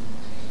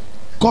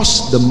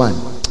 Cost the man.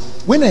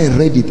 When I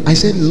read it, I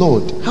said,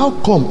 Lord, how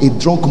come a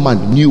drunk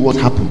man knew what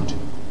happened?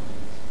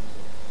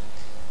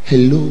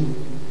 Hello.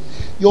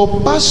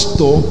 Your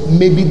pastor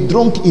may be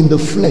drunk in the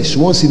flesh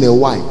once in a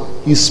while.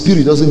 His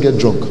spirit doesn't get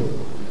drunk.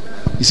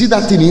 You see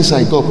that thing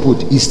inside God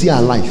put, he's still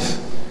alive.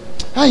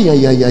 I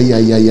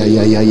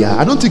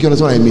don't think you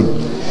understand what I mean.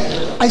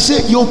 I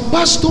say your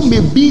pastor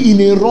may be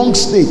in a wrong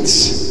state.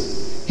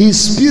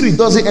 His spirit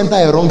doesn't enter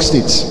a wrong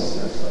state.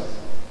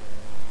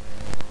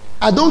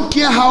 I don't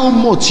care how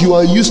much you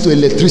are used to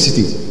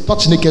electricity.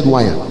 Touch naked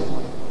wire.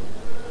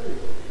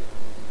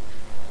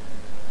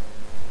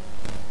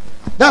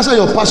 That's how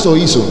your pastor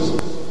is.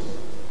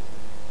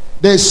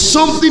 There's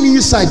something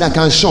inside that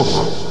can shock,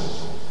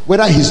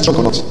 whether he's drunk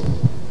or not.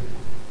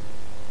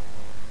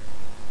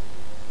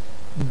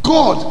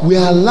 God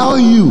will allow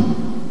you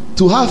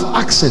to have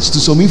access to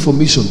some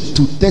information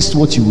to test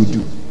what you will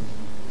do.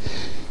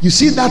 You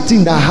see, that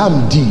thing that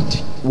Ham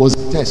did was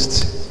a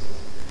test,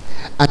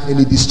 and then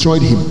it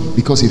destroyed him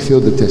because he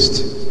failed the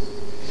test.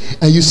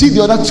 And you see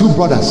the other two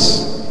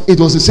brothers, it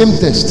was the same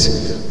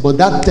test, but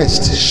that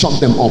test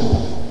shocked them up.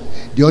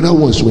 The other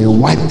ones were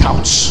wiped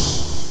out.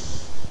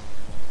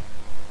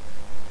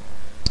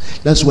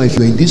 That's why if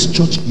you're in this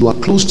church, you are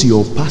close to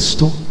your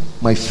pastor,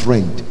 my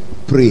friend,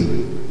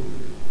 pray.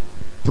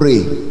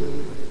 Pray.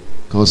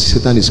 Because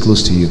Satan is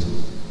close to you.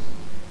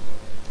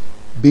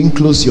 Being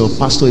close to your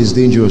pastor is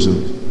dangerous.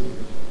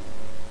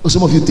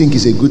 Some of you think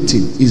it's a good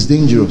thing. It's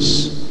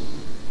dangerous.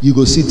 You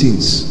go see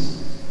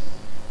things.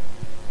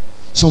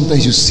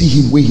 Sometimes you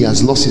see him when he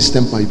has lost his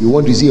temper. If you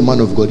wonder, is he a man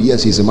of God?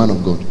 Yes, he's a man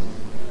of God.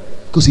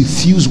 Because he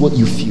feels what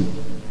you feel.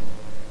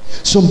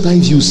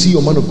 Sometimes you see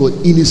your man of God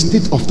in a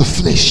state of the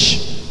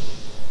flesh.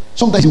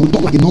 Sometimes he will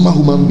talk like a normal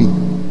human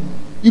being.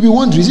 You'll be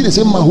wondering, is it the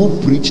same man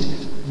who preached?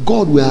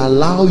 God will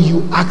allow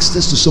you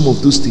access to some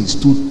of those things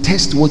to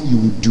test what you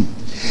will do.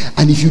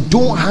 And if you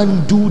don't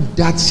handle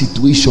that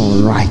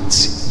situation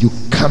right, you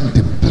can't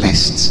be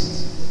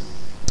blessed.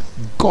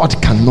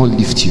 God cannot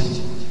lift you.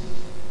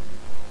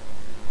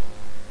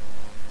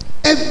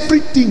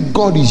 Everything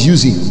God is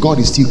using, God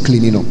is still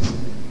cleaning up.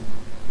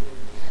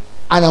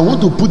 And I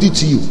want to put it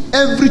to you,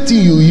 everything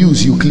you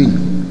use, you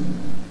clean.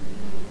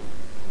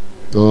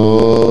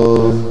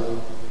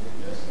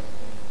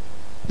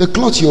 The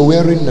cloth you're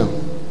wearing now,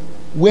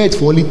 wear it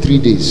for only 3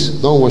 days.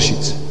 Don't wash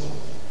it.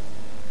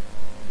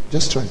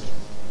 Just try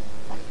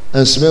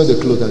and smell the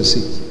cloth and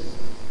see.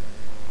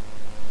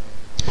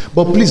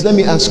 But please let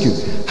me ask you,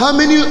 how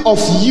many of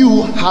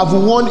you have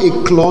worn a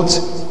cloth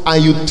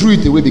and you threw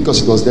it away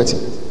because it was dirty?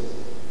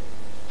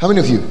 How many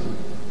of you?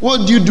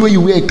 What do you do when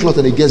you wear a cloth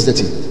and it gets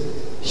dirty?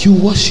 You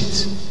wash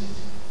it.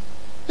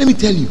 Let me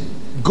tell you,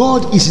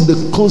 God is in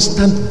the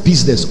constant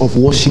business of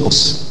washing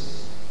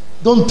us.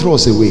 Don't throw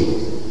us away.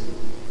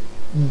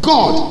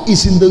 God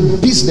is in the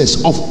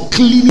business of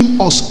cleaning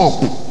us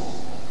up.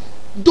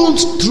 Don't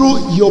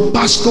throw your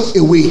pastor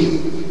away.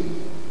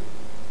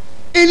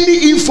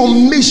 Any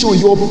information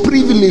you're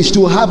privileged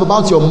to have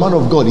about your man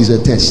of God is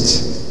a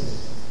test.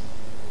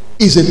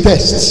 Is a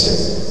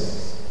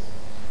test.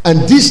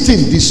 And this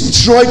thing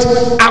destroyed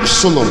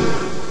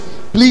Absalom.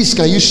 Please,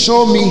 can you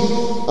show me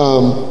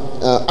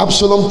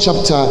Absalom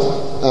chapter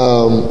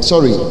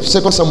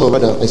 2 Samuel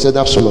rather. I said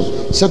Absalom.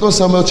 2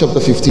 Samuel chapter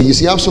 15. You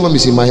see, Absalom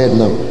is in my head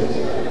now.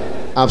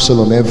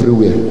 Absalom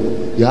everywhere.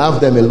 You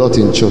have them a lot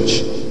in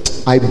church.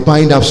 I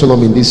bind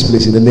Absalom in this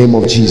place in the name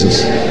of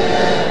Jesus.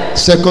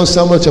 2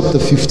 Samuel chapter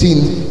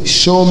 15.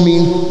 Show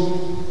me.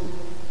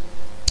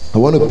 I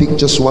want to pick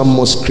just one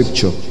more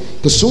scripture,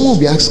 because someone will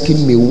be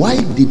asking me, why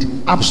did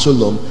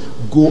Absalom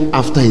go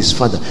after his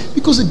father?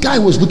 Because the guy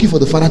was looking for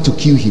the father to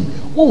kill him.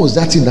 What was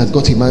that thing that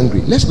got him angry?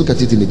 Let's look at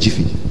it in a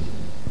jiffy.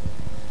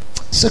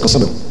 2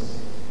 Samuel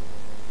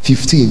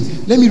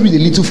 15. Let me read a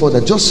little further,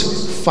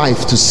 just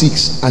 5 to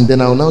 6, and then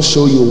I'll now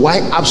show you why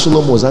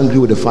Absalom was angry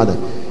with the father.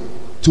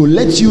 To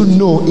let you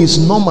know it's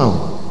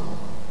normal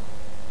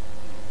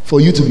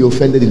for you to be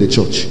offended in the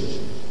church.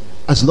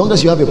 As long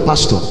as you have a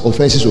pastor,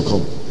 offenses will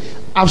come.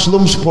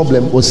 Absalom's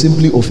problem was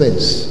simply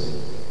offense.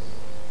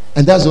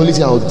 And that's the only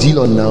thing I'll deal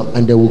on now,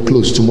 and then we'll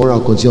close. Tomorrow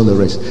I'll continue on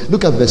the rest.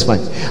 Look at verse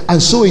 5.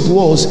 And so it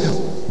was,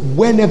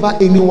 whenever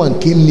anyone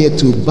came near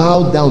to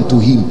bow down to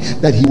him,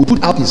 that he would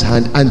put out his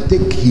hand and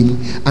take him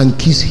and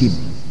kiss him.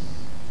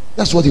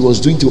 That's what he was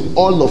doing to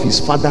all of his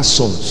father's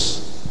sons.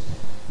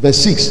 Verse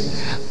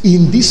 6.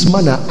 In this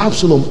manner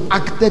Absalom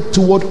acted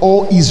toward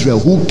all Israel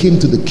who came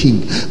to the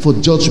king for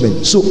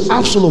judgment. So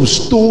Absalom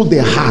stole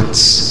the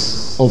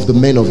hearts of the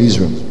men of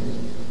Israel.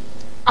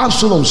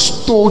 Absalom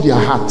stole their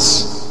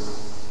hearts.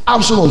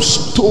 Absalom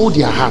stole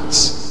their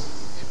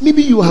hearts.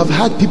 Maybe you have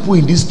had people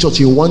in this church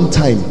in one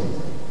time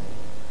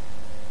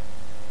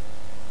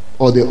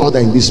or the other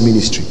in this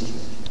ministry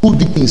who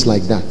did things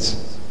like that.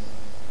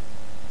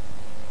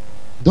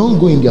 Don't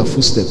go in their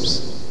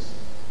footsteps.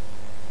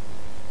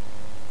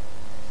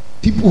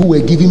 People who were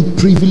given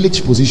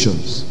privileged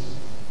positions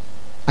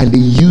and they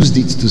used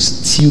it to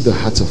steal the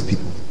hearts of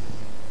people.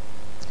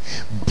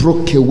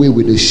 Broke away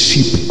with the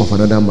sheep of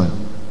another man.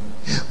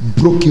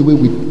 Broke away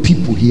with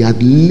people he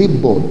had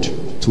labored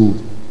to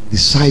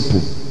disciple.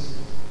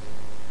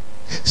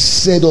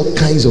 Said all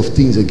kinds of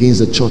things against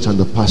the church and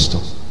the pastor.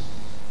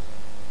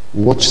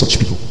 Watch such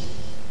people.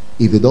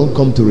 If they don't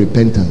come to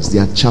repentance,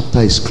 their chapter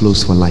is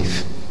closed for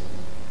life.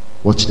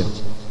 Watch them.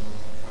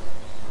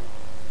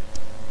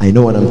 I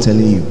know what I'm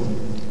telling you.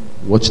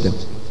 Watch them.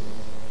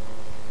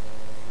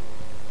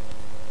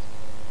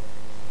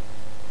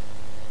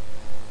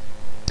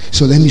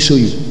 So let me show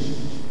you.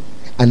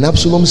 An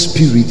Absalom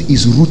spirit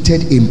is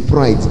rooted in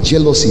pride,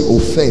 jealousy,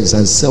 offense,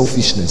 and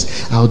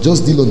selfishness. I'll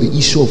just deal on the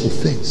issue of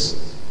offense.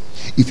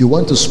 If you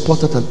want to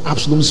spot out an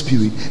Absalom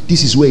spirit,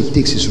 this is where it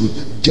takes its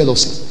root.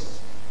 Jealousy,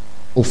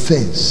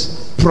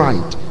 offense,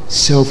 pride,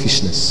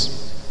 selfishness.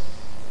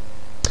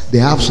 The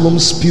Absalom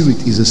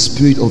spirit is a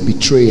spirit of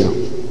betrayal.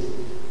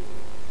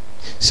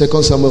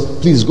 2 Samuel,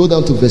 please go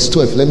down to verse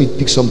 12. Let me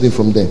pick something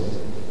from there.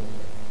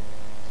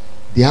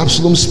 The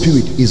Absalom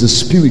spirit is a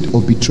spirit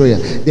of betrayal.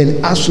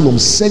 Then Absalom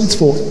sent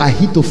for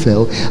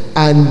Ahithophel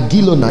and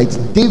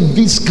Gilonite,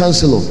 David's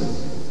counselor,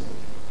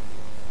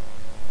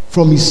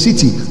 from his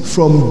city,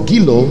 from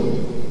Gilo,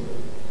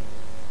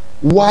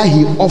 while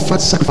he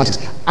offered sacrifices.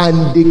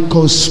 And the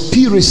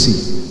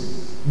conspiracy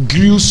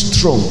grew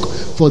strong,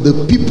 for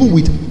the people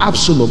with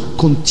Absalom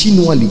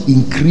continually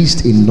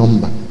increased in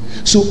number.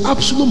 So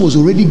Absalom was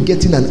already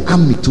getting an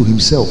army to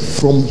himself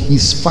from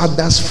his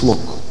father's flock.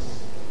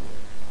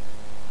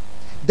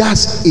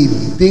 That's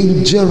a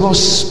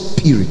dangerous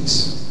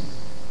spirit.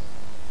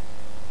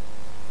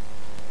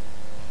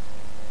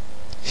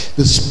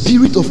 The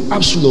spirit of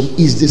Absalom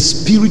is the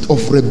spirit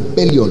of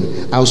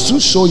rebellion. I'll soon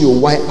show you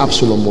why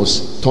Absalom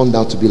was turned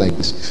out to be like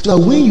this. So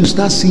that when you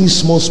start seeing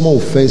small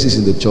offenses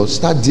in the church,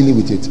 start dealing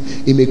with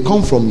it. It may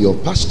come from your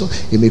pastor,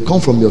 it may come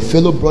from your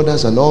fellow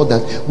brothers and all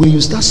that. When you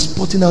start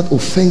spotting out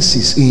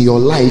offenses in your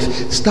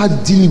life,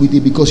 start dealing with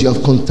it, because you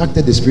have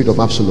contacted the spirit of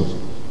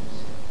Absalom.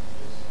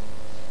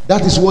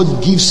 That is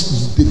what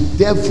gives the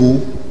devil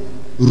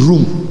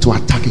room to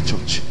attack a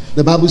church.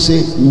 The Bible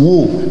says,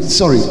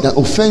 that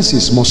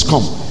offenses must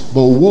come,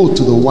 but woe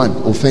to the one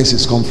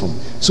offenses come from.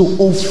 So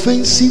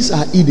offenses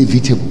are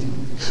inevitable.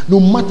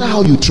 No matter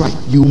how you try,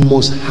 you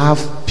must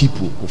have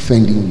people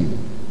offending you.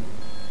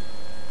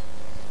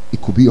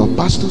 It could be your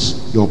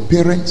pastors, your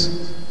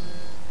parents,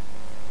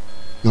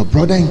 your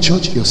brother in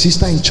church, your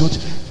sister in church.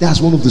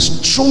 That's one of the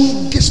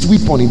strongest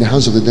weapons in the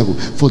hands of the devil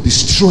for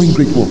destroying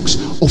great works.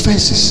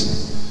 Offenses.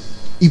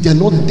 If they're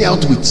not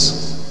dealt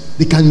with,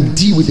 they can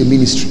deal with the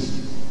ministry.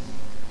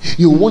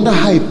 You wonder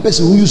how a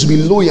person who used to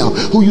be loyal,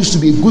 who used to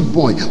be a good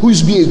boy, who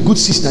used to be a good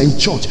sister in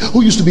church,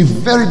 who used to be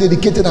very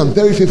dedicated and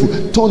very faithful,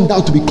 turned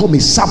out to become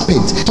a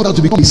serpent, turned out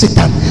to become a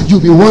Satan.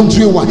 You'll be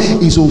wondering why.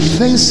 It's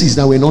offenses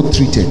that were not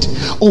treated.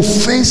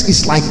 Offense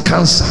is like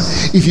cancer.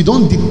 If you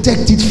don't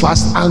detect it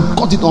fast and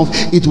cut it off,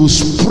 it will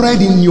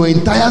spread in your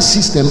entire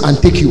system and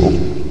take you up.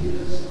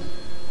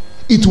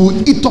 It will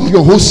eat up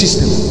your whole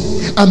system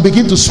and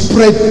begin to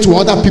spread to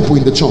other people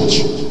in the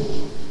church.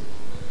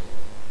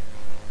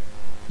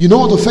 You know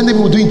what offended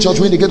people do in church?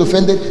 When they get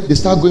offended, they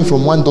start going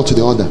from one door to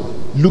the other,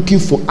 looking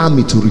for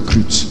army to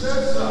recruit.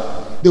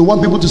 They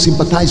want people to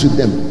sympathize with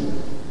them,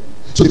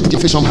 so they put their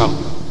face somehow.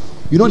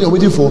 You know, they're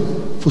waiting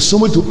for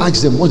someone to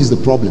ask them what is the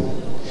problem.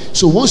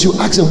 So once you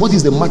ask them what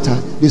is the matter,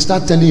 they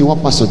start telling you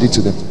what pastor did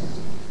to them,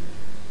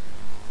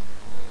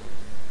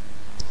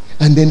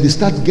 and then they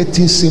start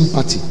getting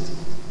sympathy.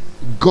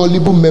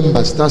 Gullible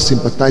members start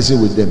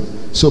sympathizing with them.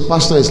 So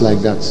pastor is like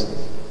that.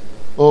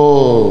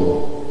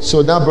 Oh,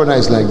 so that brother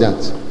is like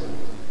that.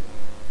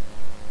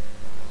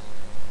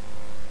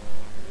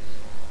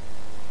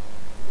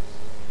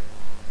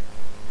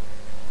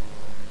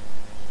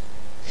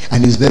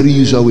 And it's very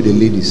usual with the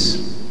ladies,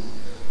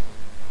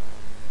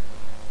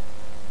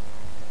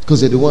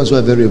 because they're the ones who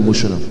are very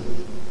emotional.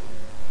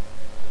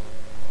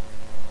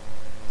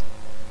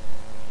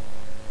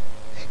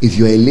 If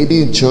you're a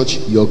lady in church,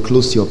 you're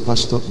close to your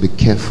pastor, be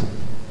careful.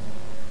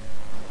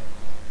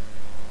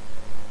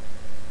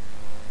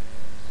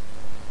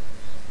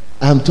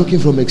 I'm talking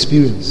from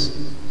experience.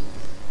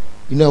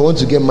 You know, I want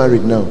to get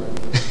married now.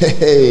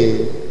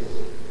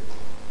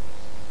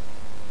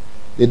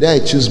 The day I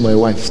choose my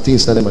wife,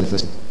 things started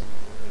manifesting.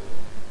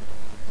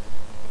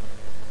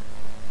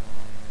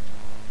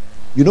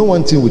 You know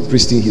one thing with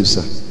Pristine Hill,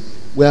 sir?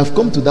 We have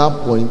come to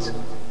that point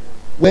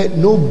where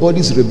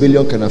nobody's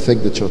rebellion can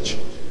affect the church.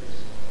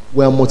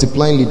 We are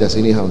multiplying leaders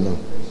anyhow now.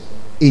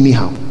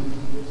 Anyhow.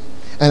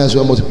 And as we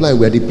are multiplying,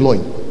 we are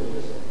deploying.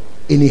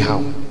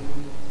 Anyhow.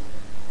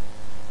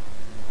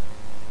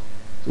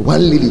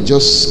 One lady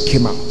just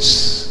came out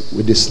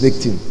with the snake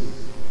thing.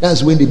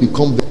 That's when they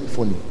become very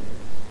funny.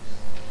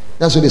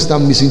 That's when they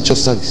start missing church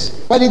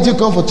service. Why didn't you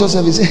come for church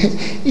service?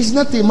 It's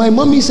nothing. My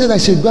mommy said I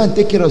should go and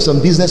take care of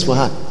some business for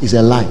her. It's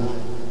a lie.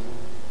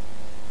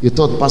 You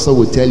thought pastor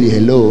would tell you,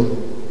 hello,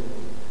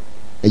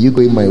 are you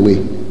going my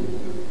way?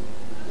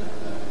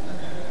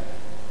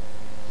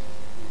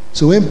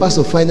 So when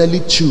pastor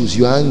finally choose,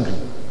 you are angry.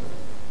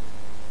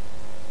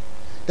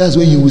 That's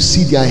when you will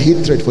see their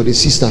hatred for the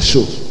sister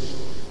show.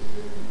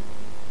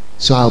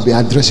 So I'll be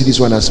addressing this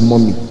one as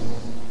mommy.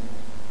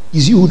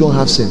 It's you who don't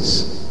have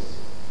sense.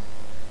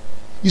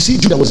 You see,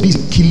 Judah was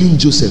busy killing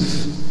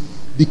Joseph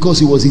because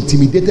he was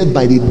intimidated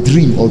by the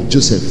dream of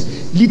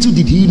Joseph. Little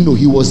did he know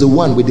he was the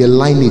one with the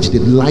lineage the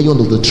Lion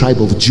of the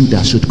tribe of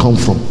Judah should come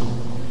from.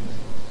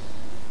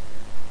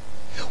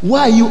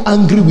 Why are you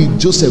angry with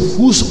Joseph,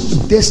 whose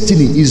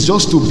destiny is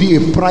just to be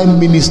a prime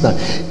minister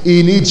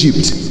in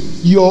Egypt?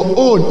 Your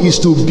own is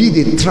to be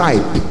the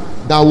tribe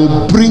that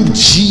will bring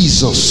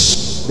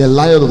Jesus, the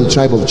Lion of the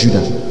tribe of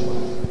Judah.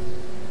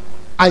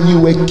 And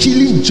you were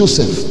killing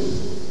Joseph.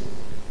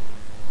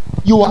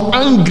 You are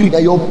angry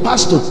that your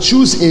pastor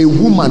chose a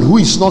woman who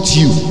is not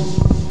you,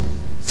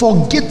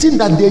 forgetting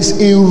that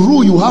there's a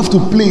role you have to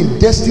play in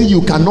destiny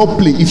you cannot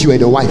play if you are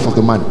the wife of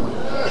the man.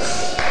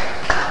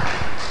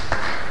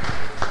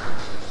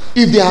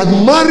 If they had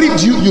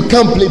married you, you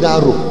can't play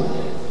that role.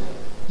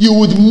 You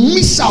would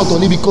miss out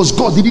on it because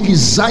God didn't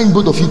design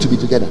both of you to be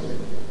together.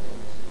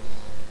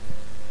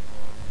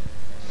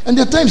 And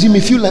there are times you may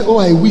feel like, oh,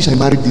 I wish I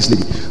married this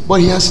lady.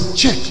 But he has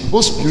checked,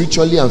 both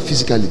spiritually and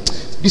physically.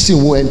 This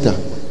thing won't enter.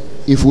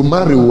 If we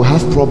marry, we'll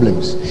have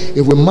problems.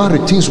 If we marry,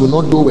 things will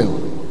not go well.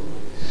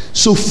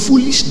 So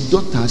foolish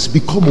daughters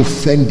become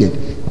offended.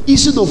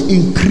 Instead of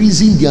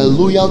increasing their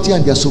loyalty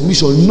and their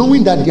submission,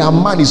 knowing that their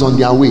man is on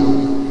their way,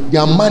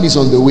 their man is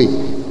on the way,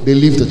 they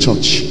leave the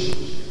church.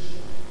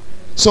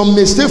 Some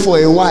may stay for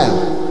a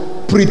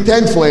while,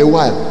 pretend for a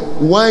while,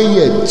 1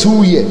 year,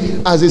 2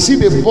 years. As they see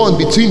the bond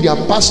between their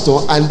pastor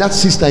and that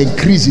sister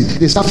increasing,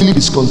 they start feeling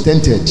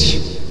discontented.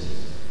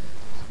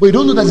 But you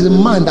don't know that it's a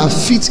man that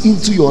fits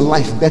into your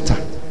life better.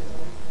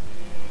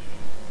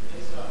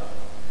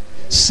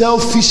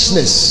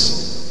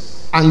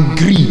 Selfishness and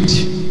greed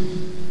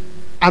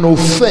and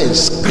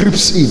offense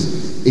creeps in.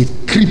 It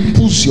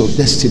cripples your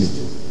destiny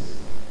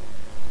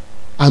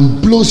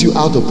and blows you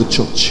out of the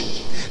church.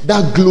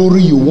 That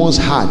glory you once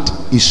had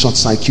is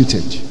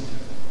short-circuited.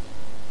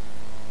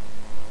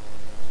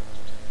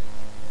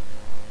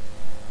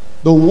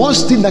 The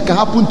worst thing that can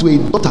happen to a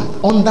daughter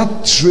under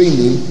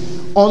training,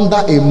 under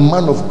a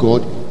man of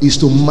God, is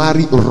to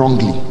marry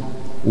wrongly.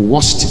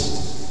 Worst thing.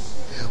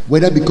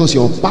 Whether because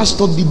your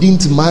pastor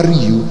didn't marry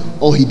you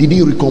or he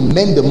didn't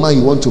recommend the man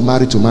you want to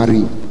marry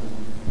you.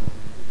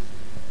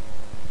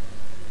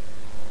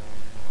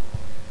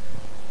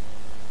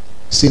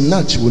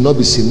 Sinach will not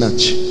be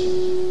Sinach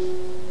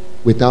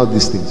without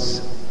these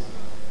things.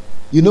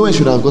 You know when she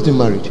should have gotten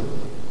married?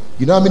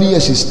 You know how many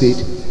years she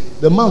stayed?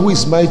 The man who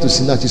is married to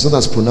Sinach is not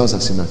as pronounced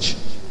as Sinach.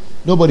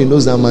 Nobody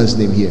knows that man's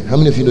name here. How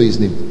many of you know his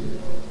name?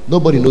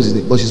 Nobody knows his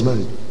name, but she's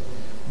married.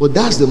 But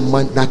that's the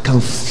man that can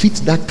fit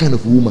that kind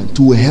of woman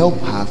to help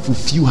her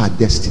fulfill her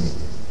destiny.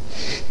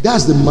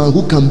 That's the man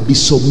who can be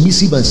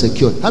submissive and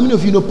secure. How many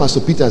of you know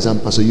Pastor Peters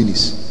and Pastor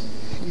Eunice?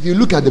 If you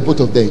look at the both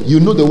of them, you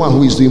know the one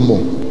who is doing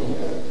more.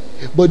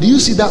 But do you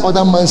see that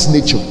other man's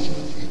nature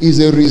is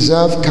a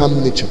reserved,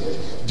 calm nature?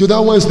 The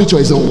other one's nature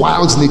is a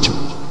wild nature.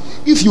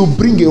 If you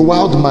bring a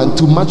wild man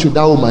to match with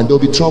that woman, there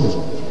will be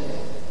trouble.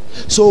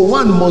 So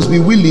one must be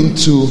willing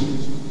to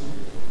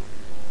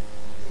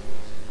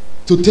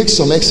take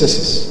some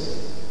excesses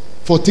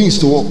for things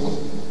to work.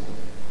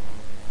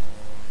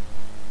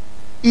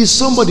 Is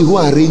somebody who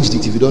arranged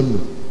it, if you don't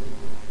know.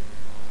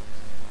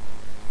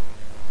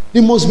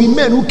 There must be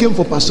men who came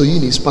for Pastor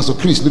Eunice. Pastor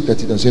Chris looked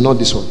at it and said, not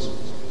this one.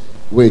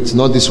 Wait,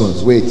 not this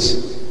one. Wait.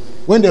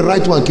 When the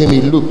right one came,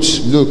 he looked.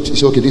 He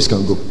said, okay, this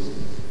can go.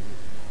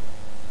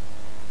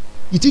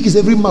 You think it's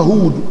every man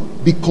who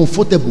would be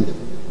comfortable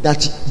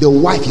that the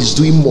wife is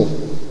doing more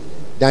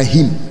than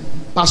him,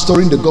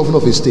 pastoring the governor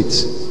of a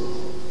state,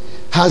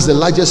 has the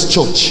largest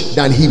church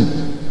than him,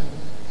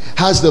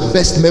 has the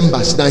best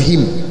members than him.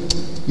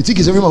 You think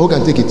it's every man who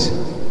can take it?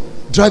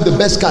 Drive the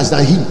best cars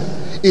than him,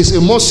 is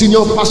a more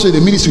senior pastor in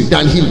the ministry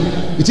than him.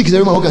 You think it's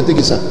every man who can take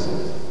it, sir?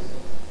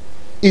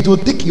 It will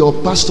take your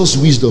pastor's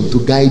wisdom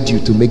to guide you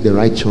to make the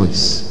right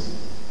choice.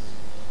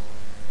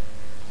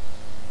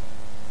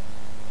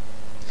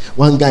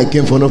 One guy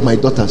came for one of my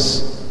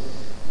daughters,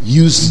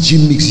 used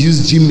gym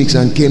mix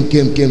and came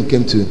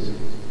to.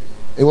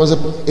 It was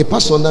a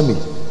pastor under me.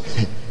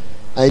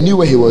 I knew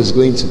where he was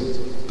going to,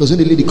 because when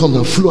the lady comes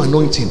and flow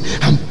anointing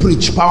and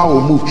preach, power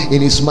will move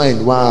in his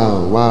mind.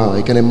 Wow,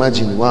 I can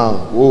imagine.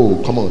 Wow,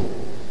 whoa, come on.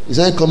 He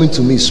started coming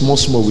to me small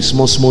with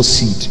small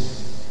seed.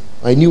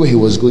 I knew where he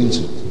was going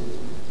to.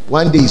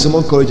 One day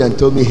someone encouraged and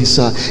told me,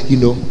 sir,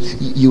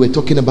 you were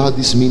talking about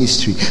this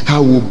ministry,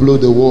 how we'll blow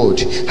the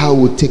world, how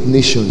we'll take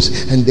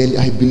nations, and then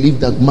I believe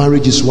that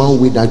marriage is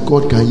one way that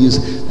God can use.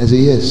 I said,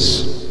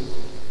 yes,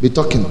 be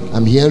talking,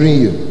 I'm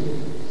hearing you.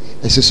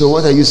 I said, so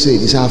what are you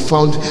saying? He said, I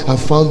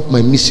found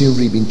my missing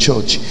rib in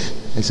church.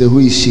 I said, who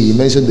is she? He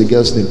mentioned the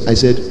girl's name. I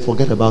said,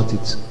 forget about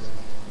it.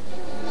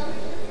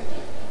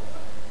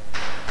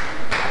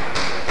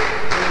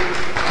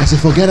 I said,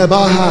 forget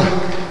about her,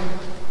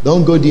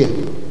 don't go there.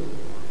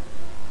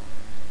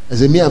 I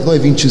said, me, I've not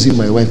even chosen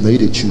my wife. Now you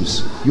they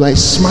choose. You are a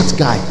smart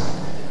guy.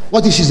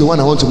 What if she's the one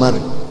I want to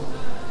marry?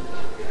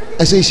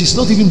 I said, she's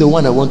not even the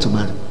one I want to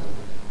marry,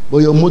 but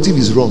your motive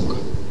is wrong.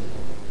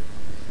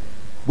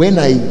 When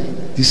I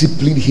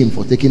disciplined him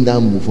for taking that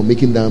move, for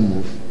making that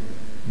move,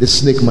 the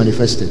snake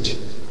manifested.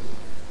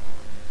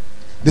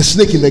 The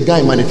snake in the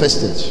guy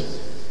manifested.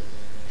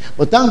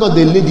 But thank God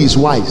the lady is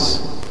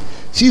wise.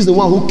 She's the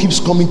one who keeps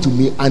coming to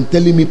me and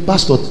telling me,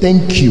 Pastor,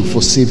 thank you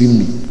for saving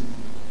me.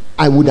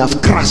 I would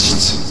have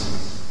crashed.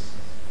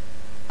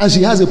 And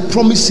she has a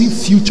promising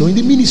future in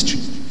the ministry.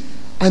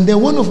 And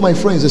then one of my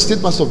friends, the state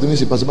pastor of the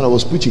ministry, Pastor, when I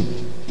was preaching,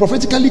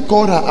 prophetically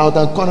called her out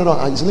and called her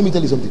out and said, let me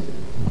tell you something.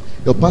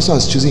 Your pastor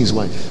has chosen his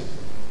wife.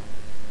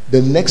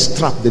 The next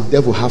trap the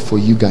devil have for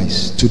you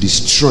guys to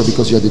destroy,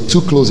 because you are the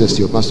two closest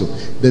to your pastor,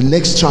 the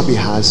next trap he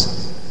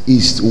has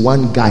is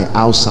one guy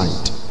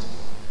outside.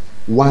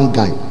 One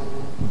guy.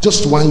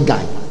 Just one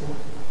guy.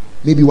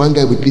 Maybe one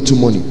guy with little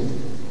money,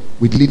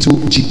 with little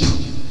Jeep,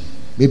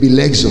 maybe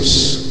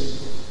Lexus.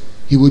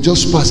 He will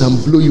just pass and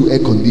blow you air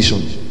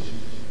conditioned.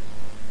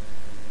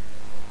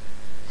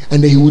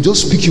 And then he will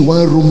just pick you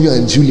one Romeo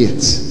and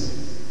Juliet.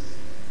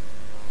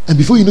 And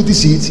before you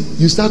notice it,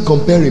 you start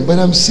comparing. But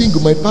I'm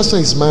single, my pastor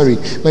is married,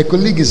 my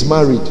colleague is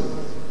married.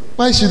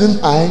 Why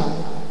shouldn't I?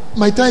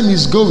 My time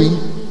is going.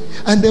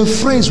 And then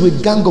friends will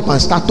gang up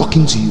and start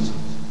talking to you.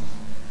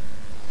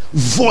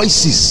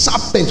 Voices,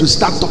 serpents will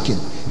start talking.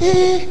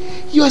 Hey,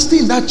 you are still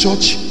in that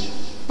church.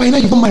 By now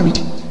you're not married.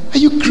 Are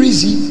you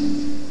crazy?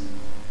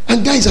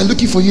 And guys are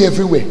looking for you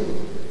everywhere.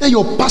 Then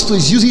your pastor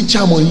is using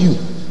charm on you.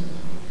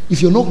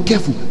 If you're not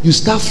careful, you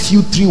start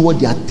filtering what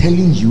they are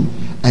telling you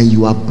and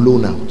you are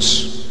blown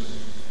out.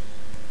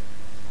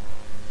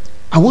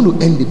 I want to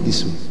end it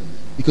this way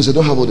because I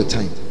don't have all the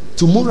time.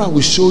 Tomorrow I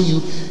will show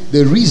you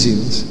the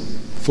reasons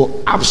for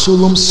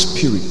Absalom's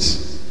spirit.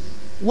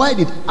 Why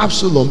did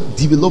Absalom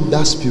develop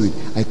that spirit?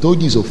 I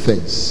told you it's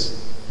offense.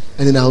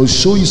 And then I will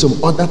show you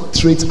some other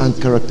traits and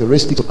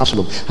characteristics of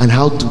Absalom and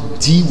how to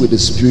deal with the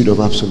spirit of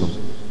Absalom.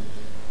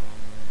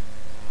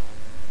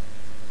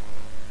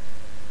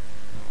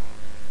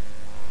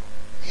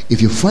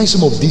 If you find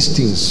some of these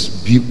things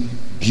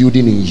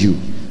building in you,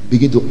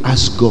 begin to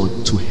ask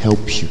God to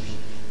help you.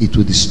 It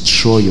will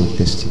destroy your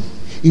destiny.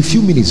 In a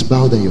few minutes,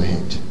 bow down your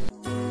head.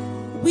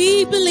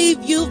 We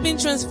believe you've been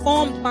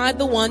transformed by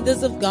the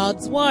wonders of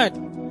God's Word.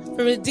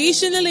 For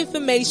additional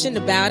information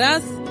about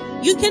us,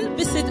 you can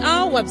visit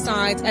our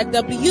website at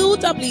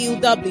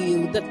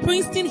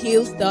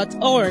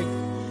www.princetonhills.org.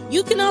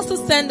 You can also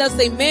send us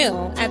a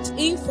mail at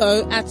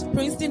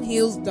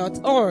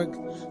info@princetonhills.org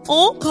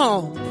or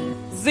call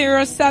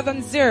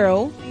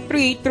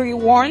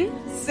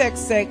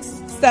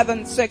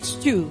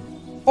 070-331-66762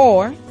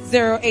 or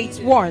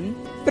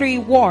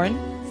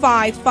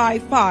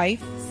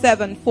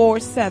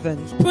 081-31-555-747.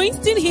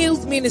 Princeton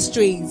Hills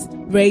Ministries,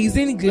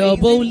 raising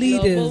global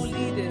leaders.